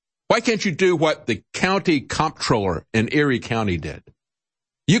 Why can't you do what the county comptroller in Erie County did?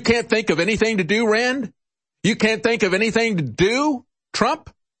 You can't think of anything to do, Rand? You can't think of anything to do, Trump?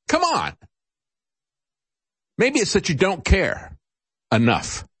 Come on. Maybe it's that you don't care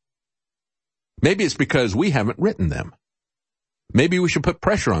enough. Maybe it's because we haven't written them. Maybe we should put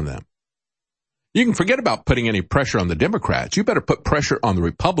pressure on them. You can forget about putting any pressure on the Democrats. You better put pressure on the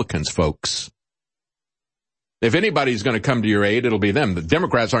Republicans, folks. If anybody's going to come to your aid, it'll be them. The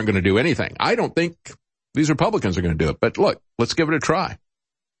Democrats aren't going to do anything. I don't think these Republicans are going to do it. But look, let's give it a try.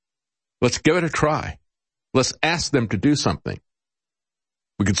 Let's give it a try. Let's ask them to do something.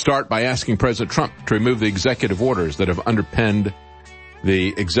 We could start by asking President Trump to remove the executive orders that have underpinned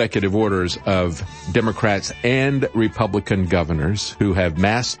the executive orders of Democrats and Republican governors who have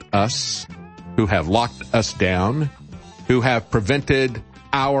masked us, who have locked us down, who have prevented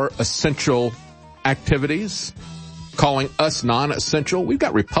our essential activities, calling us non-essential. We've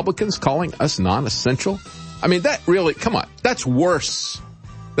got Republicans calling us non-essential. I mean, that really, come on, that's worse.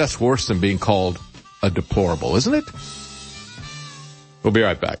 That's worse than being called a deplorable, isn't it? We'll be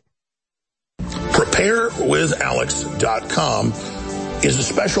right back. PrepareWithAlex.com is a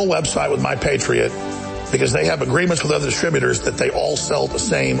special website with My Patriot because they have agreements with other distributors that they all sell the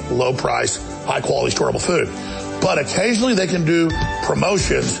same low price, high quality storable food. But occasionally they can do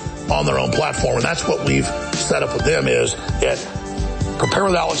promotions on their own platform, and that's what we've set up with them is at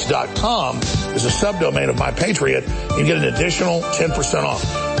PrepareWithAlex.com. is a subdomain of My Patriot. You get an additional 10%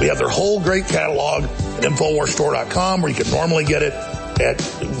 off. We have their whole great catalog at InfoWarsStore.com, where you can normally get it at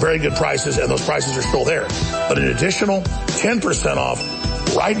very good prices, and those prices are still there. But an additional 10% off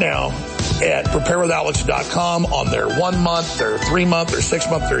right now at preparewithalex.com on their 1 month, their 3 month, their 6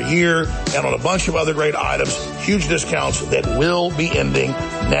 month, their year, and on a bunch of other great items. Huge discounts that will be ending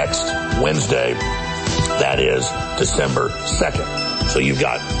next Wednesday. That is December 2nd. So you've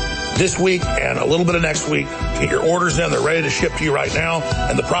got this week and a little bit of next week to get your orders in. They're ready to ship to you right now,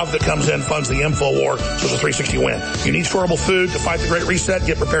 and the profit that comes in funds the InfoWar, so it's a 360 win. You need storable food to fight the Great Reset.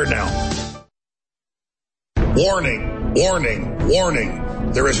 Get prepared now. Warning, warning,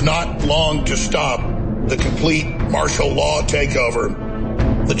 warning. There is not long to stop the complete martial law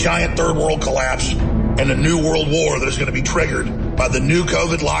takeover, the giant third world collapse, and a new world war that is going to be triggered by the new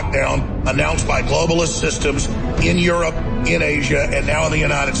COVID lockdown announced by globalist systems in Europe, in Asia, and now in the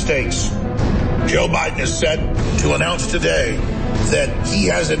United States. Joe Biden is set to announce today that he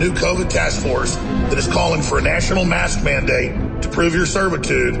has a new COVID task force that is calling for a national mask mandate to prove your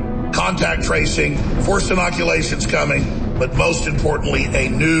servitude, contact tracing, forced inoculations coming, but most importantly, a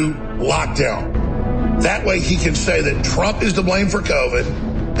new lockdown. That way he can say that Trump is to blame for COVID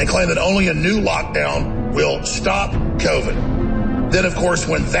and claim that only a new lockdown will stop COVID. Then, of course,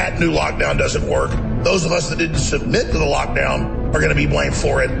 when that new lockdown doesn't work, those of us that didn't submit to the lockdown are going to be blamed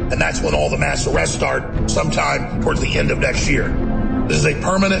for it, and that's when all the mass arrests start sometime towards the end of next year. This is a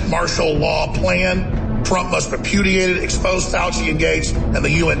permanent martial law plan. Trump must repudiate it, expose Fauci and Gates and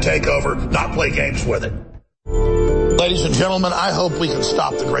the UN takeover, not play games with it. Ladies and gentlemen, I hope we can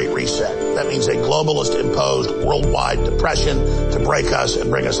stop the Great Reset. That means a globalist-imposed worldwide depression to break us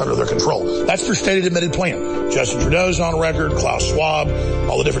and bring us under their control. That's their stated admitted plan. Justin Trudeau's on record, Klaus Schwab,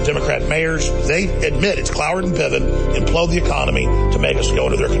 all the different Democrat mayors, they admit it's Cloward and Piven, implode the economy to make us go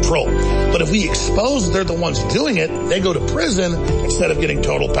under their control. But if we expose they're the ones doing it, they go to prison instead of getting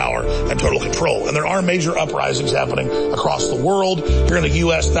total power and total control. And there are major uprisings happening across the world. Here in the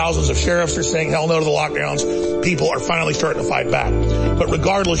U.S., thousands of sheriffs are saying hell no to the lockdowns. People are finally starting to fight back. But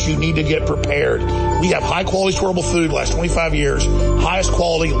regardless, you need to get prepared. We have high-quality storable food, last 25 years, highest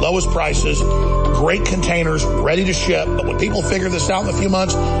quality, lowest prices, great containers, ready to ship. But when people figure this out in a few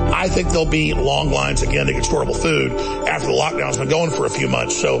months, I think there'll be long lines again to get storable food after the lockdown's been going for a few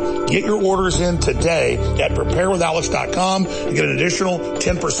months. So get your orders in today at preparewithalex.com and get an additional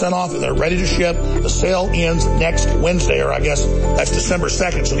 10% off, and they're ready to ship. The sale ends next Wednesday, or I guess that's December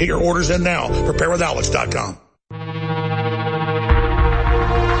 2nd. So get your orders in now, preparewithalex.com.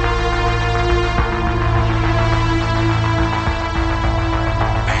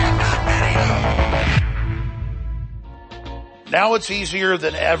 Now it's easier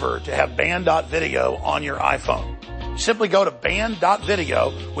than ever to have band.video on your iPhone. Simply go to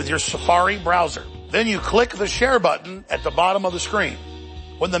band.video with your Safari browser. Then you click the share button at the bottom of the screen.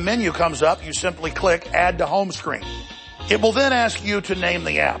 When the menu comes up, you simply click Add to Home Screen. It will then ask you to name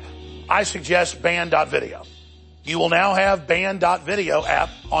the app. I suggest band.video. You will now have band.video app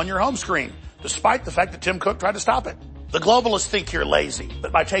on your home screen, despite the fact that Tim Cook tried to stop it. The globalists think you're lazy,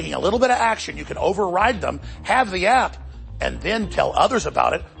 but by taking a little bit of action, you can override them, have the app, and then tell others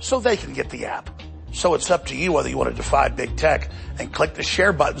about it so they can get the app. So it's up to you whether you want to defy big tech and click the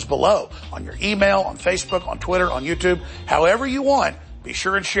share buttons below on your email, on Facebook, on Twitter, on YouTube, however you want. Be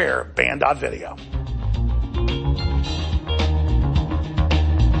sure and share band.video.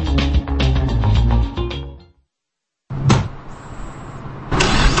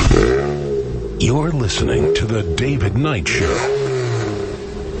 You're listening to The David Knight Show.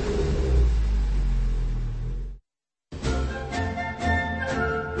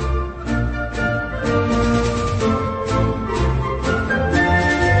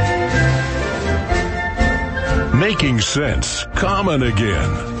 Making sense common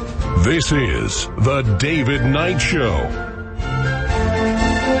again. This is The David Knight Show.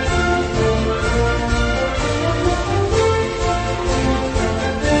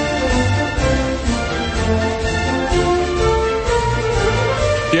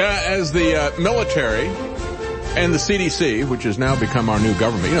 Yeah, as the military and the CDC, which has now become our new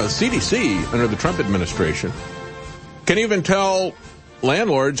government, the CDC under the Trump administration can even tell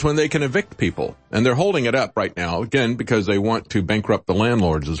landlords when they can evict people. And they're holding it up right now, again, because they want to bankrupt the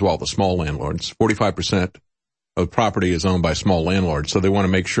landlords as well, the small landlords. 45% of property is owned by small landlords. So they want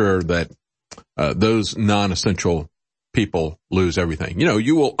to make sure that those non-essential people lose everything.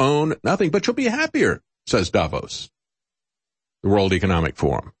 You will own nothing, but you'll be happier, says Davos, the World Economic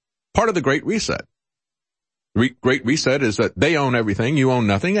Forum. Part of the Great Reset. Great Reset is that they own everything, you own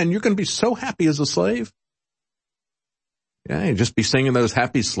nothing, and you're going to be so happy as a slave. Yeah, you'd just be singing those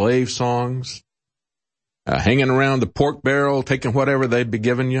happy slave songs, hanging around the pork barrel, taking whatever they'd be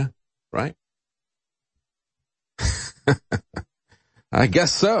giving you, right? I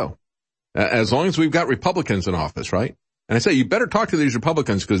guess so. As long as we've got Republicans in office, right? And I say, you better talk to these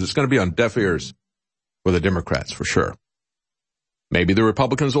Republicans because it's going to be on deaf ears with the Democrats for sure. Maybe the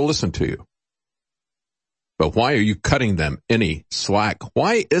Republicans will listen to you. But why are you cutting them any slack?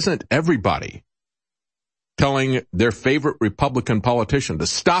 Why isn't everybody telling their favorite Republican politician to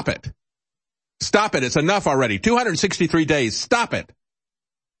stop it? Stop it. It's enough already. 263 days. Stop it.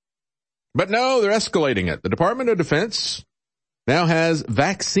 But no, they're escalating it. The Department of Defense now has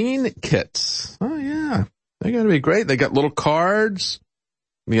vaccine kits. Oh, yeah. They're going to be great. They got little cards.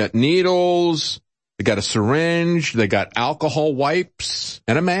 They got needles. They got a syringe. They got alcohol wipes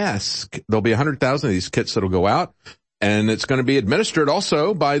and a mask. There'll be 100,000 of these kits that'll go out. And it's going to be administered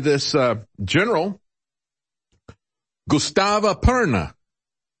also by this General Gustavo Perna.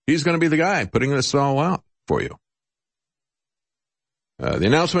 He's going to be the guy putting this all out for you. The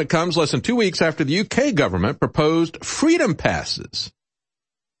announcement comes less than 2 weeks after the UK government proposed freedom passes.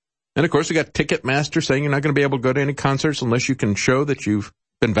 And, of course, we got Ticketmaster saying you're not going to be able to go to any concerts unless you can show that you've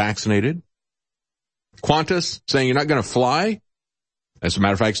been vaccinated. Qantas saying you're not going to fly. As a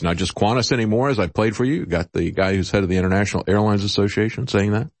matter of fact, it's not just Qantas anymore, as I played for you. You got the guy who's head of the International Airlines Association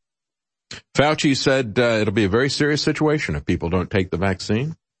saying that. Fauci said it'll be a very serious situation if people don't take the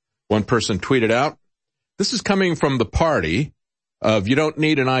vaccine. One person tweeted out, this is coming from the party of you don't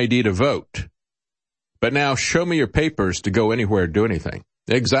need an ID to vote. But now show me your papers to go anywhere, do anything.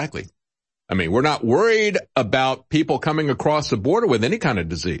 Exactly. I mean, we're not worried about people coming across the border with any kind of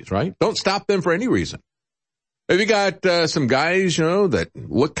disease, right? Don't stop them for any reason. If you got some guys, that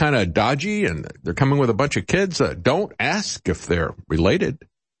look kind of dodgy and they're coming with a bunch of kids, don't ask if they're related.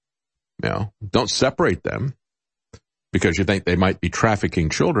 Don't separate them because you think they might be trafficking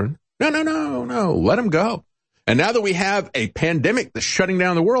children. No. Let them go. And now that we have a pandemic that's shutting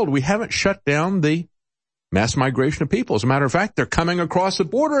down the world, we haven't shut down the mass migration of people. As a matter of fact, they're coming across the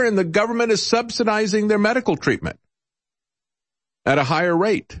border and the government is subsidizing their medical treatment at a higher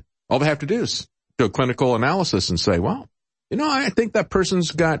rate. All they have to do is do a clinical analysis and say, well, I think that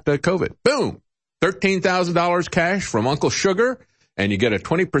person's got COVID. Boom. $13,000 cash from Uncle Sugar, and you get a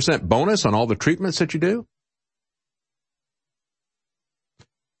 20% bonus on all the treatments that you do.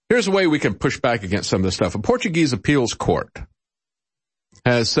 Here's a way we can push back against some of this stuff. A Portuguese appeals court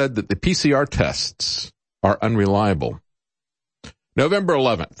has said that the PCR tests are unreliable. November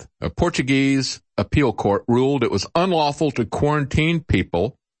 11th, a Portuguese appeal court ruled it was unlawful to quarantine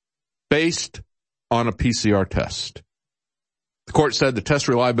people based on a PCR test. The court said the test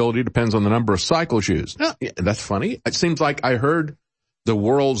reliability depends on the number of cycles used. Now, yeah, that's funny. It seems like I heard the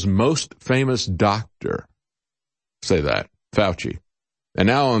world's most famous doctor say that, Fauci. And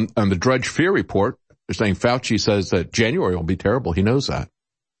now on the Drudge Fear report, they're saying Fauci says that January will be terrible. He knows that.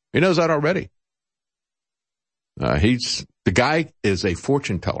 He knows that already. The guy is a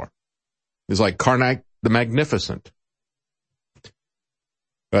fortune teller. He's like Karnak the Magnificent.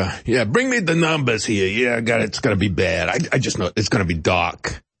 Bring me the numbers here. Yeah, I got it. It's going to be bad. I just know it's going to be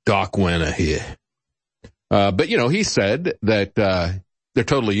dark winter here. But he said that, they're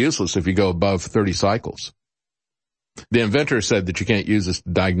totally useless if you go above 30 cycles. The inventor said that you can't use this to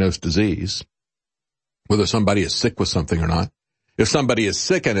diagnose disease, whether somebody is sick with something or not. If somebody is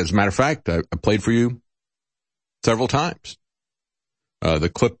sick, and as a matter of fact, I played for you several times, the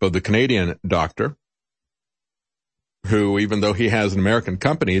clip of the Canadian doctor who, even though he has an American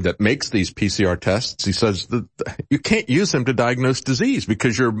company that makes these PCR tests, he says that you can't use them to diagnose disease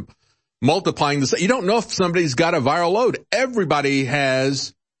because you're multiplying this. You don't know if somebody's got a viral load. Everybody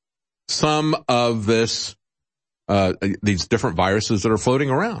has some of this, these different viruses that are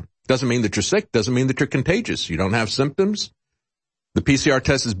floating around. Doesn't mean that you're sick. Doesn't mean that you're contagious. You don't have symptoms. The PCR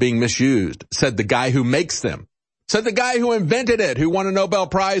test is being misused, said the guy who makes them. Said the guy who invented it, who won a Nobel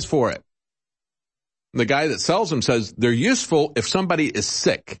Prize for it. The guy that sells them says they're useful if somebody is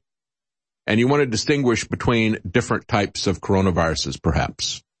sick and you want to distinguish between different types of coronaviruses,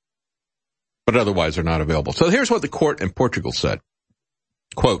 perhaps. But otherwise they're not available. So here's what the court in Portugal said.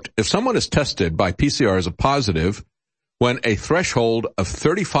 Quote, if someone is tested by PCR as a positive when a threshold of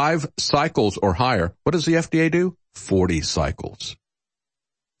 35 cycles or higher, what does the FDA do? 40 cycles.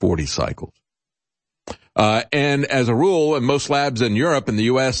 40 cycles. And as a rule, in most labs in Europe and the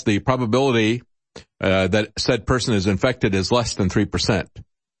U.S., the probability that said person is infected is less than 3%.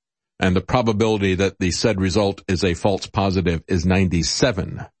 And the probability that the said result is a false positive is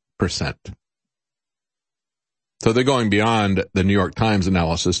 97%. So they're going beyond the New York Times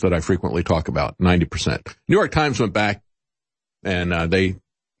analysis that I frequently talk about, 90%. New York Times went back And they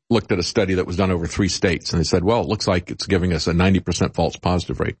looked at a study that was done over 3 states, and they said, well, it looks like it's giving us a 90% false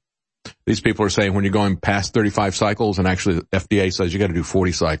positive rate. These people are saying when you're going past 35 cycles, and actually the FDA says you got to do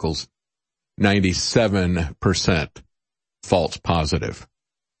 40 cycles, 97% false positive.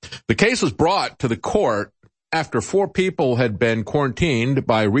 The case was brought to the court after 4 people had been quarantined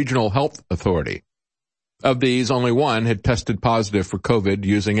by a regional health authority. Of these, only 1 had tested positive for COVID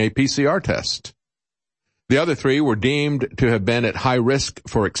using a PCR test. The other 3 were deemed to have been at high risk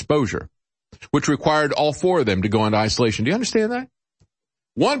for exposure, which required all 4 of them to go into isolation. Do you understand that?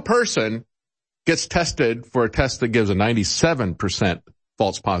 1 person gets tested for a test that gives a 97%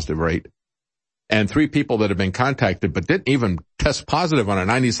 false positive rate, and 3 people that have been contacted but didn't even test positive on a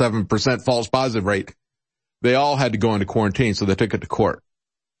 97% false positive rate, they all had to go into quarantine, so they took it to court.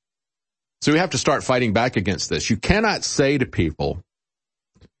 So we have to start fighting back against this. You cannot say to people,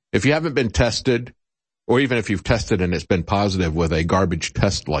 if you haven't been tested, or even if you've tested and it's been positive with a garbage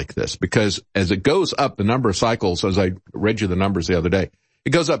test like this, because as it goes up, the number of cycles, as I read you the numbers the other day,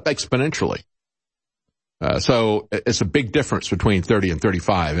 it goes up exponentially. So it's a big difference between 30 and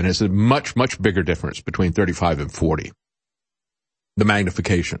 35, and it's a much, much bigger difference between 35 and 40. The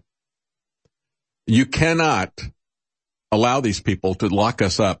magnification. You cannot allow these people to lock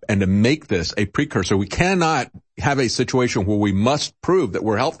us up and to make this a precursor. We cannot have a situation where we must prove that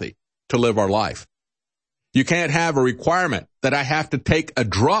we're healthy to live our life. You can't have a requirement that I have to take a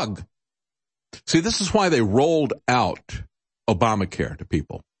drug. See, this is why they rolled out Obamacare to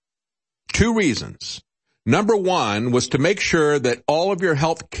people. 2 reasons. Number 1 was to make sure that all of your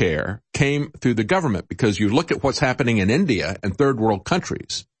health care came through the government, because you look at what's happening in India and third world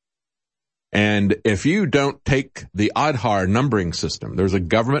countries. And if you don't take the Aadhaar numbering system, there's a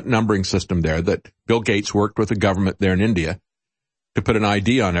government numbering system there that Bill Gates worked with the government there in India to put an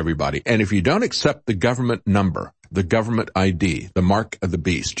ID on everybody. And if you don't accept the government number, the government ID, the mark of the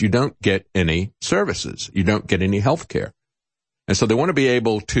beast, you don't get any services. You don't get any health care. And so they want to be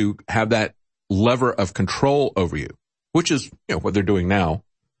able to have that lever of control over you, which is, what they're doing now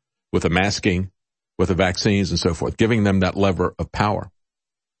with the masking, with the vaccines and so forth, giving them that lever of power.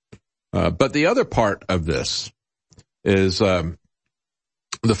 But the other part of this is the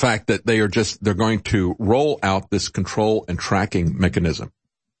fact that they're going to roll out this control and tracking mechanism,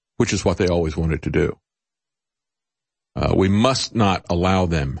 which is what they always wanted to do. We must not allow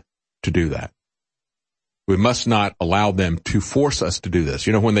them to do that. We must not allow them to force us to do this.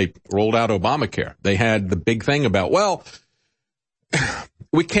 When they rolled out Obamacare, they had the big thing about, well,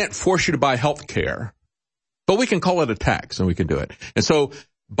 we can't force you to buy health care, but we can call it a tax and we can do it. And so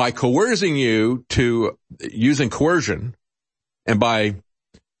by coercing you to using coercion and by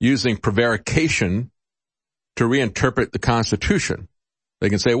using prevarication to reinterpret the Constitution, they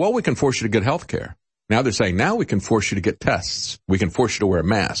can say, well, we can force you to get health care. Now they're saying, now we can force you to get tests. We can force you to wear a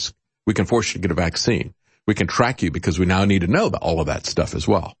mask. We can force you to get a vaccine. We can track you because we now need to know all of that stuff as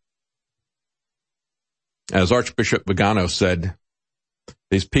well. As Archbishop Vigano said,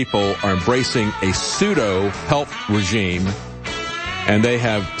 these people are embracing a pseudo-health regime, and they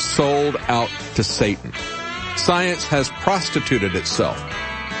have sold out to Satan. Science has prostituted itself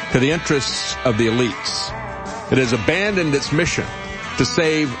to the interests of the elites. It has abandoned its mission to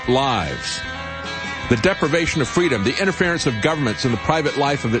save lives. The deprivation of freedom, the interference of governments in the private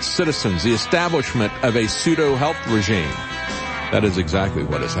life of its citizens, the establishment of a pseudo-health regime. That is exactly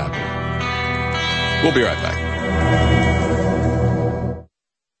what is happening. We'll be right back.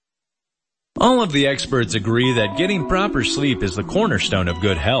 All of the experts agree that getting proper sleep is the cornerstone of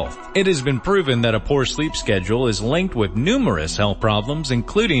good health. It has been proven that a poor sleep schedule is linked with numerous health problems,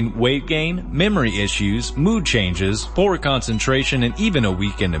 including weight gain, memory issues, mood changes, poor concentration, and even a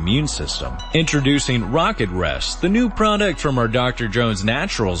weakened immune system. Introducing Rocket Rest, the new product from our Dr. Jones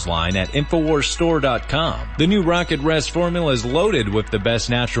Naturals line at InfoWarsStore.com. The new Rocket Rest formula is loaded with the best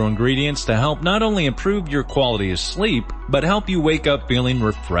natural ingredients to help not only improve your quality of sleep, but help you wake up feeling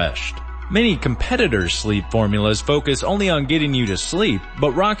refreshed. Many competitors' sleep formulas focus only on getting you to sleep,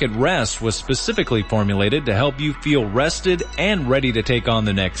 but Rocket Rest was specifically formulated to help you feel rested and ready to take on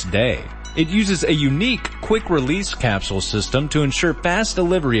the next day. It uses a unique quick-release capsule system to ensure fast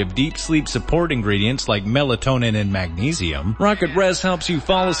delivery of deep sleep support ingredients like melatonin and magnesium. Rocket Rest helps you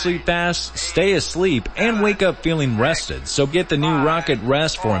fall asleep fast, stay asleep, and wake up feeling rested. So get the new Rocket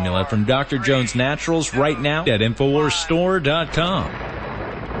Rest formula from Dr. Jones Naturals right now at InfoWarsStore.com.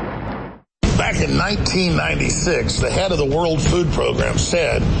 Back in 1996, the head of the World Food Program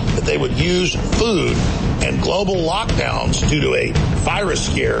said that they would use food and global lockdowns due to a virus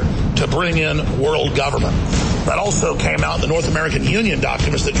scare to bring in world government. That also came out in the North American Union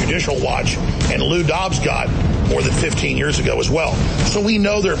documents that Judicial Watch and Lou Dobbs got more than 15 years ago as well. So we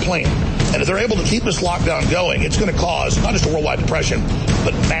know their plan. And if they're able to keep this lockdown going, it's going to cause not just a worldwide depression,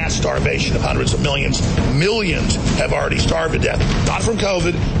 but mass starvation of hundreds of millions. Millions have already starved to death, not from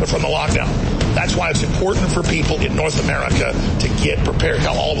COVID, but from the lockdown. That's why it's important for people in North America to get prepared,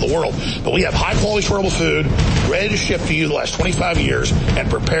 hell, all over the world. But we have high-quality, storable food ready to ship to you the last 25 years at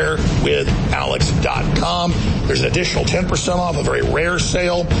preparewithalex.com. There's an additional 10% off. A very rare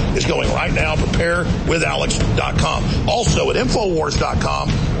sale is going right now. Preparewithalex.com. Also at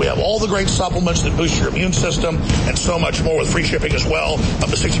Infowars.com, we have all the great supplements that boost your immune system and so much more with free shipping as well, up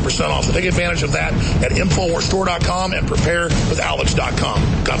to 60% off. So take advantage of that at Infowarsstore.com and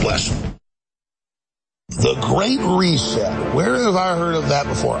preparewithalex.com. God bless. The Great Reset. Where have I heard of that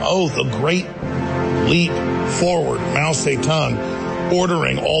before? Oh, the Great Leap Forward. Mao Zedong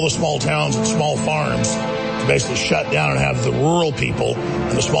ordering all the small towns and small farms to basically shut down and have the rural people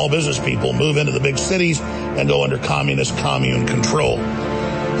and the small business people move into the big cities and go under communist commune control.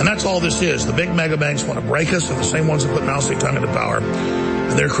 And that's all this is. The big mega banks want to break us. They're the same ones that put Mao Zedong into power.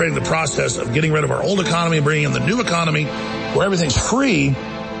 And they're creating the process of getting rid of our old economy and bringing in the new economy where everything's free.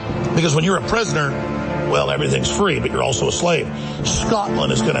 Because when you're a prisoner, well, everything's free, but you're also a slave.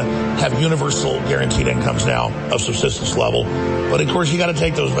 Scotland is going to have universal guaranteed incomes now of subsistence level. But, of course, you got to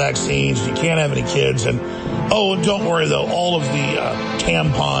take those vaccines. You can't have any kids. And, oh, don't worry, though. All of the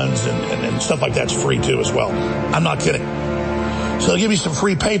tampons and stuff like that's free, too, as well. I'm not kidding. So they'll give you some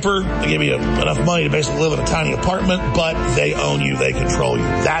free paper. They give you enough money to basically live in a tiny apartment, but they own you. They control you.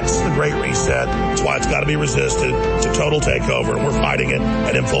 That's the Great Reset. That's why it's got to be resisted. It's a total takeover, and we're fighting it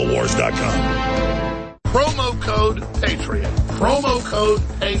at Infowars.com. Promo code Patriot. Promo code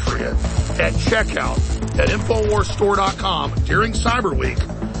Patriot at checkout at Infowarsstore.com during Cyber Week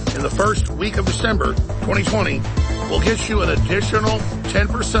in the first week of December 2020 will get you an additional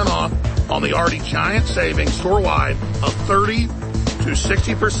 10% off on the already giant savings store-wide of 30 to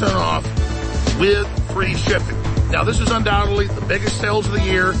 60% off with free shipping. Now, this is undoubtedly the biggest sales of the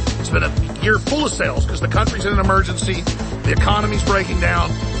year. It's been a year full of sales because the country's in an emergency. The economy's breaking down.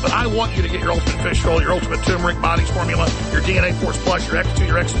 But I want you to get your Ultimate Fish Oil, your Ultimate Turmeric Bodies Formula, your DNA Force Plus, your X2,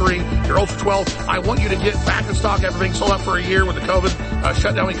 your X3, your Ultra 12. I want you to get back in stock after being sold out for a year with the COVID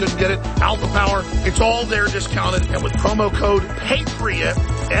shutdown. We couldn't get it. Alpha Power. It's all there discounted. And with promo code PATRIOT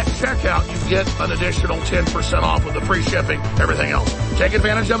at checkout, you get an additional 10% off with the free shipping, everything else. Take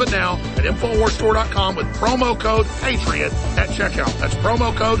advantage of it now at Infowarsstore.com with promo code PATRIOT at checkout. That's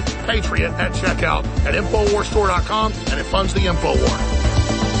promo code PATRIOT at checkout at Infowarsstore.com, and it funds the InfoWar.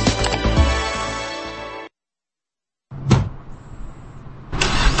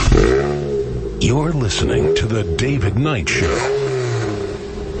 You're listening to The David Knight Show.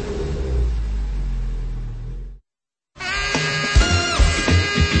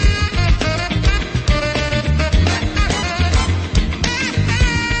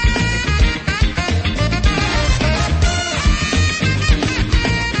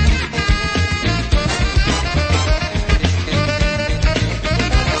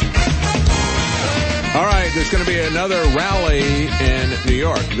 There's going to be another rally in New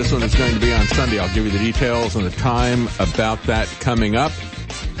York. This one is going to be on Sunday. I'll give you the details and the time about that coming up.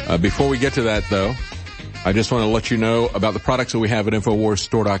 Before we get to that, though, I just want to let you know about the products that we have at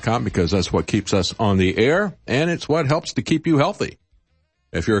Infowarsstore.com because that's what keeps us on the air, and it's what helps to keep you healthy.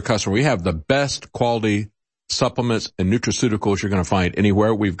 If you're a customer, we have the best quality supplements and nutraceuticals you're going to find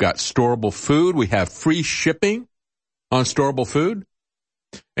anywhere. We've got storable food. We have free shipping on storable food.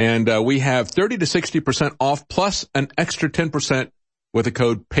 And we have 30 to 60% off plus an extra 10% with the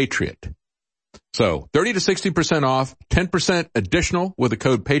code PATRIOT. So 30 to 60% off, 10% additional with the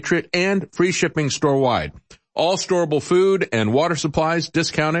code PATRIOT, and free shipping store-wide. All storable food and water supplies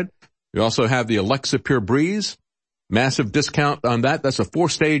discounted. We also have the Alexa Pure Breeze. Massive discount on that. That's a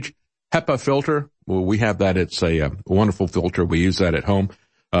 4-stage HEPA filter. Well, we have that. It's a wonderful filter. We use that at home.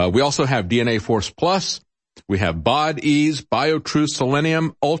 We also have DNA Force Plus. We have Bod Ease, BioTruth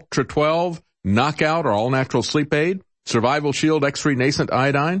Selenium, Ultra 12, Knockout, or all-natural sleep aid, Survival Shield X3 Nascent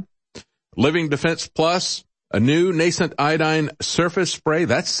Iodine, Living Defense Plus, a new Nascent Iodine Surface Spray.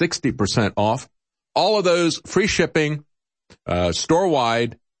 That's 60% off. All of those free shipping,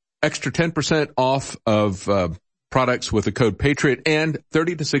 store-wide, extra 10% off of products with the code PATRIOT, and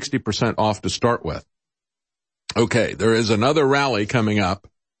 30 to 60% off to start with. Okay, there is another rally coming up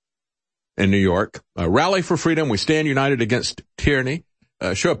in New York. Rally for Freedom. We stand united against tyranny.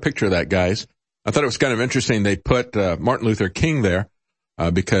 Show a picture of that, guys. I thought it was kind of interesting. They put Martin Luther King there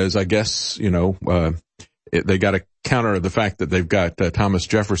because I guess, they got to counter the fact that they've got Thomas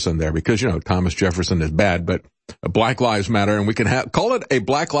Jefferson there because, Thomas Jefferson is bad, but Black Lives Matter, and we can call it a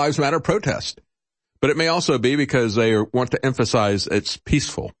Black Lives Matter protest. but it may also be because they want to emphasize it's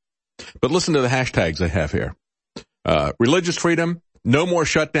peaceful. But listen to the hashtags they have here. Religious freedom, no more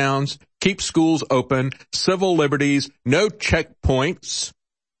shutdowns, keep schools open, civil liberties, no checkpoints,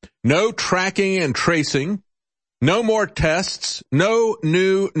 no tracking and tracing, no more tests, no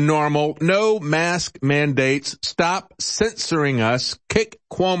new normal, no mask mandates, stop censoring us, kick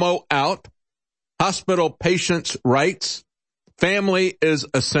Cuomo out, hospital patients' rights, family is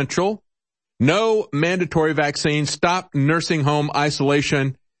essential, no mandatory vaccines, stop nursing home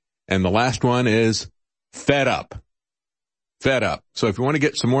isolation, and the last one is fed up. Fed up. So if you want to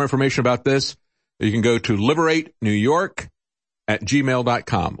get some more information about this, you can go to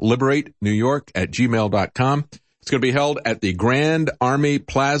liberatenewyork@gmail.com. liberatenewyork@gmail.com. It's going to be held at the Grand Army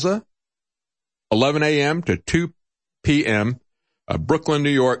Plaza, 11 a.m. to 2 p.m., Brooklyn, New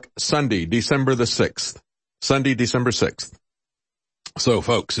York, Sunday, December the 6th. Sunday, December 6th. So,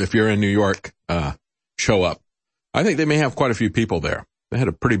 folks, if you're in New York, show up. I think they may have quite a few people there. They had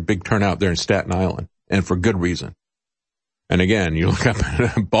a pretty big turnout there in Staten Island, and for good reason. And again, you look up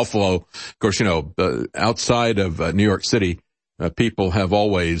at Buffalo, of course, outside of New York City, people have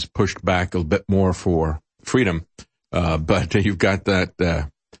always pushed back a bit more for freedom. But you've got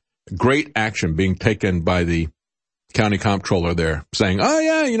that great action being taken by the county comptroller there saying, oh,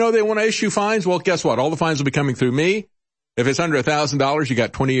 yeah, they want to issue fines. Well, guess what? All the fines will be coming through me. If it's under $1,000, you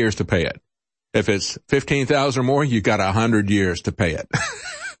got 20 years to pay it. If it's 15,000 or more, you got 100 years to pay it.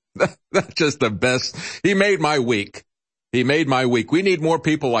 That's just the best. He made my week. He made my week. We need more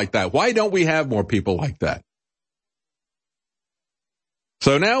people like that. Why don't we have more people like that?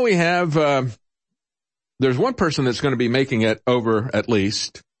 So now we have, there's one person that's going to be making it over, at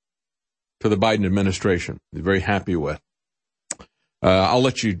least, to the Biden administration. They're very happy with. I'll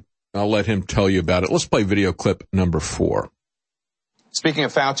let him tell you about it. Let's play video clip number 4. Speaking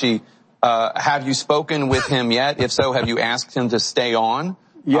of Fauci, have you spoken with him yet? If so, have you asked him to stay on?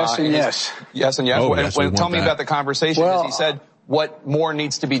 Yes and yes. Yes and yes. Oh, yes, tell me about the conversation. As he said, what more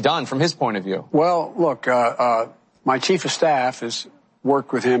needs to be done from his point of view? Well, look, my chief of staff has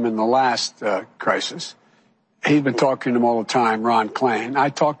worked with him in the last crisis. He's been talking to him all the time, Ron Klain. I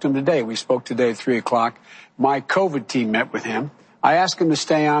talked to him today. We spoke today at 3 o'clock. My COVID team met with him. I asked him to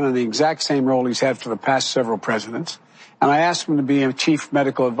stay on in the exact same role he's had for the past several presidents. And I asked him to be a chief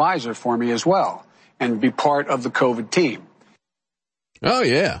medical advisor for me as well and be part of the COVID team. Oh,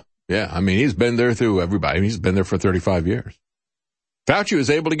 yeah. Yeah. I mean, he's been there through everybody. He's been there for 35 years. Fauci was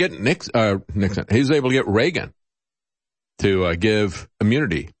able to get Nixon. He was able to get Reagan to give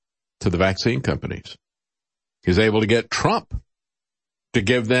immunity to the vaccine companies. He was able to get Trump to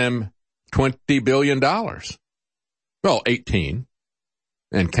give them $20 billion. Well, 18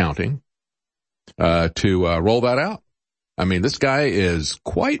 and counting, to roll that out. I mean, this guy is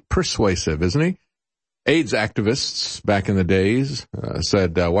quite persuasive, isn't he? AIDS activists back in the days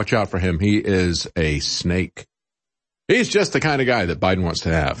said, watch out for him. He is a snake. He's just the kind of guy that Biden wants to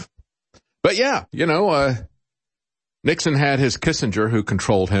have. But yeah, Nixon had his Kissinger who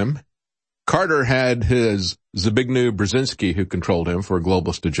controlled him. Carter had his Zbigniew Brzezinski who controlled him for a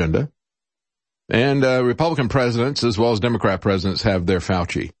globalist agenda. And Republican presidents as well as Democrat presidents have their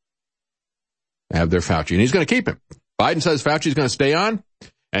Fauci. And he's going to keep him. Biden says Fauci's going to stay on.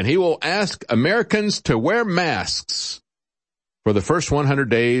 And he will ask Americans to wear masks for the first 100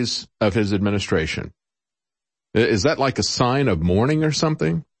 days of his administration. Is that like a sign of mourning or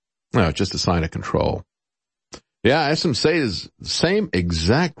something? No, it's just a sign of control. Yeah, as some say, is the same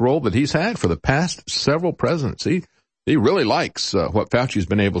exact role that he's had for the past several presidents. He really likes what Fauci's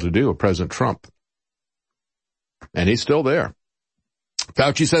been able to do with President Trump. And he's still there.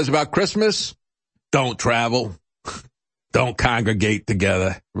 Fauci says about Christmas, don't travel. Don't congregate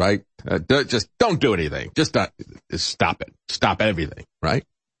together, right? Just don't do anything. Just stop it. Stop everything, right?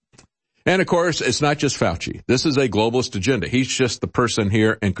 And of course, it's not just Fauci. This is a globalist agenda. He's just the person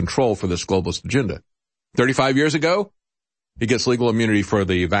here in control for this globalist agenda. 35 years ago, he gets legal immunity for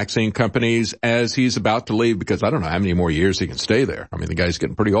the vaccine companies as he's about to leave because I don't know how many more years he can stay there. I mean, the guy's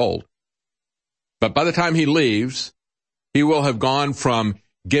getting pretty old. But by the time he leaves, he will have gone from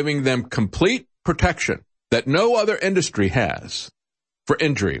giving them complete protection that no other industry has for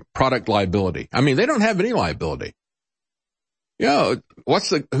injury, product liability. I mean, they don't have any liability.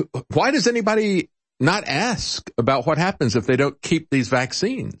 Why does anybody not ask about what happens if they don't keep these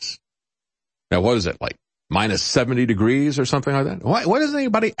vaccines? Now, what is it, like minus 70 degrees or something like that? Why doesn't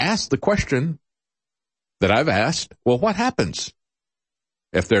anybody ask the question that I've asked? Well, what happens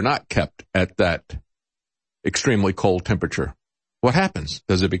if they're not kept at that extremely cold temperature? What happens?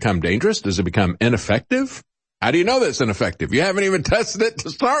 Does it become dangerous? Does it become ineffective? How do you know that it's ineffective? You haven't even tested it to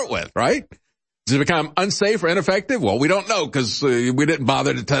start with, right? Does it become unsafe or ineffective? Well, we don't know because we didn't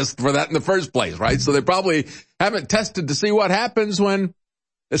bother to test for that in the first place, right? So they probably haven't tested to see what happens when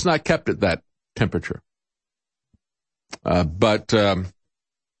it's not kept at that temperature. But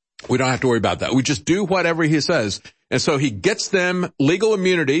we don't have to worry about that. We just do whatever he says. And so he gets them legal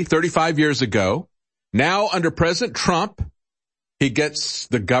immunity 35 years ago. Now, under President Trump, he gets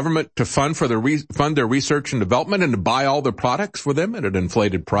the government to fund their research and development and to buy all their products for them at an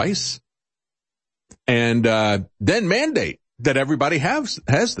inflated price. And then mandate that everybody has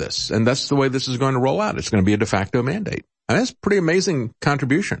this. And that's the way this is going to roll out. It's going to be a de facto mandate. And that's a pretty amazing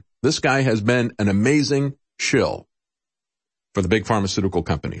contribution. This guy has been an amazing shill for the big pharmaceutical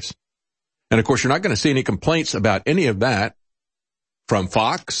companies. And of course, you're not going to see any complaints about any of that from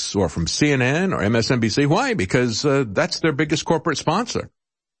Fox or from CNN or MSNBC. Why? Because that's their biggest corporate sponsor.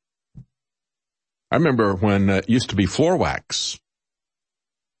 I remember when it used to be floor wax.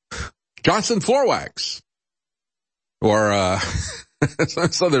 Johnson Floor Wax. Or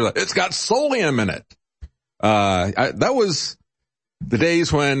so they're like, it's got Solium in it. That was the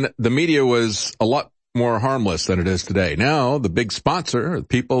days when the media was a lot more harmless than it is today. Now, the big sponsor are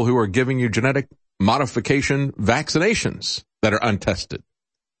people who are giving you genetic modification vaccinations that are untested.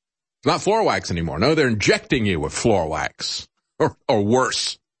 It's not floor wax anymore. No, they're injecting you with floor wax or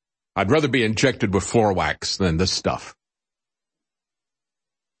worse. I'd rather be injected with floor wax than this stuff.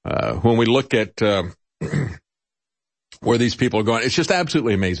 When we look at where these people are going, it's just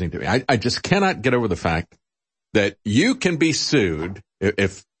absolutely amazing to me. I just cannot get over the fact that you can be sued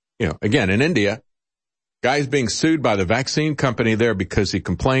if, again, in India, guy's being sued by the vaccine company there because he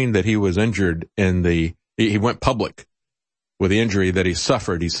complained that he was injured he went public with the injury that he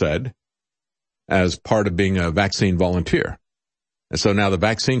suffered, he said, as part of being a vaccine volunteer. And so now the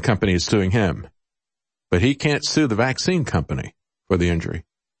vaccine company is suing him. But he can't sue the vaccine company for the injury.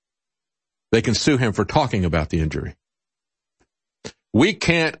 They can sue him for talking about the injury. We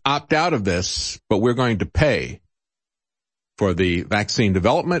can't opt out of this, but we're going to pay for the vaccine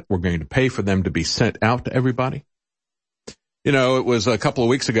development. We're going to pay for them to be sent out to everybody. It was a couple of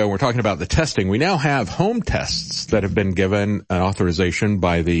weeks ago, we're talking about the testing. We now have home tests that have been given an authorization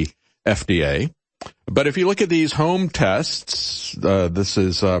by the FDA. But if you look at these home tests, this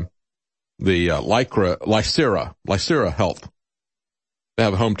is the Lycera Health. They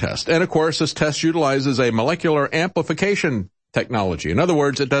have a home test. And of course, this test utilizes a molecular amplification technology. In other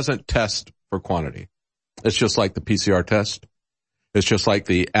words, it doesn't test for quantity. It's just like the PCR test. It's just like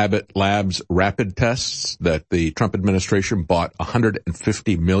the Abbott Labs rapid tests that the Trump administration bought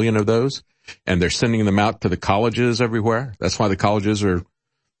 150 million of those, and they're sending them out to the colleges everywhere. That's why the colleges are,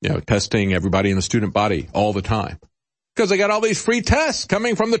 testing everybody in the student body all the time. Because they got all these free tests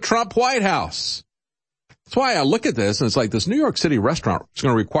coming from the Trump White House. That's why I look at this and it's like this New York City restaurant is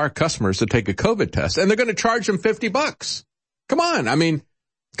going to require customers to take a COVID test and they're going to charge them $50. Come on. I mean,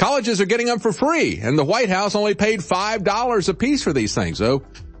 colleges are getting them for free and the White House only paid $5 a piece for these things. So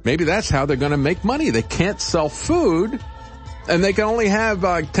maybe that's how they're going to make money. They can't sell food and they can only have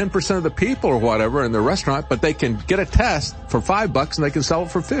 10% of the people or whatever in the restaurant, but they can get a test for $5 and they can sell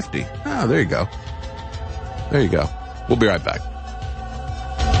it for $50. Oh, there you go. There you go. We'll be right back.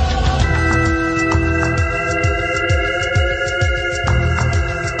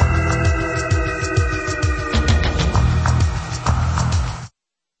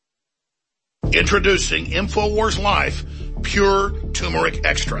 Introducing InfoWars Life Pure Turmeric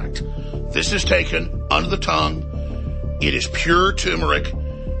Extract. This is taken under the tongue. It is pure turmeric.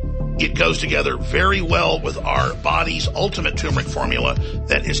 It goes together very well with our body's ultimate turmeric formula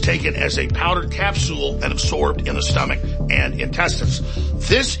that is taken as a powdered capsule and absorbed in the stomach and intestines.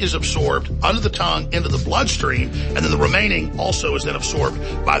 This is absorbed under the tongue into the bloodstream, and then the remaining also is then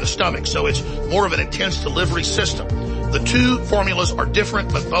absorbed by the stomach. So it's more of an intense delivery system. The two formulas are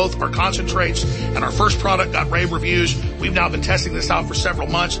different, but both are concentrates, and our first product got rave reviews. We've now been testing this out for several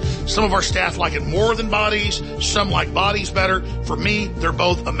months. Some of our staff like it more than bodies. Some like bodies better. For me, they're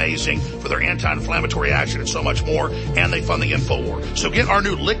both amazing for their anti-inflammatory action and so much more, and they fund the InfoWar. So get our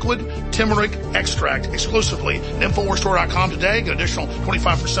new liquid turmeric extract exclusively at InfoWarsStore.com today. Get additional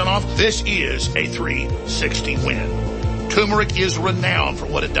 25% off. This is a 360 win. Turmeric is renowned for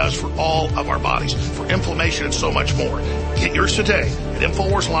what it does for all of our bodies, for inflammation and so much more. Get yours today at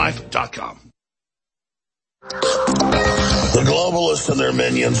InfoWarsLife.com. The globalists and their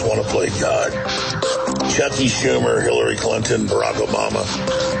minions want to play God. Chucky Schumer, Hillary Clinton, Barack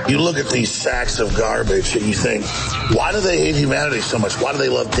Obama. You look at these sacks of garbage and you think, why do they hate humanity so much? Why do they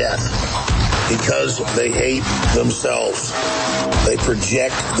love death? because they hate themselves. They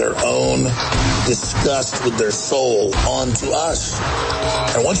project their own disgust with their soul onto us.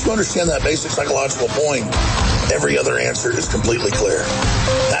 And once you understand that basic psychological point, every other answer is completely clear.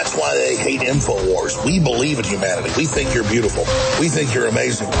 That's why they hate InfoWars. We believe in humanity. We think you're beautiful. We think you're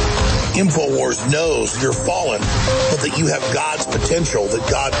amazing. InfoWars knows you're fallen, but that you have God's potential that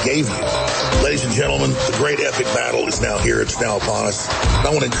God gave you. Ladies and gentlemen, the great epic battle is now here. It's now upon us. And I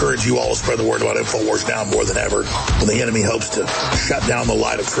want to encourage you all to spread the word about InfoWars now more than ever when the enemy hopes to shut down the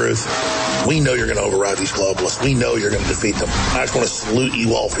light of truth. We know you're going to override these globalists. We know you're going to defeat them. I just want to salute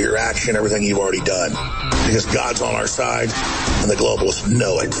you all for your action, everything you've already done, because God's on our side and the globalists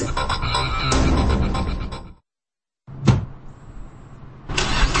know it.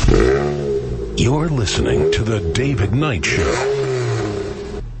 You're listening to The David Knight Show.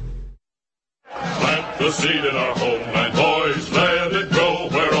 Plant the seed in our homeland, boys. Let it grow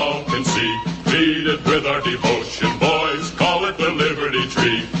where all can see. Feed it with our devotion, boys. Call it the Liberty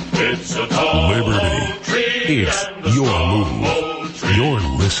Tree. It's a tall Liberty. tree. It's your move. You're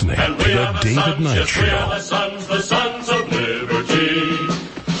listening to The David Knight Show. We are the sons of liberty.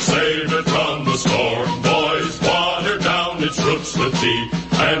 Save it from the storm, boys. Water down its roots with tea.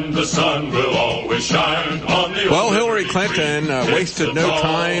 And the sun will always shine on the... Well, Hillary Clinton wasted no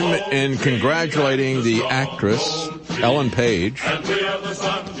time in congratulating the actress, Ellen Page,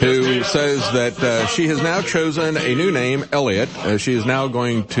 who says that she has now chosen a new name, Elliot. She is now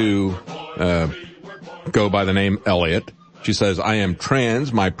going to go by the name Elliot. She says, I am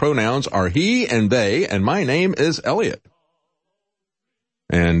trans, my pronouns are he and they, and my name is Elliot.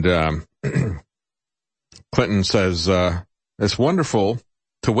 And Clinton says, it's wonderful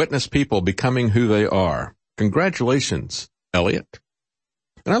to witness people becoming who they are. Congratulations, Elliot.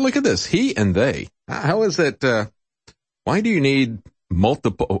 And I look at this, he and they. How is it, why do you need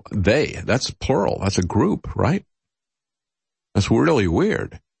multiple, they? That's plural, that's a group, right? That's really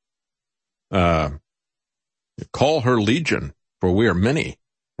weird. Call her Legion, for we are many,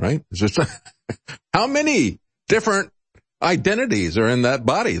 right? It's just, how many different identities are in that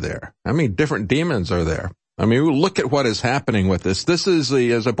body there? How many different demons are there? I mean, look at what is happening with this. This is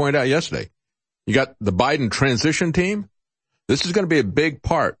the, as I pointed out yesterday, you got the Biden transition team. This is going to be a big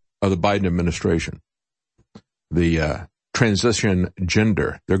part of the Biden administration. The transition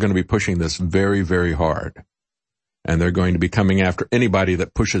gender. They're going to be pushing this very, very hard. And they're going to be coming after anybody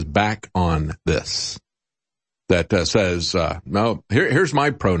that pushes back on this. That says, no, here's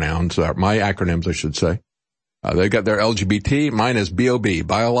my pronouns, my acronyms, I should say. They've got their LGBT. Mine is BOB,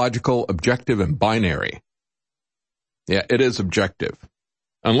 biological, objective, and binary. Yeah, it is objective.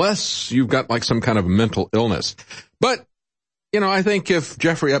 Unless you've got like some kind of mental illness. But, you know, I think if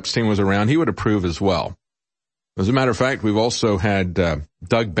Jeffrey Epstein was around, he would approve as well. As a matter of fact, we've also had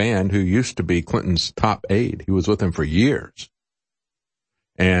Doug Band, who used to be Clinton's top aide. He was with him for years.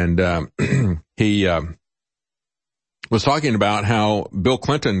 And he was talking about how Bill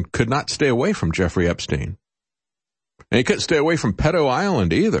Clinton could not stay away from Jeffrey Epstein. And he couldn't stay away from Pedo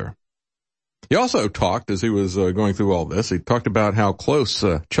Island either. He also talked, as he was going through all this, he talked about how close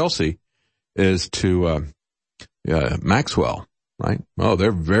Chelsea is to Maxwell, right? Oh,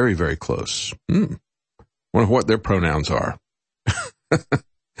 they're very, very close. Wonder what their pronouns are.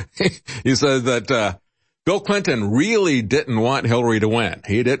 He said that Bill Clinton really didn't want Hillary to win.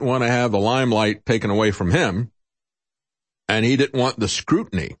 He didn't want to have the limelight taken away from him, and he didn't want the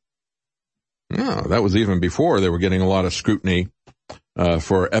scrutiny. No, that was even before they were getting a lot of scrutiny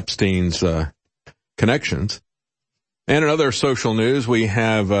for Epstein's connections. And in other social news, we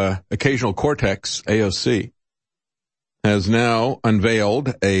have Occasional Cortex, AOC, has now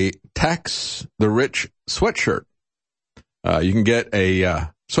unveiled a Tax the Rich sweatshirt. You can get a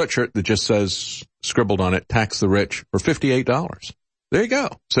sweatshirt that just says, scribbled on it, Tax the Rich, for $58. There you go.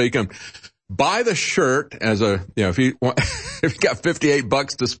 So you can buy the shirt as a, you know, if you want, if you got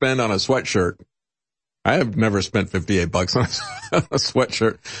 $58 to spend on a sweatshirt. I have never spent $58 on a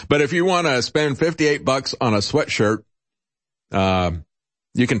sweatshirt, but if you want to spend $58 on a sweatshirt,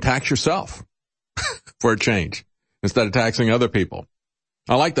 you can tax yourself for a change instead of taxing other people.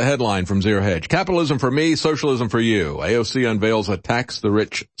 I like the headline from Zero Hedge. Capitalism for me, socialism for you. AOC unveils a Tax the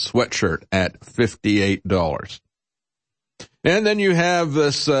Rich sweatshirt at $58. And then you have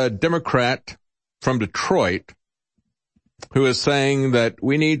this Democrat from Detroit who is saying that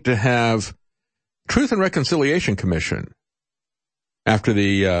we need to have Truth and Reconciliation Commission after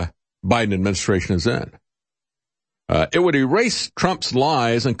the Biden administration is in. It would erase Trump's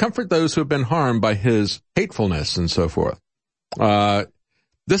lies and comfort those who have been harmed by his hatefulness and so forth.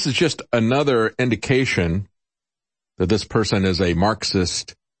 This is just another indication that this person is a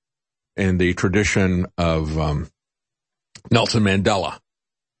Marxist in the tradition of Nelson Mandela,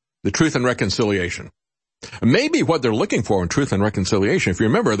 the Truth and Reconciliation. Maybe what they're looking for in Truth and Reconciliation, if you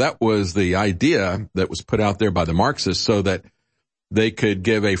remember, that was the idea that was put out there by the Marxists so that they could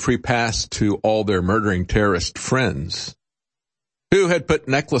give a free pass to all their murdering terrorist friends who had put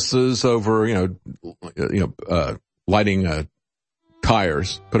necklaces over, lighting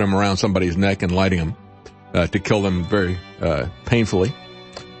tires, put them around somebody's neck and lighting them to kill them very painfully.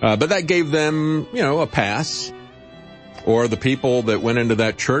 But that gave them, a pass. Or the people that went into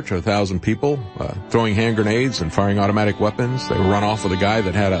that church, 1,000 people, throwing hand grenades and firing automatic weapons. They were run off with a guy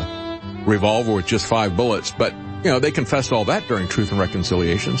that had a revolver with just 5 bullets. But, they confessed all that during Truth and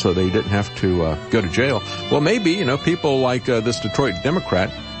Reconciliation, so they didn't have to go to jail. Well, maybe, people like this Detroit Democrat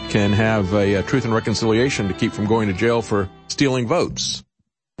can have a Truth and Reconciliation to keep from going to jail for stealing votes.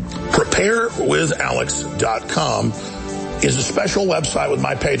 PrepareWithAlex.com is a special website with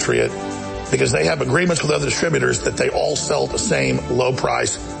My Patriot, because they have agreements with other distributors that they all sell the same low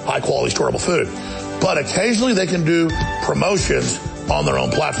price, high quality storable food. But occasionally they can do promotions on their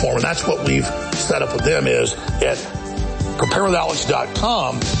own platform, and that's what we've set up with them is at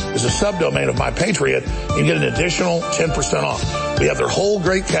preparewithalex.com is a subdomain of My Patriot. You can get an additional 10% off. We have their whole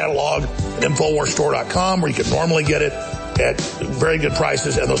great catalog at InfoWarsStore.com, where you can normally get it at very good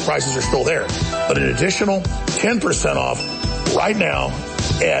prices, and those prices are still there. But an additional 10% off right now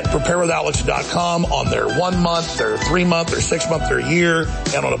at preparewithalex.com on their 1 month, their 3 month, their 6 month, their year,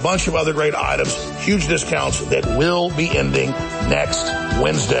 and on a bunch of other great items, huge discounts that will be ending next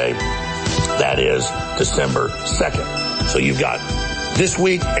Wednesday. That is December 2nd. So you've got this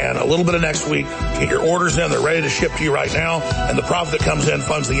week and a little bit of next week to get your orders in. They're ready to ship to you right now. And the profit that comes in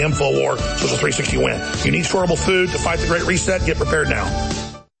funds the InfoWar Social 360 win. If you need storable food to fight the Great Reset, get prepared now.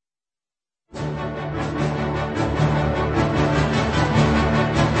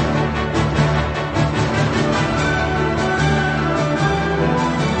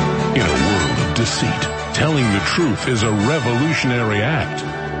 Deceit. Telling the truth is a revolutionary act.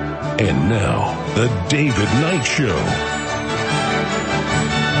 And now, the David Knight Show.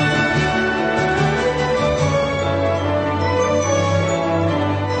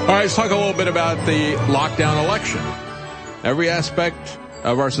 All right, let's talk a little bit about the lockdown election. Every aspect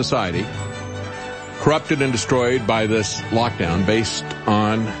of our society corrupted and destroyed by this lockdown based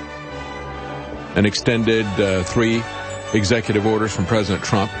on an extended 3 executive orders from President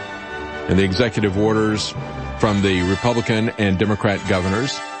Trump and the executive orders from the Republican and Democrat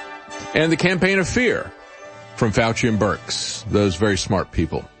governors, and the campaign of fear from Fauci and Birx, those very smart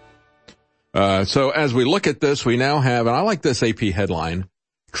people. So as we look at this, we now have, and I like this AP headline,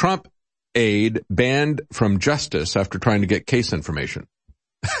 Trump aide banned from justice after trying to get case information.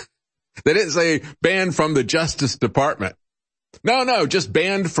 They didn't say banned from the Justice Department. No, just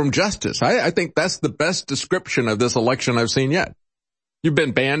banned from justice. I think that's the best description of this election I've seen yet. You've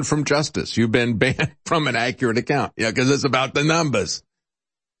been banned from justice. You've been banned from an accurate account. Yeah, because it's about the numbers.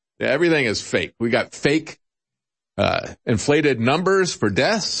 Yeah, everything is fake. We got fake, inflated numbers for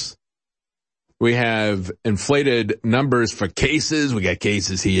deaths. We have inflated numbers for cases. We got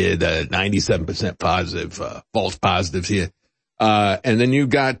cases here, the 97% positive, false positives here. And then you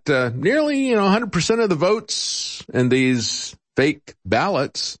got, nearly, 100% of the votes in these fake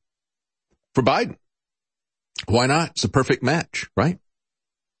ballots for Biden. Why not? It's a perfect match, right?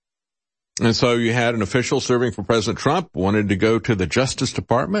 And so you had an official serving for President Trump wanted to go to the Justice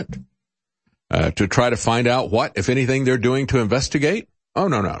Department to try to find out what, if anything, they're doing to investigate. Oh,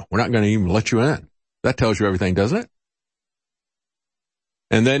 no, we're not going to even let you in. That tells you everything, doesn't it?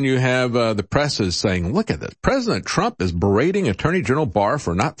 And then you have the press is saying, look at this. President Trump is berating Attorney General Barr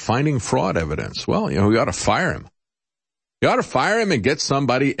for not finding fraud evidence. Well, we ought to fire him. You ought to fire him and get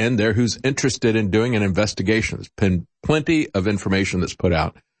somebody in there who's interested in doing an investigation. There's been plenty of information that's put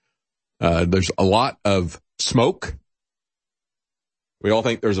out. There's a lot of smoke. We all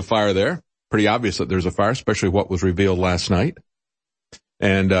think there's a fire there. Pretty obvious that there's a fire, especially what was revealed last night.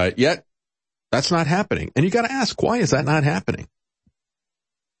 And yet, that's not happening. And you got to ask, why is that not happening?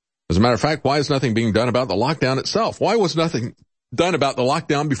 As a matter of fact, why is nothing being done about the lockdown itself? Why was nothing done about the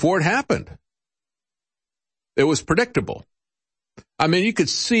lockdown before it happened? It was predictable. I mean, you could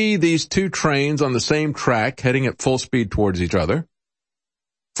see these two trains on the same track heading at full speed towards each other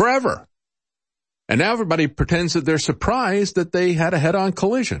forever. And now everybody pretends that they're surprised that they had a head-on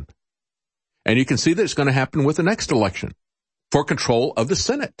collision. And you can see that it's going to happen with the next election for control of the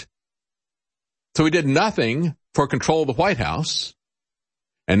Senate. So we did nothing for control of the White House.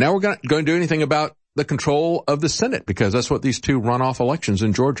 And now we're not going to do anything about the control of the Senate, because that's what these two runoff elections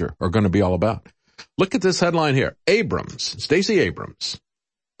in Georgia are going to be all about. Look at this headline here. Stacey Abrams,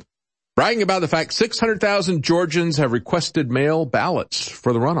 bragging about the fact 600,000 Georgians have requested mail ballots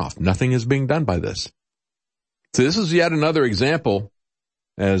for the runoff. Nothing is being done by this. So this is yet another example,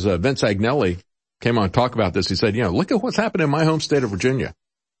 as Vince Agnelli came on to talk about this. He said, look at what's happened in my home state of Virginia.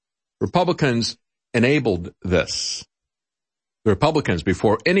 Republicans enabled this. The Republicans,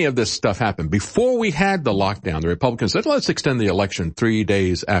 before any of this stuff happened, before we had the lockdown, the Republicans said, let's extend the election 3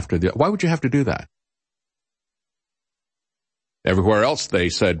 days after the... Why would you have to do that? Everywhere else they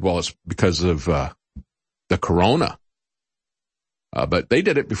said, well, it's because of the corona. But they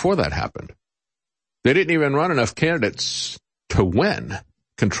did it before that happened. They didn't even run enough candidates to win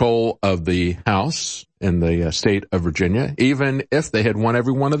control of the House in the state of Virginia, even if they had won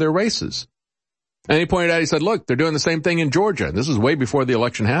every one of their races. And he pointed out, he said, look, they're doing the same thing in Georgia. This is way before the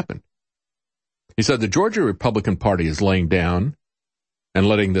election happened. He said the Georgia Republican Party is laying down and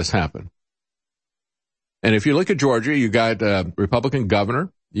letting this happen. And if you look at Georgia, you got a Republican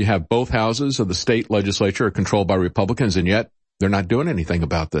governor. You have both houses of the state legislature are controlled by Republicans, and yet they're not doing anything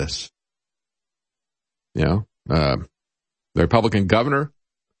about this. The Republican governor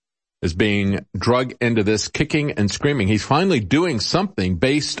is being dragged into this kicking and screaming. He's finally doing something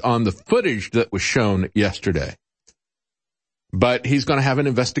based on the footage that was shown yesterday. But he's going to have an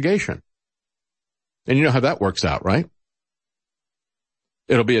investigation. And you know how that works out, right?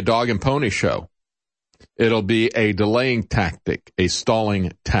 It'll be a dog and pony show. It'll be a delaying tactic, a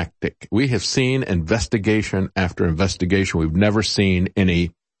stalling tactic. We have seen investigation after investigation. We've never seen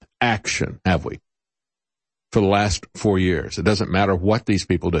any action, have we? For the last 4 years. It doesn't matter what these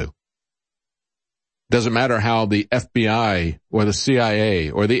people do. It doesn't matter how the FBI or the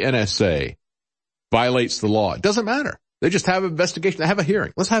CIA or the NSA violates the law. It doesn't matter. They just have an investigation. They have a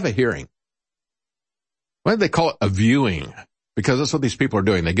hearing. Let's have a hearing. Why do they call it a viewing? Because that's what these people are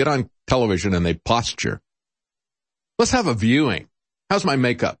doing. They get on television and they posture. Let's have a viewing. How's my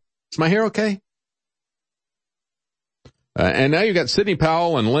makeup? Is my hair okay? And now you've got Sidney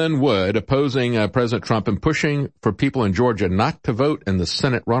Powell and Lynn Wood opposing President Trump and pushing for people in Georgia not to vote in the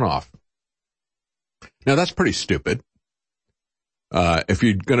Senate runoff. Now, that's pretty stupid. If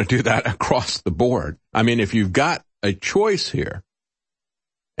you're going to do that across the board. I mean, if you've got a choice here,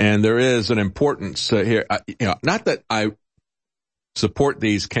 and there is an importance here, not that I support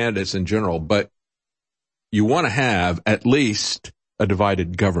these candidates in general, but you want to have at least a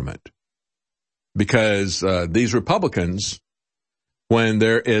divided government. Because these Republicans, when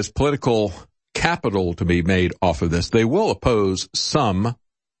there is political capital to be made off of this, they will oppose some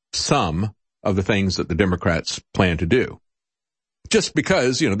of the things that the Democrats plan to do. Just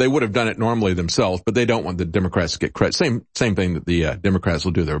because, they would have done it normally themselves, but they don't want the Democrats to get credit. Same thing that the Democrats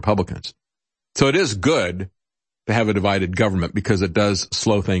will do to the Republicans. So it is good to have a divided government because it does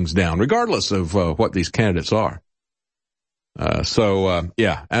slow things down, regardless of what these candidates are.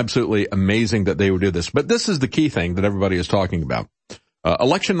 Absolutely amazing that they would do this. But this is the key thing that everybody is talking about.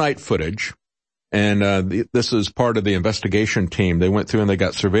 Election night footage, and this is part of the investigation team. They went through and they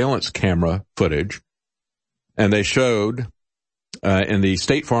got surveillance camera footage, and they showed in the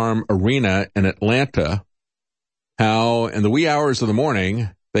State Farm Arena in Atlanta how in the wee hours of the morning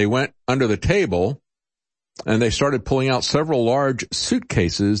they went under the table and they started pulling out several large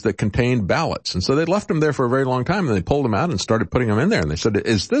suitcases that contained ballots. And so they left them there for a very long time, and they pulled them out and started putting them in there. And they said,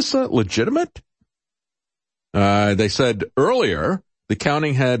 is this legitimate? They said earlier the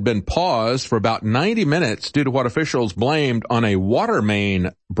counting had been paused for about 90 minutes due to what officials blamed on a water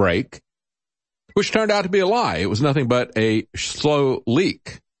main break, which turned out to be a lie. It was nothing but a slow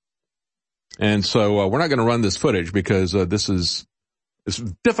leak. And so we're not going to run this footage because it's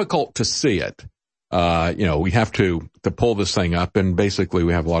difficult to see it. We have to pull this thing up, and basically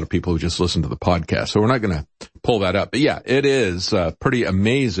we have a lot of people who just listen to the podcast, so we're not going to pull that up. But yeah, it is pretty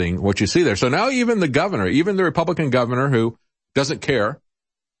amazing what you see there. So now even the Republican governor who doesn't care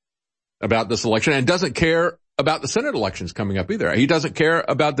about this election and doesn't care about the Senate elections coming up either. He doesn't care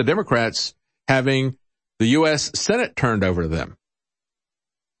about the Democrats having the U.S. Senate turned over to them.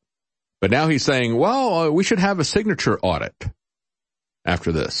 But now he's saying, we should have a signature audit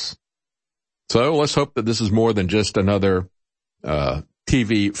after this. So let's hope that this is more than just another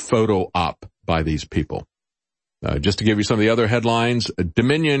TV photo op by these people. Just to give you some of the other headlines, a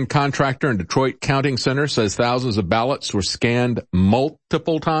Dominion contractor in Detroit Counting Center says thousands of ballots were scanned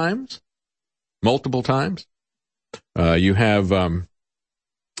multiple times. You have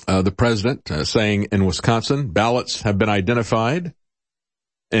the president saying in Wisconsin, ballots have been identified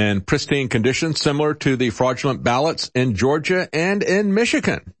in pristine condition, similar to the fraudulent ballots in Georgia and in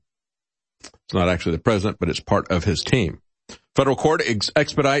Michigan. It's not actually the president, but it's part of his team. Federal court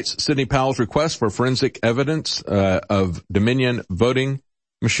expedites Sidney Powell's request for forensic evidence of Dominion voting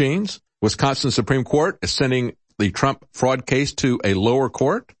machines. Wisconsin Supreme Court is sending the Trump fraud case to a lower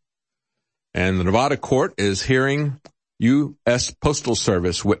court. And the Nevada court is hearing U.S. Postal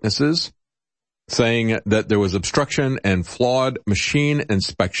Service witnesses saying that there was obstruction and flawed machine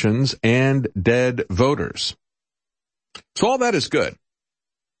inspections and dead voters. So all that is good.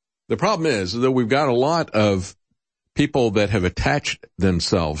 The problem is that we've got a lot of people that have attached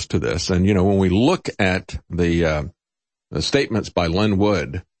themselves to this. And, you know, when we look at the statements by Len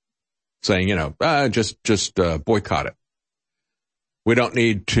Wood saying, you know, just boycott it. We don't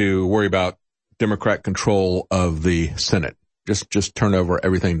need to worry about Democrat control of the Senate. Just turn over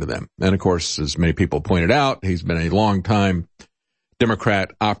everything to them. And, of course, as many people pointed out, he's been a long-time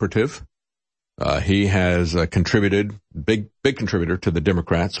Democrat operative. He has contributed, big contributor to the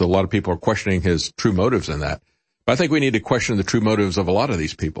Democrats. So a lot of people are questioning his true motives in that. But I think we need to question the true motives of a lot of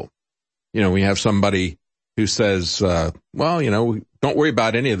these people. You know, we have somebody who says, well, you know, don't worry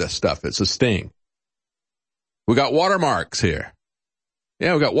about any of this stuff. It's a sting. We got watermarks here.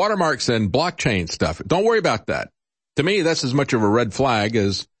 Yeah, we got watermarks and blockchain stuff. Don't worry about that. To me, that's as much of a red flag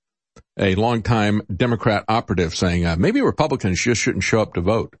as a longtime Democrat operative saying, maybe Republicans just shouldn't show up to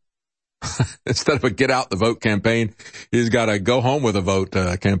vote. Instead of a get out the vote campaign, he's got a go home with a vote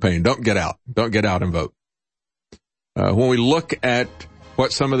campaign. Don't get out. Don't get out and vote. When we look at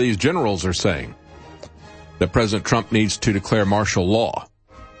what some of these generals are saying, that President Trump needs to declare martial law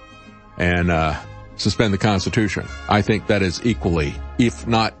and suspend the Constitution, I think that is equally, if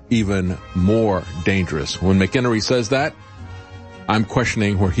not even more dangerous. When McHenry says that, I'm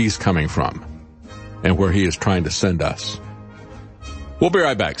questioning where he's coming from and where he is trying to send us. We'll be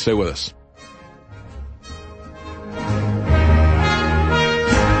right back. Stay with us.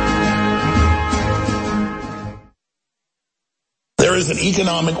 There is an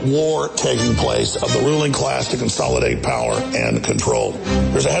economic war taking place of the ruling class to consolidate power and control.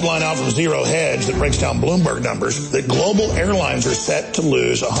 There's a headline out from Zero Hedge that breaks down Bloomberg numbers that global airlines are set to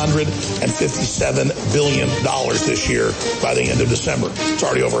lose $157 billion this year by the end of December. It's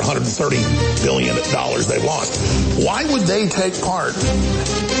already over $130 billion they've lost. Why would they take part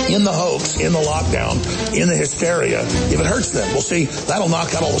in the hoax, in the lockdown, in the hysteria if it hurts them? Well, see, that'll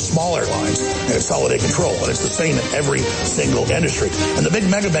knock out all the small airlines and consolidate control. And it's the same in every single industry. And the big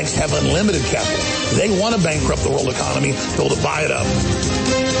mega banks have unlimited capital. They want to bankrupt the world economy, be able to buy it up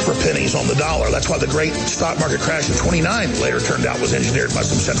for pennies on the dollar. That's why the great stock market crash of 29 later turned out was engineered by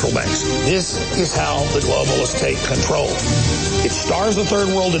some central banks. This is how the globalists take control. It starves the third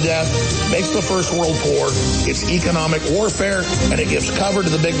world to death, makes the first world poor, it's economic warfare, and it gives cover to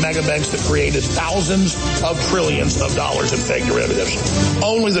the big mega banks that created thousands of trillions of dollars in fake derivatives.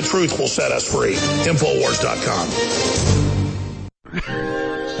 Only the truth will set us free. Infowars.com.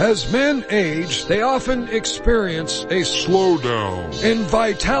 As men age, they often experience a slowdown in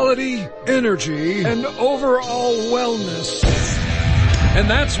vitality, energy, and overall wellness. And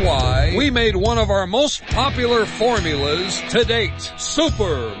that's why we made one of our most popular formulas to date,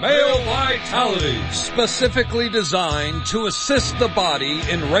 Super Male Vitality, specifically designed to assist the body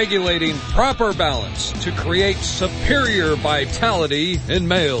in regulating proper balance to create superior vitality in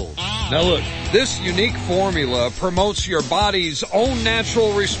males. Now look, this unique formula promotes your body's own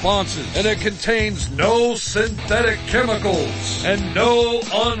natural responses, and it contains no synthetic chemicals and no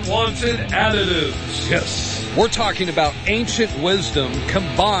unwanted additives. Yes. We're talking about ancient wisdom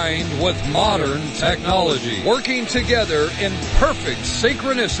combined with modern technology, working together in perfect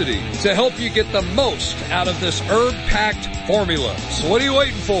synchronicity to help you get the most out of this herb-packed formula. So what are you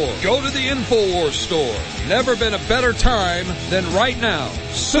waiting for? Go to the InfoWars store. Never been a better time than right now.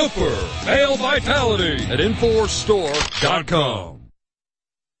 Super Male Vitality at InfoWarsStore.com.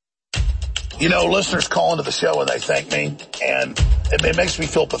 You know, listeners call into the show and they thank me, and it makes me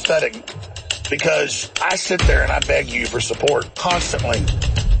feel pathetic. Because I sit there and I beg you for support constantly,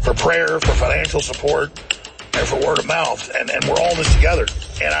 for prayer, for financial support, and for word of mouth, and we're all in this together.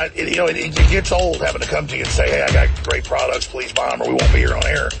 And it gets old having to come to you and say, hey, I got great products, please buy them or we won't be here on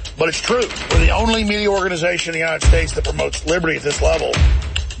air. But it's true. We're the only media organization in the United States that promotes liberty at this level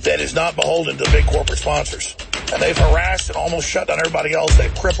that is not beholden to big corporate sponsors. And they've harassed and almost shut down everybody else.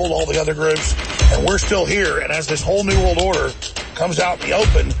 They've crippled all the other groups, and we're still here. And as this whole new world order comes out in the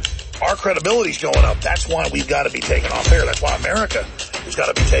open, our credibility's going up. That's why we've got to be taken off air. That's why America has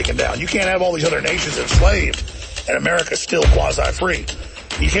got to be taken down. You can't have all these other nations enslaved and America still quasi-free.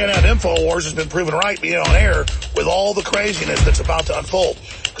 You can't have InfoWars, has been proven right, being on air with all the craziness that's about to unfold.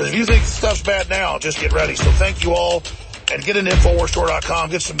 Because if you think stuff's bad now, just get ready. So thank you all. And get into InfoWarsStore.com.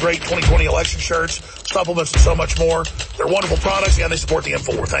 Get some great 2020 election shirts, supplements, and so much more. They're wonderful products, and they support the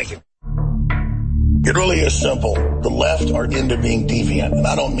InfoWars. Thank you. It really is simple. The left are into being deviant, and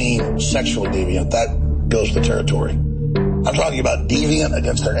I don't mean sexually deviant. That goes with the territory. I'm talking about deviant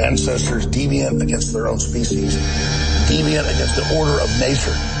against their ancestors, deviant against their own species, deviant against the order of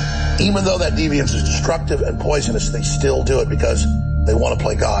nature. Even though that deviance is destructive and poisonous, they still do it because they want to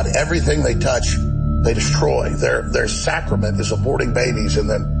play God. Everything they touch, they destroy. Their sacrament is aborting babies and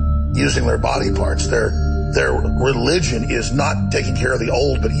then using their body parts. Their religion is not taking care of the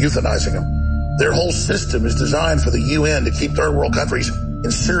old, but euthanizing them. Their whole system is designed for the UN to keep third world countries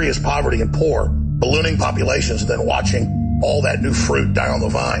in serious poverty and poor, ballooning populations, and then watching all that new fruit die on the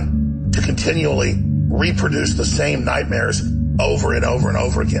vine to continually reproduce the same nightmares over and over and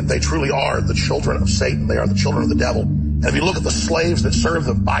over again. They truly are the children of Satan. They are the children of the devil. And if you look at the slaves that serve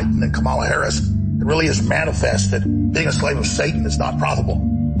the Biden and Kamala Harris, it really is manifest that being a slave of Satan is not profitable.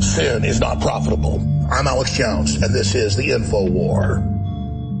 Sin is not profitable. I'm Alex Jones, and this is the InfoWar.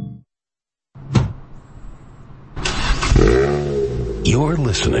 You're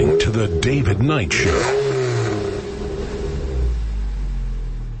listening to The David Knight Show.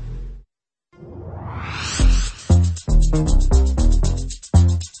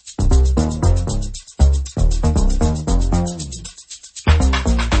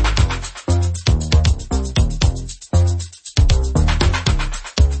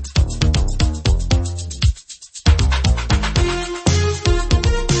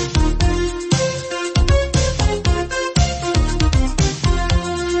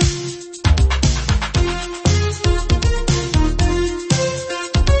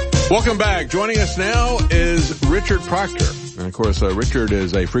 Welcome back. Joining us now is Richard Proctor. And of course, Richard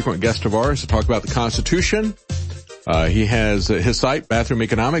is a frequent guest of ours to talk about the Constitution. He has his site, Bathroom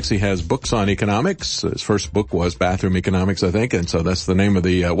Economics. He has books on economics. His first book was Bathroom Economics, I think, and so that's the name of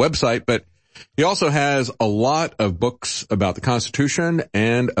the website. But he also has a lot of books about the Constitution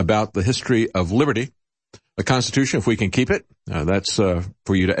and about the history of liberty. The Constitution, if we can keep it, that's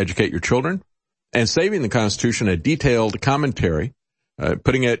for you to educate your children. And Saving the Constitution, a detailed commentary,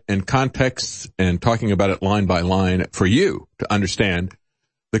 putting it in context and talking about it line by line for you to understand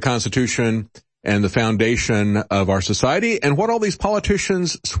the Constitution and the foundation of our society and what all these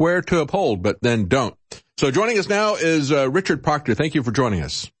politicians swear to uphold but then don't. So joining us now is Richard Proctor. Thank you for joining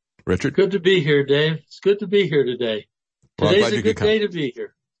us, Richard. Good to be here, Dave. It's good to be here today. Well, Today's a good day to be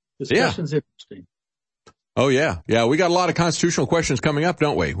here. Discussion's interesting. Oh, yeah. Yeah, we got a lot of constitutional questions coming up,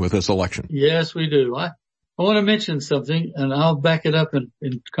 don't we, with this election? Yes, we do. I want to mention something, and I'll back it up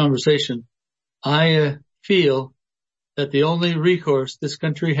in conversation. I feel that the only recourse this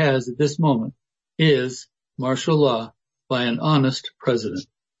country has at this moment is martial law by an honest president.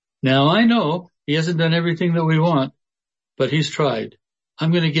 Now, I know he hasn't done everything that we want, but he's tried.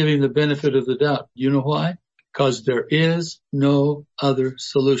 I'm going to give him the benefit of the doubt. You know why? Because there is no other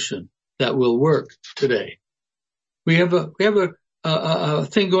solution that will work today. We have a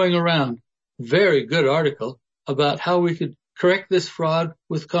thing going around. Very good article about how we could correct this fraud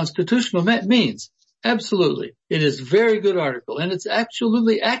with constitutional means. Absolutely. It is a very good article, and it's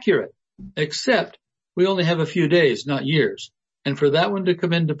absolutely accurate, except we only have a few days, not years. And for that one to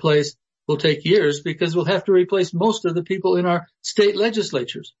come into place will take years because we'll have to replace most of the people in our state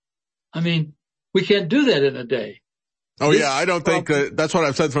legislatures. I mean, we can't do that in a day. Oh, yeah, I don't think that's what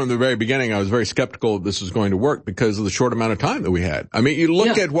I've said from the very beginning. I was very skeptical that this was going to work because of the short amount of time that we had. I mean, you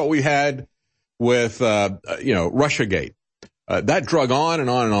look at what we had with, Russiagate. That drug on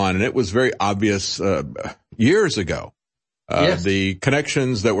and on and on, and it was very obvious years ago. The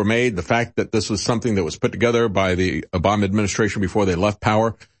connections that were made, the fact that this was something that was put together by the Obama administration before they left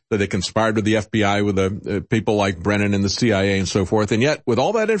power, that they conspired with the FBI, with the people like Brennan and the CIA and so forth. And yet, with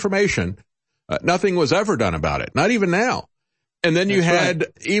all that information, nothing was ever done about it, not even now. And then you had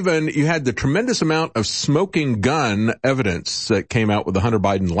the tremendous amount of smoking gun evidence that came out with the Hunter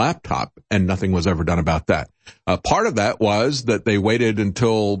Biden laptop, and nothing was ever done about that. Part of that was that they waited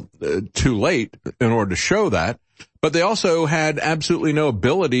until too late in order to show that, but they also had absolutely no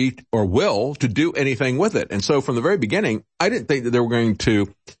ability or will to do anything with it. And so from the very beginning, I didn't think that they were going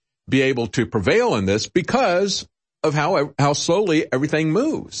to be able to prevail in this because of how slowly everything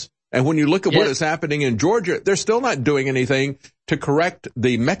moves. And when you look at what is happening in Georgia, they're still not doing anything to correct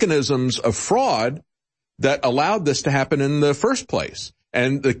the mechanisms of fraud that allowed this to happen in the first place.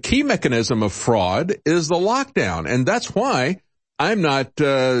 And the key mechanism of fraud is the lockdown. And that's why I'm not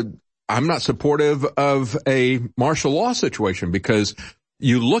supportive of a martial law situation, because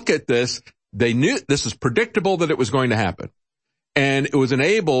you look at this, they knew this is predictable that it was going to happen. And it was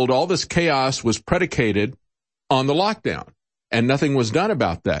enabled, all this chaos was predicated on the lockdown, and nothing was done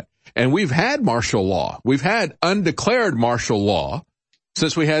about that. And we've had martial law. We've had undeclared martial law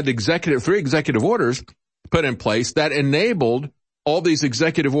since we had three executive orders put in place that enabled all these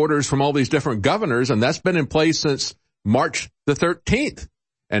executive orders from all these different governors, and that's been in place since March the 13th,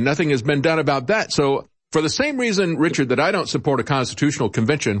 and nothing has been done about that. So for the same reason, Richard, that I don't support a constitutional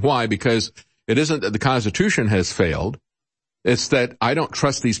convention, why? Because it isn't that the Constitution has failed. It's that I don't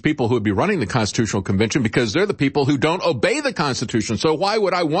trust these people who would be running the Constitutional Convention because they're the people who don't obey the Constitution. So why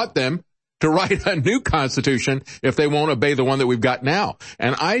would I want them to write a new Constitution if they won't obey the one that we've got now?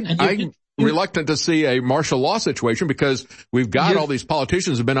 And I'm reluctant to see a martial law situation because we've got all these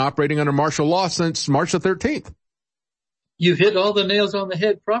politicians who have been operating under martial law since March the 13th. You've hit all the nails on the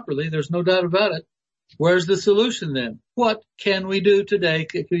head properly. There's no doubt about it. Where's the solution then? What can we do today?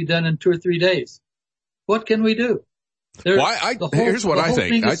 It can be done in 2 or 3 days. What can we do? Here's what I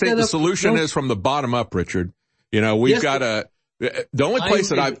think. I think the solution is from the bottom up, Richard. You know, we've got the only place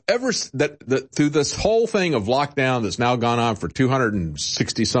that I've ever, that through this whole thing of lockdown that's now gone on for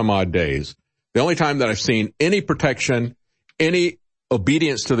 260 some odd days, the only time that I've seen any protection, any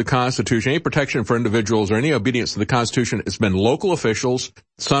obedience to the Constitution, any protection for individuals or any obedience to the Constitution, it's been local officials,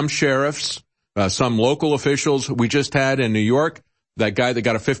 some sheriffs, some local officials. We just had in New York, that guy that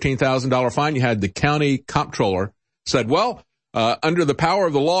got a $15,000 fine. You had the county comptroller said, well, under the power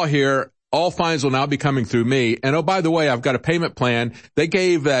of the law here, all fines will now be coming through me. And oh, by the way, I've got a payment plan. They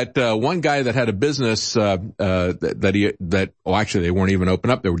gave that one guy that had a business actually they weren't even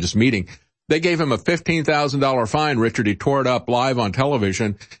open up. They were just meeting. They gave him a $15,000 fine, Richard. He tore it up live on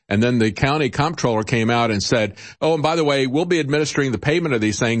television. And then the county comptroller came out and said, oh, and by the way, we'll be administering the payment of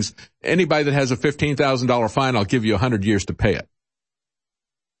these things. Anybody that has a $15,000 fine, I'll give you 100 years to pay it.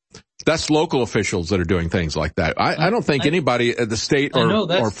 That's local officials that are doing things like that. I don't think anybody at the state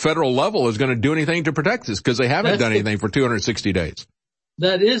or federal level is going to do anything to protect this because they haven't done anything for 260 days.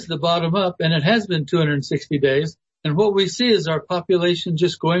 That is the bottom up, and it has been 260 days. And what we see is our population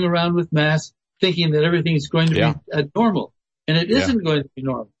just going around with masks, thinking that everything is going to be normal. And it isn't going to be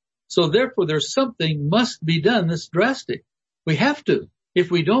normal. So therefore, there's something must be done that's drastic. We have to.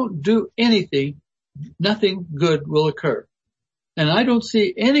 If we don't do anything, nothing good will occur. And I don't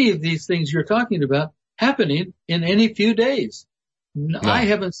see any of these things you're talking about happening in any few days. No. I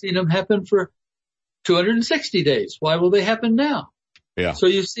haven't seen them happen for 260 days. Why will they happen now? Yeah. So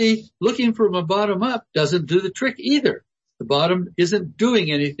you see, looking from a bottom up doesn't do the trick either. The bottom isn't doing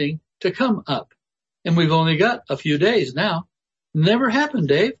anything to come up. And we've only got a few days now. Never happened,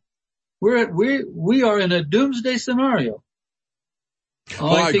 Dave. We are in a doomsday scenario.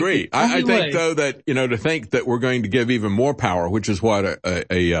 Well, I agree. I think, though, that, to think that we're going to give even more power, which is what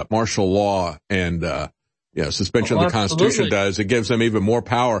a martial law and, suspension of the Constitution does. It gives them even more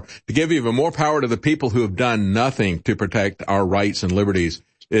power. To give even more power to the people who have done nothing to protect our rights and liberties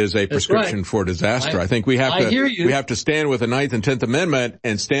is a prescription for disaster. I think we have to stand with the 9th and 10th Amendment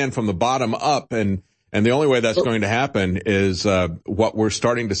and stand from the bottom up. And the only way that's going to happen is, what we're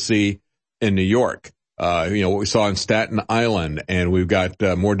starting to see in New York. What we saw in Staten Island, and we've got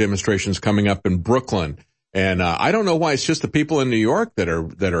more demonstrations coming up in Brooklyn. And I don't know why it's just the people in New York that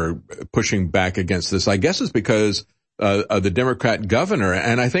are pushing back against this. I guess it's because of the Democrat governor,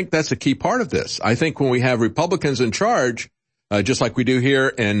 and I think that's a key part of this. I think when we have Republicans in charge, just like we do here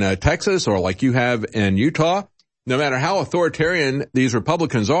in Texas or like you have in Utah, no matter how authoritarian these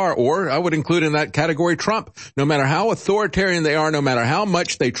Republicans are, or I would include in that category Trump, no matter how authoritarian they are, no matter how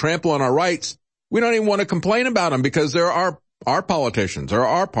much they trample on our rights, we don't even want to complain about them because they're our politicians or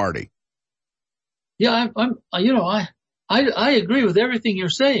our party. Yeah, I agree with everything you're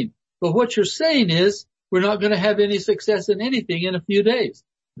saying. But what you're saying is we're not going to have any success in anything in a few days.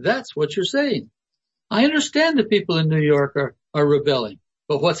 That's what you're saying. I understand the people in New York are rebelling.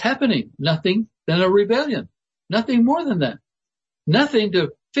 But what's happening? Nothing than a rebellion. Nothing more than that. Nothing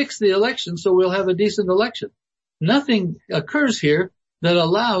to fix the election so we'll have a decent election. Nothing occurs here that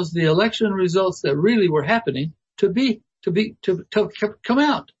allows the election results that really were happening to come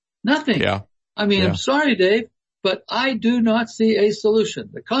out. Nothing. Yeah. I mean, I'm sorry, Dave, but I do not see a solution.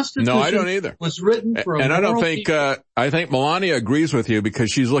 The Constitution no, I don't either. Was written for and I don't think, I think Melania agrees with you because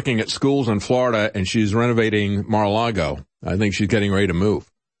she's looking at schools in Florida and she's renovating Mar-a-Lago. I think she's getting ready to move.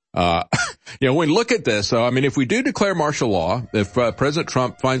 When we look at this, so, I mean, if we do declare martial law, if President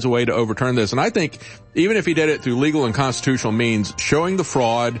Trump finds a way to overturn this, and I think even if he did it through legal and constitutional means, showing the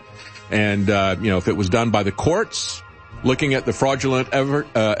fraud and, if it was done by the courts, looking at the fraudulent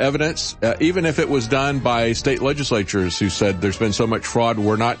evidence, even if it was done by state legislatures who said there's been so much fraud,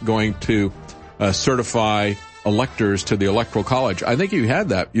 we're not going to certify electors to the Electoral College. I think if you had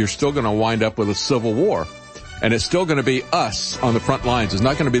that, you're still going to wind up with a civil war. And it's still going to be us on the front lines. It's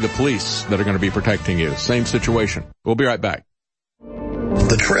not going to be the police that are going to be protecting you. Same situation. We'll be right back.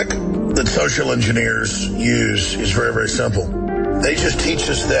 The trick that social engineers use is very, very simple. They just teach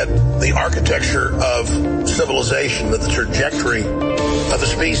us that the architecture of civilization, that the trajectory of the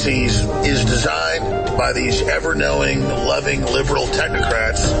species is designed by these ever-knowing, loving, liberal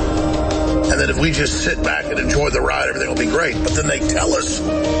technocrats, and that if we just sit back and enjoy the ride, everything will be great. But then they tell us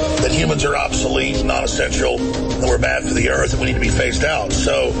that humans are obsolete, non-essential, and we're bad for the earth, and we need to be phased out.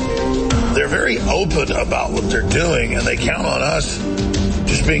 So they're very open about what they're doing, and they count on us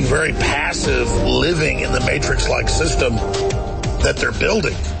just being very passive, living in the matrix-like system that they're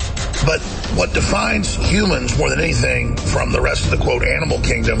building. But what defines humans more than anything from the rest of the, quote, animal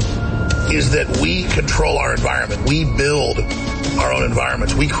kingdom is that we control our environment. We build our own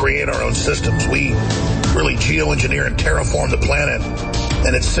environments. We create our own systems. We really geoengineer and terraform the planet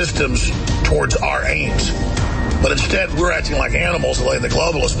and its systems towards our aims. But instead, we're acting like animals and letting the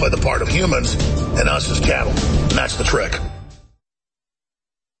globalists play the part of humans and us as cattle. And that's the trick.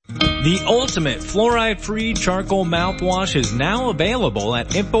 The ultimate fluoride-free charcoal mouthwash is now available at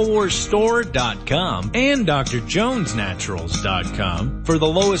InfoWarsStore.com and DrJonesNaturals.com for the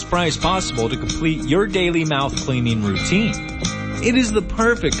lowest price possible to complete your daily mouth cleaning routine. It is the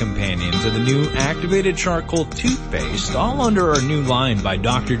perfect companion to the new activated charcoal toothpaste, all under our new line by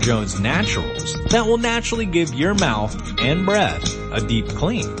Dr. Jones Naturals, that will naturally give your mouth and breath a deep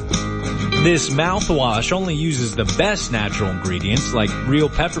clean. This mouthwash only uses the best natural ingredients like real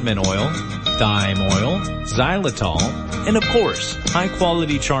peppermint oil, thyme oil, xylitol, and of course,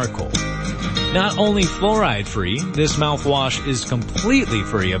 high-quality charcoal. Not only fluoride-free, this mouthwash is completely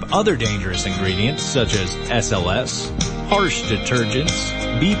free of other dangerous ingredients such as SLS, harsh detergents,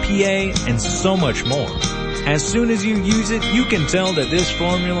 BPA, and so much more. As soon as you use it, you can tell that this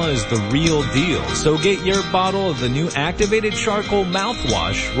formula is the real deal. So get your bottle of the new activated charcoal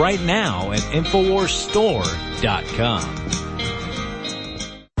mouthwash right now at InfoWarsStore.com.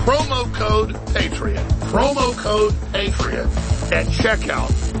 Promo code Patriot. Promo code Patriot at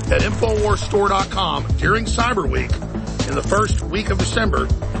checkout at InfoWarsStore.com during Cyber Week in the first week of December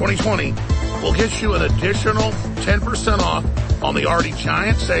 2020 will get you an additional 10% off on the already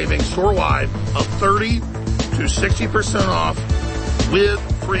giant savings store-wide of 30 to 60% off with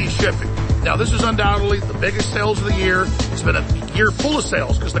free shipping. Now, this is undoubtedly the biggest sales of the year. It's been a year full of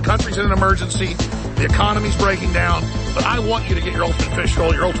sales because the country's in an emergency. The economy's breaking down. But I want you to get your Ultimate Fish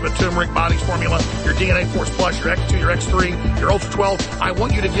Oil, your Ultimate Turmeric Bodies Formula, your DNA Force Plus, your X2, your X3, your Ultra 12. I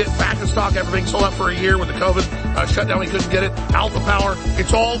want you to get back in stock after being sold out for a year with the COVID shutdown. We couldn't get it. Alpha Power.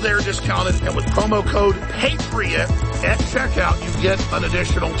 It's all there discounted. And with promo code PATRIOT at checkout, you get an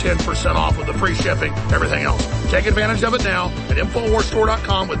additional 10% off with the free shipping, everything else. Take advantage of it now at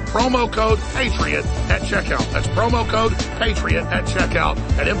InfoWarsStore.com with promo code PATRIOT at checkout. That's promo code PATRIOT at checkout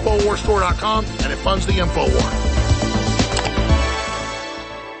at InfoWarsStore.com, and it funds the InfoWar.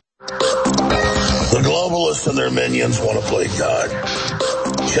 The globalists and their minions want to play God.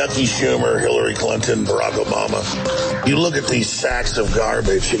 Chucky Schumer, Hillary Clinton, Barack Obama. You look at these sacks of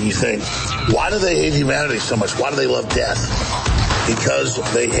garbage and you think, why do they hate humanity so much? Why do they love death? Because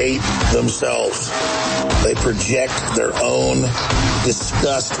they hate themselves. They project their own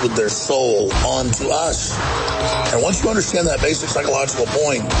disgust with their soul onto us. And once you understand that basic psychological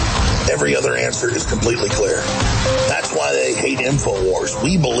point, every other answer is completely clear. That's why they hate InfoWars.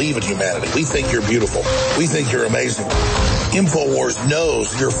 We believe in humanity. We think you're beautiful. We think you're amazing. InfoWars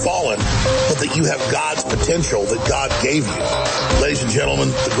knows you're fallen, but that you have God's potential that God gave you. Ladies and gentlemen,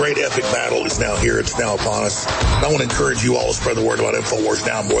 the great epic battle is now here. It's now upon us. I want to encourage you all to spread the word about InfoWars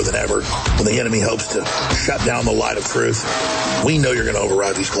now more than ever when the enemy hopes to shut down the light of truth. We know you're going to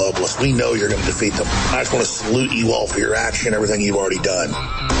override these globalists. We know you're going to defeat them. I just want to salute you all for your action, everything you've already done,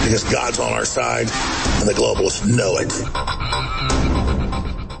 because God's on our side and the globalists know it.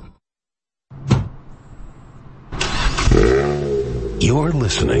 You're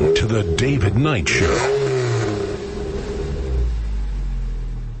listening to The David Knight Show.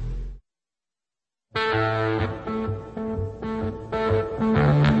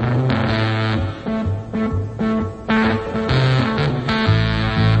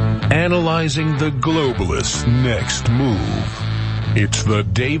 Analyzing the globalists' next move. It's The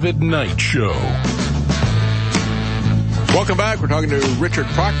David Knight Show. Welcome back. We're talking to Richard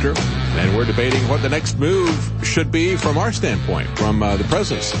Proctor, and we're debating what the next move should be from our standpoint, from the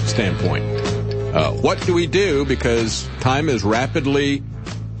president's standpoint. What do we do? Because time is rapidly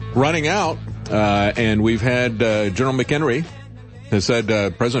running out, and we've had General McHenry has said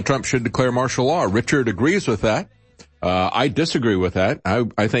President Trump should declare martial law. Richard agrees with that. I disagree with that.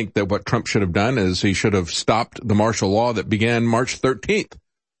 I think that what Trump should have done is he should have stopped the martial law that began March 13th.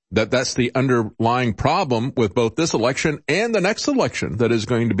 That's the underlying problem with both this election and the next election that is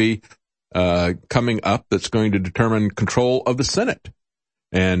going to be coming up, that's going to determine control of the Senate.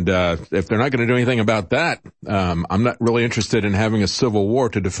 And if they're not going to do anything about that, I'm not really interested in having a civil war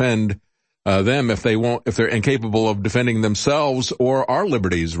to defend them if they're incapable of defending themselves or our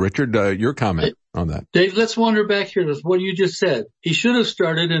liberties. Richard, your comment on that. Dave, let's wander back here to what you just said. He should have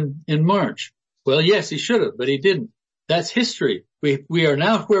started in March. Well, yes, he should have, but he didn't. That's history. We are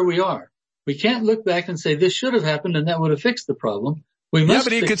now where we are. We can't look back and say this should have happened and that would have fixed the problem. Yeah,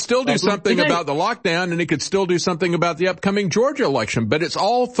 but he could still do something about the lockdown, and he could still do something about the upcoming Georgia election, but it's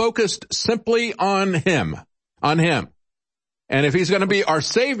all focused simply on him. And if he's going to be our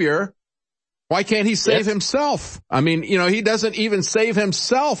savior, why can't he save himself? I mean, he doesn't even save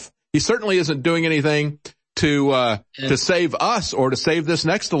himself. He certainly isn't doing anything to save us or to save this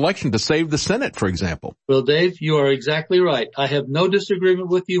next election, to save the Senate, for example. Well, Dave, you are exactly right. I have no disagreement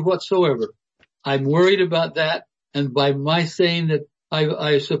with you whatsoever. I'm worried about that, and by my saying that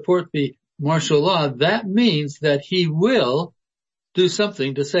I support the martial law, that means that he will do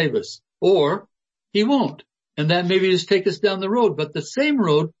something to save us, or he won't. And that maybe just take us down the road, but the same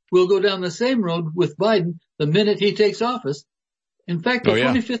road, we'll go down the same road with Biden the minute he takes office. In fact, the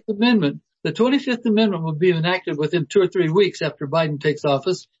 25th Amendment will be enacted within 2 or 3 weeks after Biden takes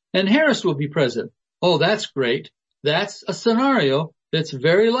office, and Harris will be president. Oh, that's great. That's a scenario that's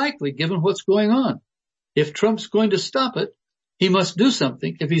very likely given what's going on. If Trump's going to stop it, he must do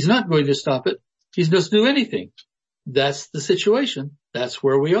something. If he's not going to stop it, he must do anything. That's the situation. That's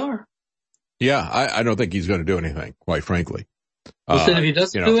where we are. Yeah, I don't think he's going to do anything, quite frankly. Well, then if he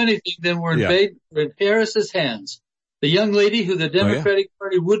doesn't do anything, then we're in Harris's hands. The young lady who the Democratic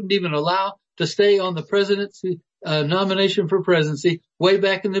Party wouldn't even allow to stay on the presidency nomination for presidency way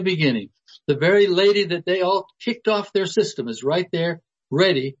back in the beginning. The very lady that they all kicked off their system is right there,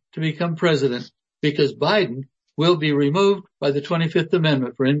 ready to become president, because Biden will be removed by the 25th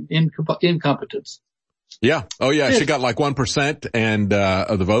Amendment for incompetence. Yeah. Oh, yeah. She got like 1% and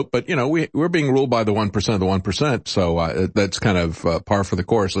of the vote, but we're being ruled by the 1% of the 1%. So that's kind of par for the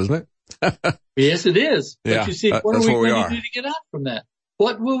course, isn't it? Yes, it is. Yeah, but you see, what are we going to do to get out from that?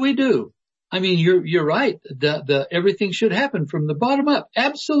 What will we do? I mean, you're right. Everything should happen from the bottom up.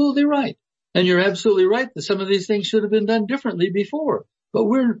 Absolutely right. And you're absolutely right that some of these things should have been done differently before, but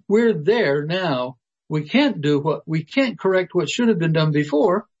we're there now. We can't correct what should have been done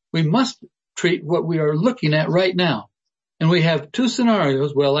before. We must treat what we are looking at right now. And we have 2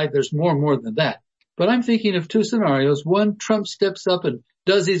 scenarios. Well, there's more than that, but I'm thinking of 2 scenarios. One, Trump steps up and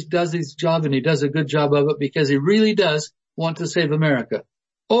does his job, and he does a good job of it because he really does want to save America.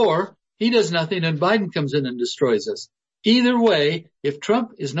 Or he does nothing and Biden comes in and destroys us. Either way, if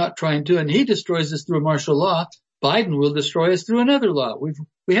Trump is not trying to and he destroys us through martial law, Biden will destroy us through another law.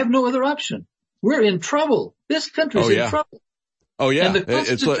 We have no other option. We're in trouble. This country's in trouble. Oh, yeah.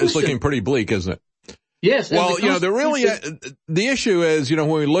 It's looking pretty bleak, isn't it? Yes. Well, the issue is, when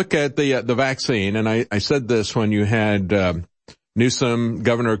we look at the vaccine, and I said this when you had Newsom,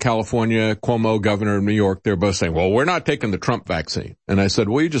 governor of California, Cuomo, governor of New York, they're both saying, well, we're not taking the Trump vaccine. And I said,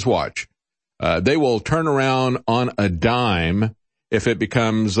 well, you just watch. They will turn around on a dime if it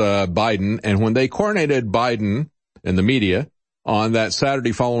becomes Biden. And when they coronated Biden in the media on that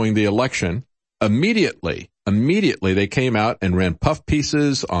Saturday following the election, immediately they came out and ran puff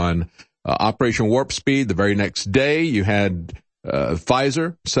pieces on Operation Warp Speed. The very next day, you had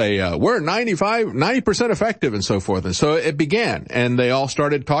Pfizer say, we're 90% effective and so forth. And so it began, and they all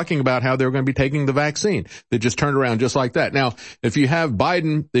started talking about how they were going to be taking the vaccine. They just turned around just like that. Now, if you have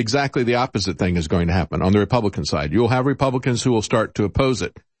Biden, exactly the opposite thing is going to happen on the Republican side. You'll have Republicans who will start to oppose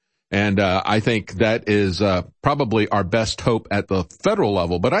it. And I think that is probably our best hope at the federal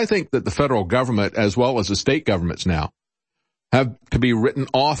level. But I think that the federal government, as well as the state governments now, have to be written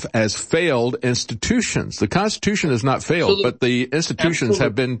off as failed institutions. The Constitution has not failed, but the institutions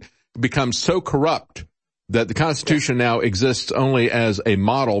have become so corrupt that the Constitution now exists only as a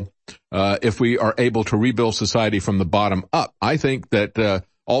model if we are able to rebuild society from the bottom up. I think that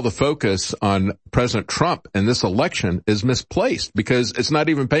all the focus on President Trump in this election is misplaced because it's not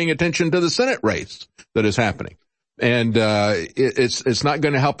even paying attention to the Senate race that is happening. And it's not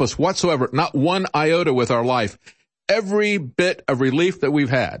going to help us whatsoever, not one iota with our life. Every bit of relief that we've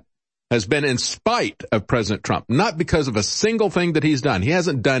had has been in spite of President Trump, not because of a single thing that he's done. He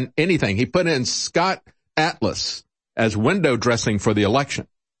hasn't done anything. He put in Scott Atlas as window dressing for the election.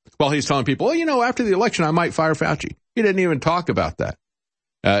 While he's telling people, well, after the election, I might fire Fauci. He didn't even talk about that.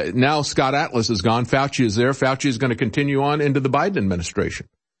 Now Scott Atlas is gone. Fauci is there. Fauci is going to continue on into the Biden administration.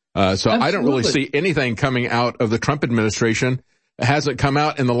 So I don't really see anything coming out of the Trump administration hasn't come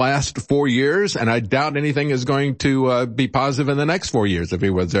out in the last 4 years, and I doubt anything is going to be positive in the next 4 years if he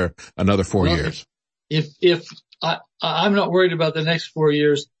was there another 4 years. If I'm not worried about the next 4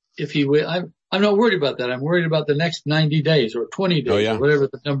 years, if he will, I'm not worried about that. I'm worried about the next 90 days or 20 days or whatever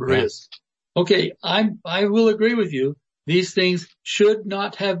the number is. Okay, I will agree with you. These things should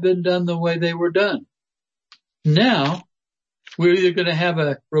not have been done the way they were done. Now, we're either going to have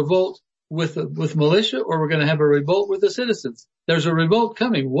a revolt with militia or we're going to have a revolt with the citizens. There's a revolt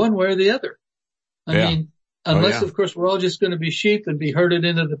coming one way or the other. I mean, unless, of course, we're all just going to be sheep and be herded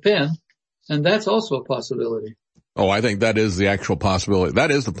into the pen. And that's also a possibility. Oh, I think that is the actual possibility.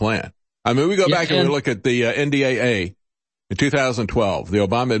 That is the plan. I mean, we go back and we look at the NDAA in 2012, the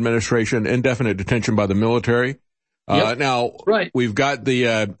Obama administration, indefinite detention by the military. Now, we've got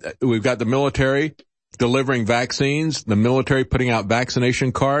the military delivering vaccines, the military putting out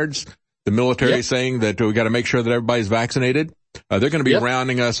vaccination cards, the military saying that we got to make sure that everybody's vaccinated. They're going to be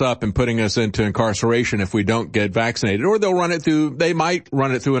rounding us up and putting us into incarceration if we don't get vaccinated, or they might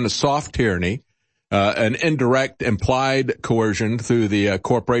run it through in a soft tyranny, an indirect implied coercion through the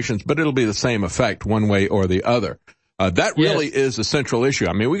corporations, but it'll be the same effect one way or the other. That really is the central issue.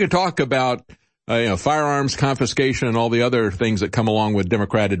 I mean, we could talk about firearms confiscation and all the other things that come along with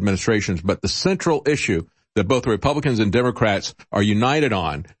Democrat administrations, but the central issue that both Republicans and Democrats are united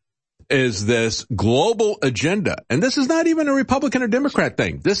on is this global agenda. And this is not even a Republican or Democrat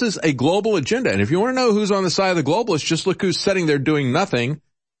thing. This is a global agenda. And if you want to know who's on the side of the globalists, just look who's sitting there doing nothing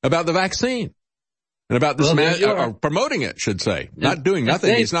about the vaccine and about this or promoting it, should say. Not doing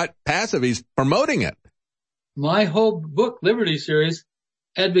nothing. He's not passive. He's promoting it. My whole book, Liberty Series,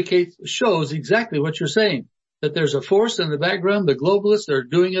 shows exactly what you're saying, that there's a force in the background. The globalists are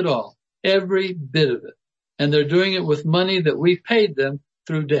doing it all, every bit of it. And they're doing it with money that we paid them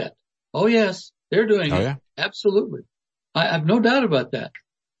through debt. Oh, yes, they're doing it. Absolutely. I have no doubt about that.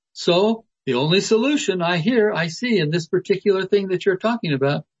 So the only solution I see in this particular thing that you're talking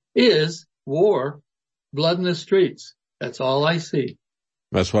about is war, blood in the streets. That's all I see.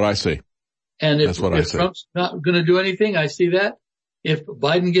 That's what I see. And if Trump's not going to do anything, I see that. If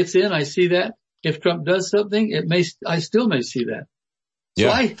Biden gets in, I see that. If Trump does something, I still may see that. So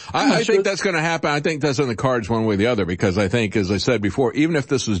I think that's going to happen. I think that's on the cards one way or the other, because I think, as I said before, even if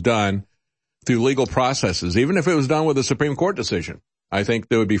this was done through legal processes, even if it was done with a Supreme Court decision, I think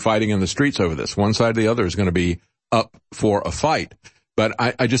they would be fighting in the streets over this. One side or the other is going to be up for a fight. But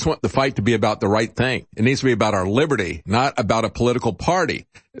I just want the fight to be about the right thing. It needs to be about our liberty, not about a political party.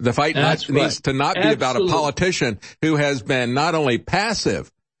 The fight needs to not be about a politician who has been not only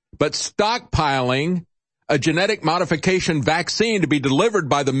passive, but stockpiling a genetic modification vaccine to be delivered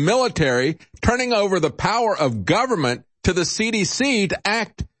by the military, turning over the power of government to the CDC to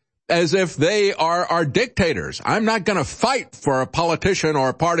act as if they are our dictators. I'm not going to fight for a politician or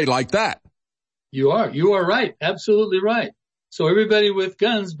a party like that. You are right. Absolutely right. So everybody with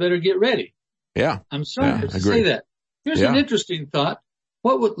guns better get ready. Yeah. I'm sorry to say that. Here's an interesting thought.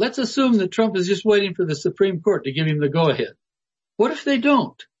 Let's assume that Trump is just waiting for the Supreme Court to give him the go-ahead. What if they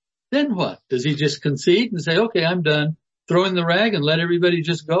don't? Then what? Does he just concede and say, okay, I'm done, throw in the rag and let everybody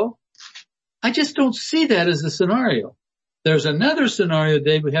just go? I just don't see that as a scenario. There's another scenario,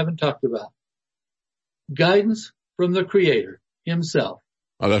 Dave, we haven't talked about. Guidance from the Creator himself.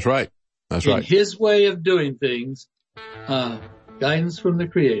 Oh, that's right. That's right. In his way of doing things, guidance from the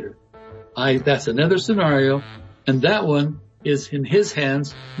Creator. That's another scenario, and that one is in his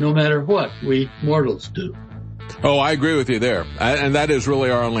hands no matter what we mortals do. Oh, I agree with you there. And that is really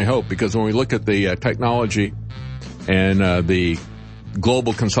our only hope, because when we look at the technology and the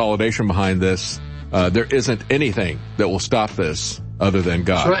global consolidation behind this, there isn't anything that will stop this other than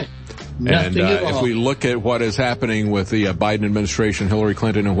God. That's right. Nothing at all. If we look at what is happening with the Biden administration, Hillary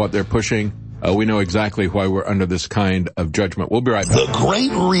Clinton, and what they're pushing, we know exactly why we're under this kind of judgment. We'll be right back. The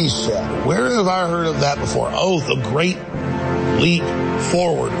Great Reset. Where have I heard of that before? Oh, the Great Leap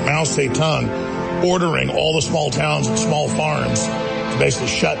Forward. Mao Zedong ordering all the small towns and small farms to basically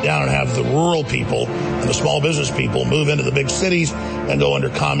shut down and have the rural people and the small business people move into the big cities and go under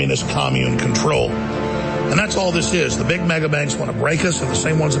communist commune control. And that's all this is. The big mega banks want to break us. They're the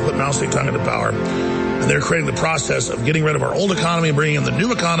same ones that put Mao Zedong into power. And they're creating the process of getting rid of our old economy and bringing in the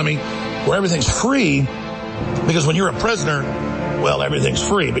new economy where everything's free. Because when you're a prisoner, well, everything's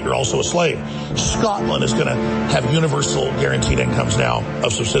free, but you're also a slave. Scotland is going to have universal guaranteed incomes now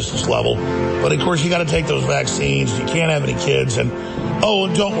of subsistence level. But, of course, you got to take those vaccines. You can't have any kids. And,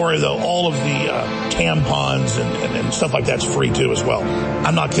 don't worry, though, all of the tampons and stuff like that's free, too, as well.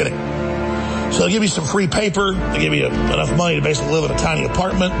 I'm not kidding. So they'll give you some free paper. They give you enough money to basically live in a tiny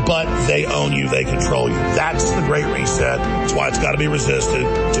apartment, but they own you. They control you. That's the Great Reset. That's why it's got to be resisted.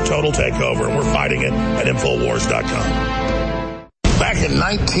 It's a total takeover, and we're fighting it at Infowars.com. Back in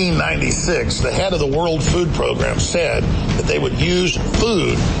 1996, the head of the World Food Program said that they would use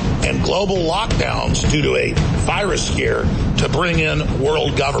food and global lockdowns due to a virus scare to bring in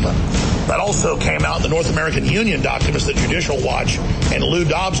world government. That also came out in the North American Union documents that Judicial Watch and Lou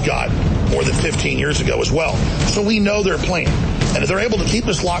Dobbs got more than 15 years ago as well. So we know their plan. And if they're able to keep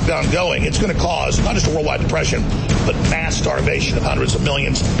this lockdown going, it's going to cause not just a worldwide depression, but mass starvation of hundreds of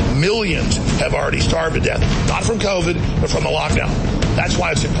millions. Millions have already starved to death, not from COVID, but from the lockdown. That's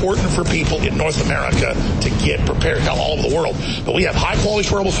why it's important for people in North America to get prepared, hell, all over the world. But we have high-quality,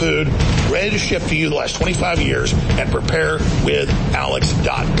 storable food ready to ship to you the last 25 years at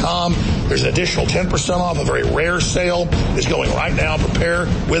preparewithalex.com. There's an additional 10% off. A very rare sale is going right now.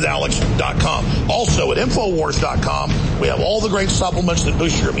 Preparewithalex.com. Also at Infowars.com, we have all the great supplements that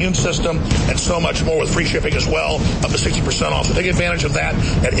boost your immune system and so much more with free shipping as well, up to 60% off. So take advantage of that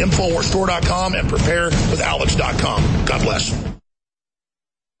at InfoWarsStore.com and PrepareWithAlex.com. God bless.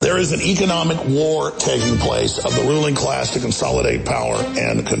 There is an economic war taking place of the ruling class to consolidate power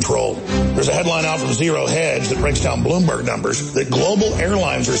and control. There's a headline out from Zero Hedge that breaks down Bloomberg numbers that global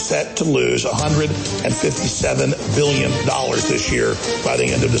airlines are set to lose $157 billion this year by the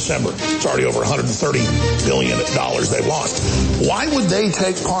end of December. It's already over $130 billion they've lost. Why would they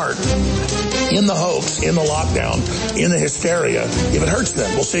take part in the hoax, in the lockdown, in the hysteria if it hurts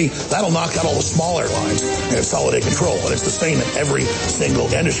them? Well, see, that'll knock out all the small airlines and consolidate control. And it's the same in every single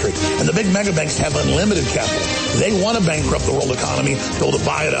industry. And the big mega banks have unlimited capital. They want to bankrupt the world economy, be able to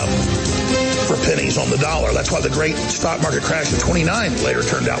buy it up for pennies on the dollar. That's why the great stock market crash in 29 later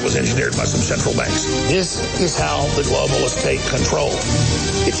turned out was engineered by some central banks. This is how the globalists take control.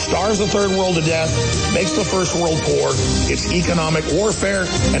 It starves the third world to death, makes the first world poor. It's economic warfare,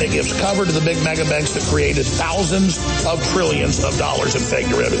 and it gives cover to the big mega banks that created thousands of trillions of dollars in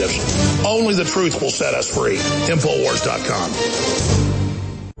fake derivatives. Only the truth will set us free. Infowars.com.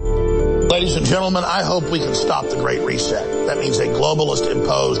 Ladies and gentlemen, I hope we can stop the Great Reset. That means a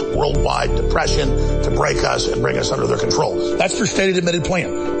globalist-imposed worldwide depression to break us and bring us under their control. That's their stated admitted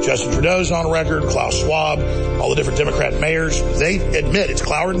plan. Justin Trudeau's on record, Klaus Schwab, all the different Democrat mayors, they admit it's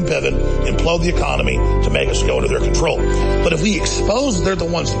Cloward and Piven implode the economy to make us go under their control. But if we expose they're the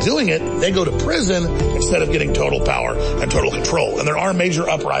ones doing it, they go to prison instead of getting total power and total control. And there are major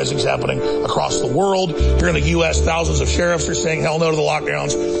uprisings happening across the world. Here in the U.S., thousands of sheriffs are saying hell no to the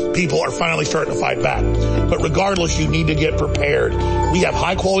lockdowns. People are finally starting to fight back. But regardless, you need to get prepared. We have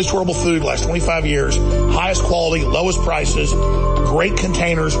high-quality, storable food, last 25 years, highest quality, lowest prices, great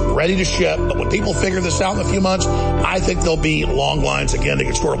containers, ready to ship. But when people figure this out in a few months, I think there'll be long lines again to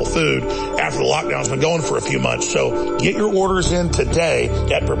get storable food after the lockdown's been going for a few months. So get your orders in today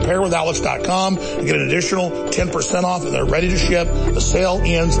at preparewithalex.com and get an additional 10% off, and they're ready to ship. The sale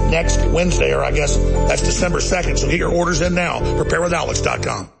ends next Wednesday, or I guess that's December 2nd. So get your orders in now,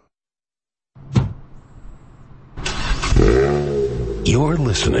 preparewithalex.com. You're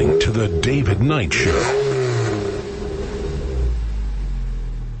listening to The David Knight Show.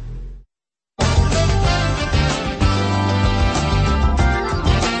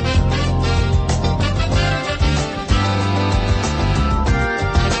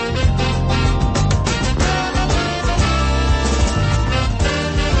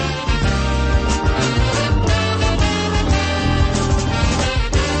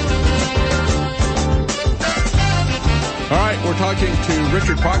 Talking to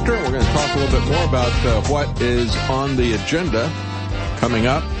Richard Proctor. We're going to talk a little bit more about what is on the agenda coming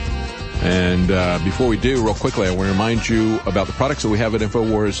up. And before we do, real quickly, I want to remind you about the products that we have at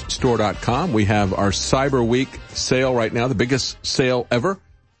InfoWarsStore.com. We have our Cyber Week sale right now, the biggest sale ever.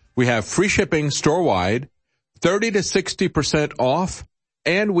 We have free shipping store-wide, 30 to 60% off,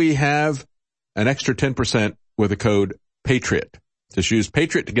 and we have an extra 10% with the code PATRIOT. Just use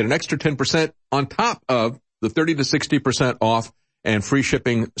PATRIOT to get an extra 10% on top of the 30 to 60% off and free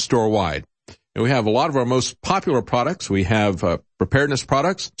shipping store-wide. And we have a lot of our most popular products. We have preparedness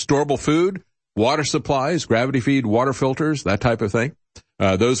products, storable food, water supplies, gravity feed, water filters, that type of thing.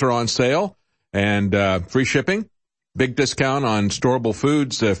 Those are on sale and free shipping. Big discount on storable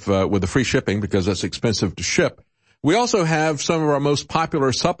foods if with the free shipping because that's expensive to ship. We also have some of our most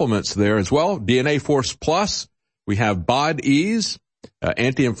popular supplements there as well. DNA Force Plus. We have Bod Ease.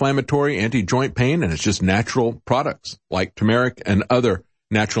 Anti-inflammatory, anti-joint pain, and it's just natural products like turmeric and other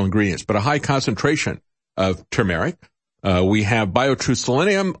natural ingredients, but a high concentration of turmeric. We have BioTrue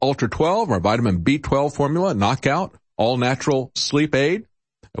Selenium Ultra 12, our vitamin B12 formula, knockout, all natural sleep aid.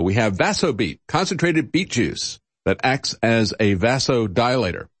 We have VasoBeat, concentrated beet juice that acts as a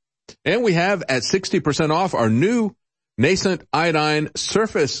vasodilator. And we have at 60% off our new Nascent Iodine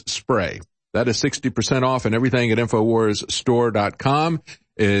Surface Spray. That is 60% off, and everything at InfoWarsStore.com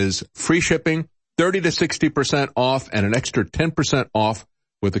is free shipping, 30 to 60% off, and an extra 10% off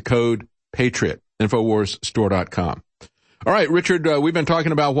with the code PATRIOT, InfoWarsStore.com. All right, Richard, we've been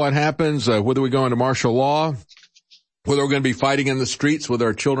talking about what happens, whether we go into martial law, whether we're going to be fighting in the streets with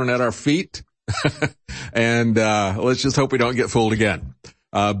our children at our feet. And let's just hope we don't get fooled again.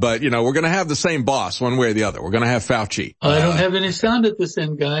 But, we're going to have the same boss one way or the other. We're going to have Fauci. I don't have any sound at this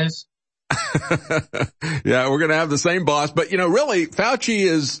end, guys. Yeah, we're going to have the same boss. But, really, Fauci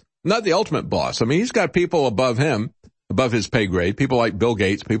is not the ultimate boss. I mean, he's got people above him, above his pay grade, people like Bill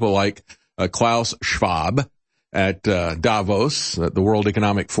Gates, people like Klaus Schwab at Davos, the World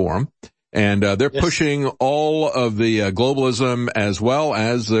Economic Forum. And they're pushing all of the globalism, as well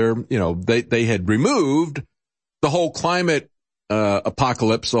as they had removed the whole climate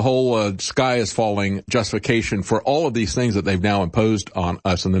apocalypse, the whole sky is falling justification for all of these things that they've now imposed on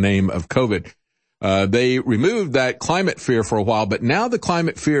us in the name of COVID. They removed that climate fear for a while, but now the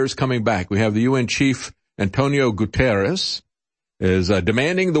climate fear is coming back. We have the UN chief, Antonio Guterres, is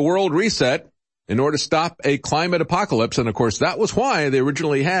demanding the world reset in order to stop a climate apocalypse. And of course, that was why they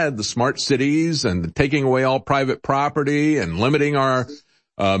originally had the smart cities and taking away all private property and limiting our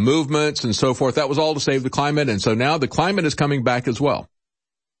movements and so forth. That was all to save the climate. And so now the climate is coming back as well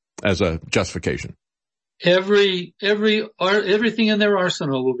as a justification. Everything in their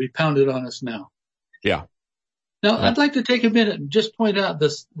arsenal will be pounded on us now. Yeah. Now, I'd like to take a minute and just point out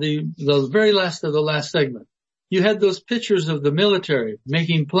the very last of the last segment. You had those pictures of the military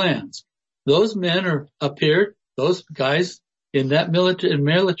making plans. Those men those guys in that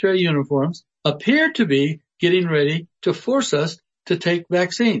military uniforms appear to be getting ready to force us to take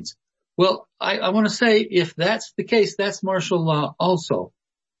vaccines. Well, I want to say, if that's the case, that's martial law also.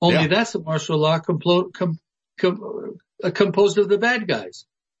 Only that's a martial law composed of the bad guys.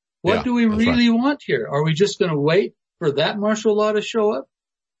 What do we really want here? Are we just going to wait for that martial law to show up?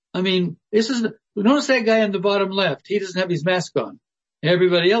 I mean, notice that guy in the bottom left. He doesn't have his mask on.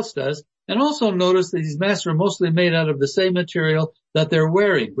 Everybody else does. And also notice that these masks are mostly made out of the same material that they're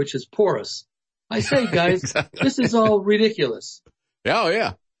wearing, which is porous. I say, guys, exactly. This is all ridiculous. Oh,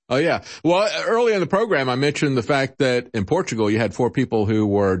 yeah. Well, early in the program, I mentioned the fact that in Portugal, you had 4 people who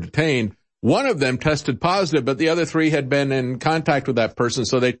were detained. One of them tested positive, but the other 3 had been in contact with that person,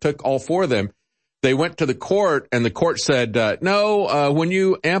 so they took all 4 of them. They went to the court, and the court said, no, when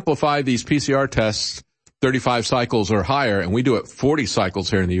you amplify these PCR tests 35 cycles or higher, and we do it 40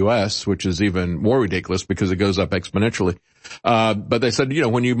 cycles here in the U.S., which is even more ridiculous because it goes up exponentially. But they said,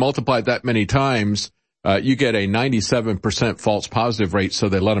 when you multiply it that many times, you get a 97% false positive rate, so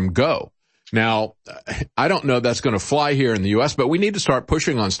they let them go. Now, I don't know that's going to fly here in the U.S., but we need to start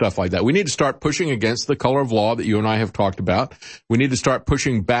pushing on stuff like that. We need to start pushing against the color of law that you and I have talked about. We need to start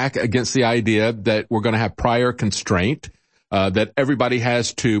pushing back against the idea that we're going to have prior constraint, that everybody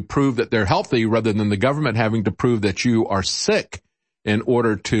has to prove that they're healthy rather than the government having to prove that you are sick in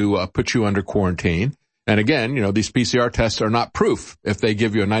order to put you under quarantine. And again, these PCR tests are not proof if they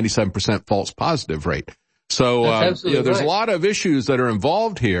give you a 97% false positive rate. So, there's a lot of issues that are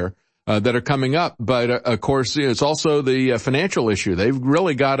involved here. That are coming up, but of course it's also the financial issue. They've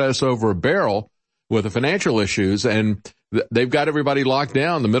really got us over a barrel with the financial issues, and they've got everybody locked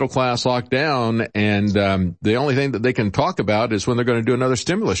down, the middle class locked down, and the only thing that they can talk about is when they're going to do another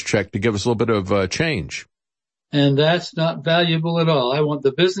stimulus check to give us a little bit of change. And that's not valuable at all. I want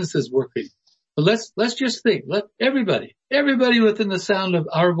the businesses working. But let's just think. Let everybody within the sound of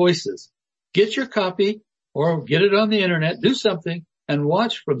our voices, get your copy or get it on the internet, do something, and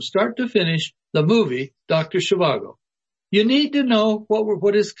watch from start to finish the movie Dr. Zhivago. You need to know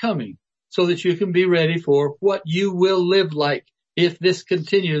what is coming so that you can be ready for what you will live like if this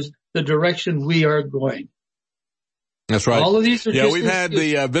continues the direction we are going. That's right. All of these are we've had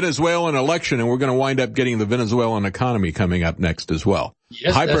the Venezuelan election, and we're going to wind up getting the Venezuelan economy coming up next as well.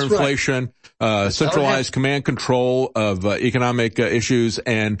 Yes, hyperinflation, right. Centralized command control of economic issues,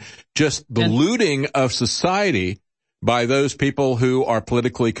 and just the looting of society by those people who are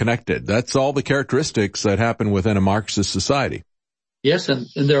politically connected. That's all the characteristics that happen within a Marxist society. Yes, and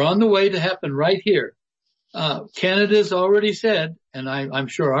they're on the way to happen right here. Canada's already said, and I'm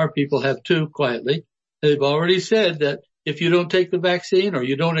sure our people have too, quietly, they've already said that if you don't take the vaccine or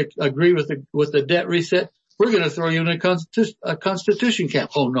you don't agree with the debt reset, we're going to throw you in a constitution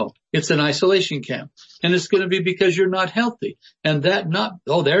camp. Oh no, it's an isolation camp. And it's going to be because you're not healthy. And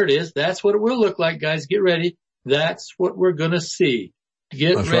there it is. That's what it will look like, guys. Get ready. That's what we're going to see.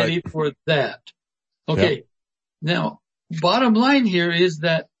 Get That's ready right. for that. Okay. Yep. Now, bottom line here is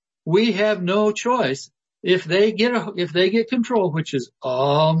that we have no choice. If they get control, which is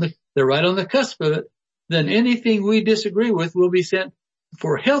they're right on the cusp of it, then anything we disagree with will be sent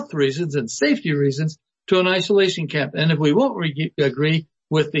for health reasons and safety reasons to an isolation camp. And if we won't agree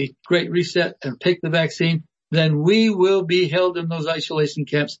with the Great Reset and take the vaccine, then we will be held in those isolation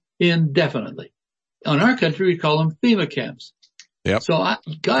camps indefinitely. On our country, we call them FEMA camps. Yep. So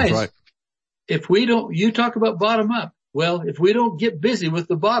guys, right. If we don't, you talk about bottom up. Well, if we don't get busy with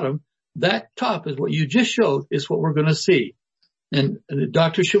the bottom, that top is what you just showed is what we're going to see. And the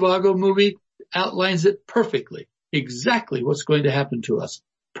Dr. Zhivago movie outlines it perfectly, exactly what's going to happen to us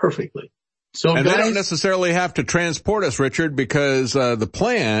perfectly. So and guys, they don't necessarily have to transport us, Richard, because the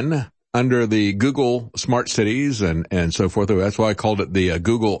plan under the Google Smart Cities and so forth, that's why I called it the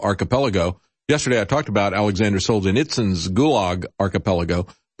Google Archipelago. Yesterday I talked about Alexander Solzhenitsyn's Gulag Archipelago.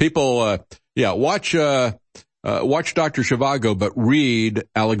 People, watch Dr. Zhivago, but read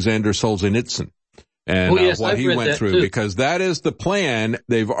Alexander Solzhenitsyn and what he went through, because that is the plan.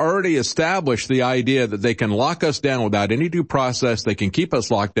 They've already established the idea that they can lock us down without any due process. They can keep us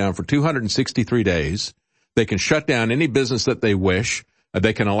locked down for 263 days. They can shut down any business that they wish.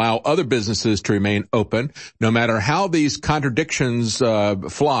 They can allow other businesses to remain open, no matter how these contradictions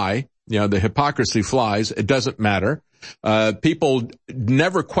fly. The hypocrisy flies. It doesn't matter. People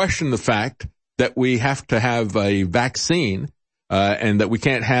never question the fact that we have to have a vaccine, and that we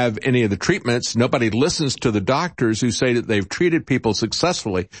can't have any of the treatments. Nobody listens to the doctors who say that they've treated people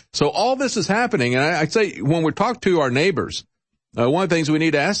successfully. So all this is happening. And I'd say when we talk to our neighbors, one of the things we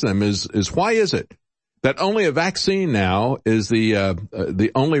need to ask them is why is it that only a vaccine now is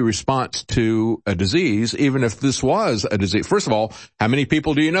the only response to a disease, even if this was a disease? First of all, how many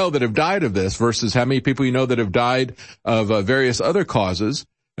people do you know that have died of this versus how many people you know that have died of various other causes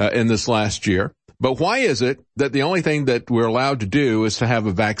in this last year? But why is it that the only thing that we're allowed to do is to have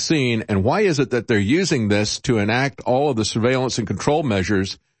a vaccine? And why is it that they're using this to enact all of the surveillance and control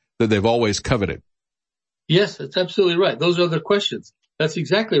measures that they've always coveted? Yes, that's absolutely right. Those are the questions. That's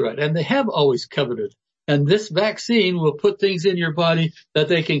exactly right. And they have always coveted. And this vaccine will put things in your body that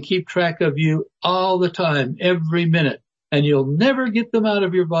they can keep track of you all the time, every minute. And you'll never get them out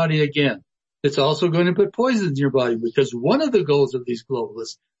of your body again. It's also going to put poison in your body, because one of the goals of these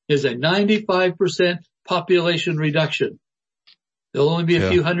globalists is a 95% population reduction. There'll only be a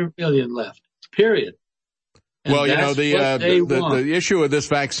few 100 million left, period. And well, the issue of this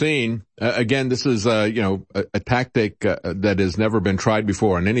vaccine, again, this is, a tactic that has never been tried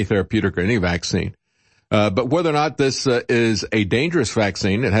before on any therapeutic or any vaccine. But whether or not this is a dangerous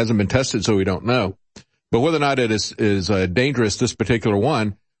vaccine, it hasn't been tested, so we don't know. But whether or not it is dangerous, this particular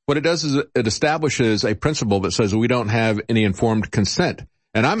one, what it does is it establishes a principle that says we don't have any informed consent.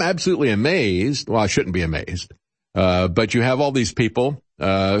 And I'm absolutely amazed. Well, I shouldn't be amazed. But you have all these people,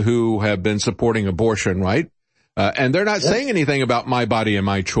 who have been supporting abortion, right? And they're not saying anything about my body and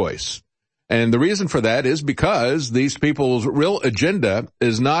my choice. And the reason for that is because these people's real agenda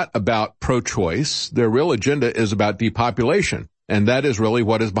is not about pro-choice. Their real agenda is about depopulation. And that is really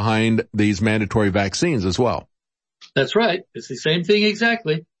what is behind these mandatory vaccines as well. That's right. It's the same thing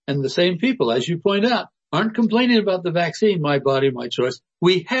exactly. And the same people, as you point out, aren't complaining about the vaccine, my body, my choice.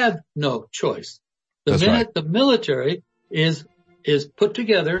 We have no choice. The minute the military is put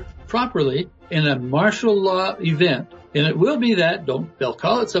together properly in a martial law event, and it will be that, they'll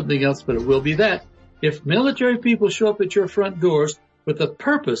call it something else, but it will be that. If military people show up at your front doors with the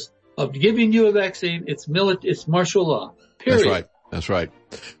purpose of giving you a vaccine, it's martial law. Period. That's right.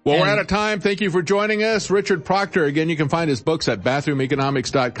 Well, we're out of time. Thank you for joining us. Richard Proctor. Again, you can find his books at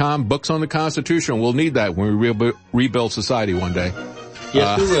bathroomeconomics.com. Books on the Constitution. We'll need that when we rebuild society one day.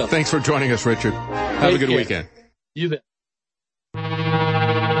 Yes, we will. Thanks for joining us, Richard. Have a good weekend. You bet.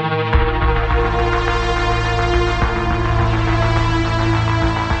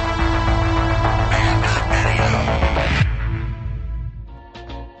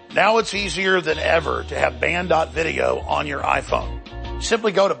 Now it's easier than ever to have band.video on your iPhone.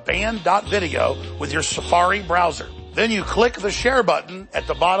 Simply go to band.video with your Safari browser. Then you click the share button at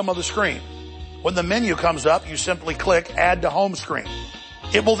the bottom of the screen. When the menu comes up, you simply click Add to Home Screen.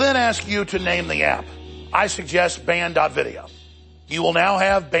 It will then ask you to name the app. I suggest band.video. You will now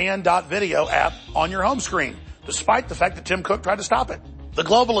have band.video app on your home screen, despite the fact that Tim Cook tried to stop it. The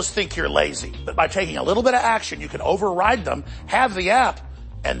globalists think you're lazy, but by taking a little bit of action, you can override them, have the app,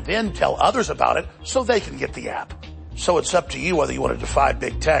 and then tell others about it so they can get the app. So it's up to you whether you want to defy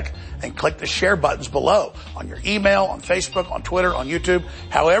big tech and click the share buttons below on your email, on Facebook, on Twitter, on YouTube,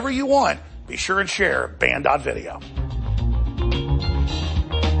 however you want. Be sure and share band.video.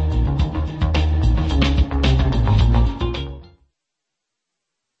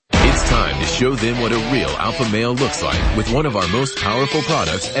 time to show them what a real alpha male looks like with one of our most powerful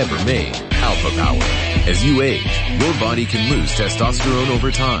products ever made, Alpha Power. As you age, your body can lose testosterone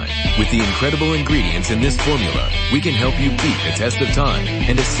over time. With the incredible ingredients in this formula, we can help you beat the test of time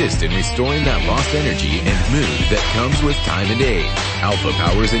and assist in restoring that lost energy and mood that comes with time and age. Alpha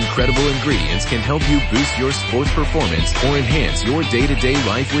Power's incredible ingredients can help you boost your sports performance or enhance your day-to-day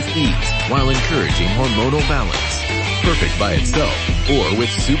life with ease while encouraging hormonal balance. Perfect by itself or with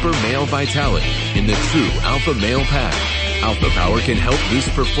super male vitality in the true Alpha Male Pack. Alpha Power can help boost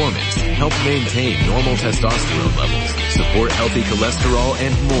performance, help maintain normal testosterone levels, support healthy cholesterol,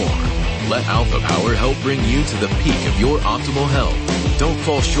 and more. Let Alpha Power help bring you to the peak of your optimal health. Don't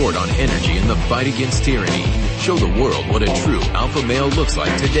fall short on energy in the fight against tyranny. Show the world what a true alpha male looks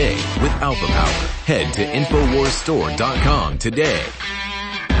like today with Alpha Power. Head to InfoWarsStore.com today.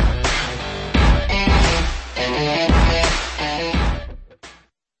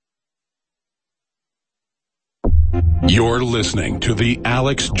 You're listening to The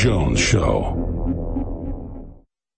Alex Jones Show.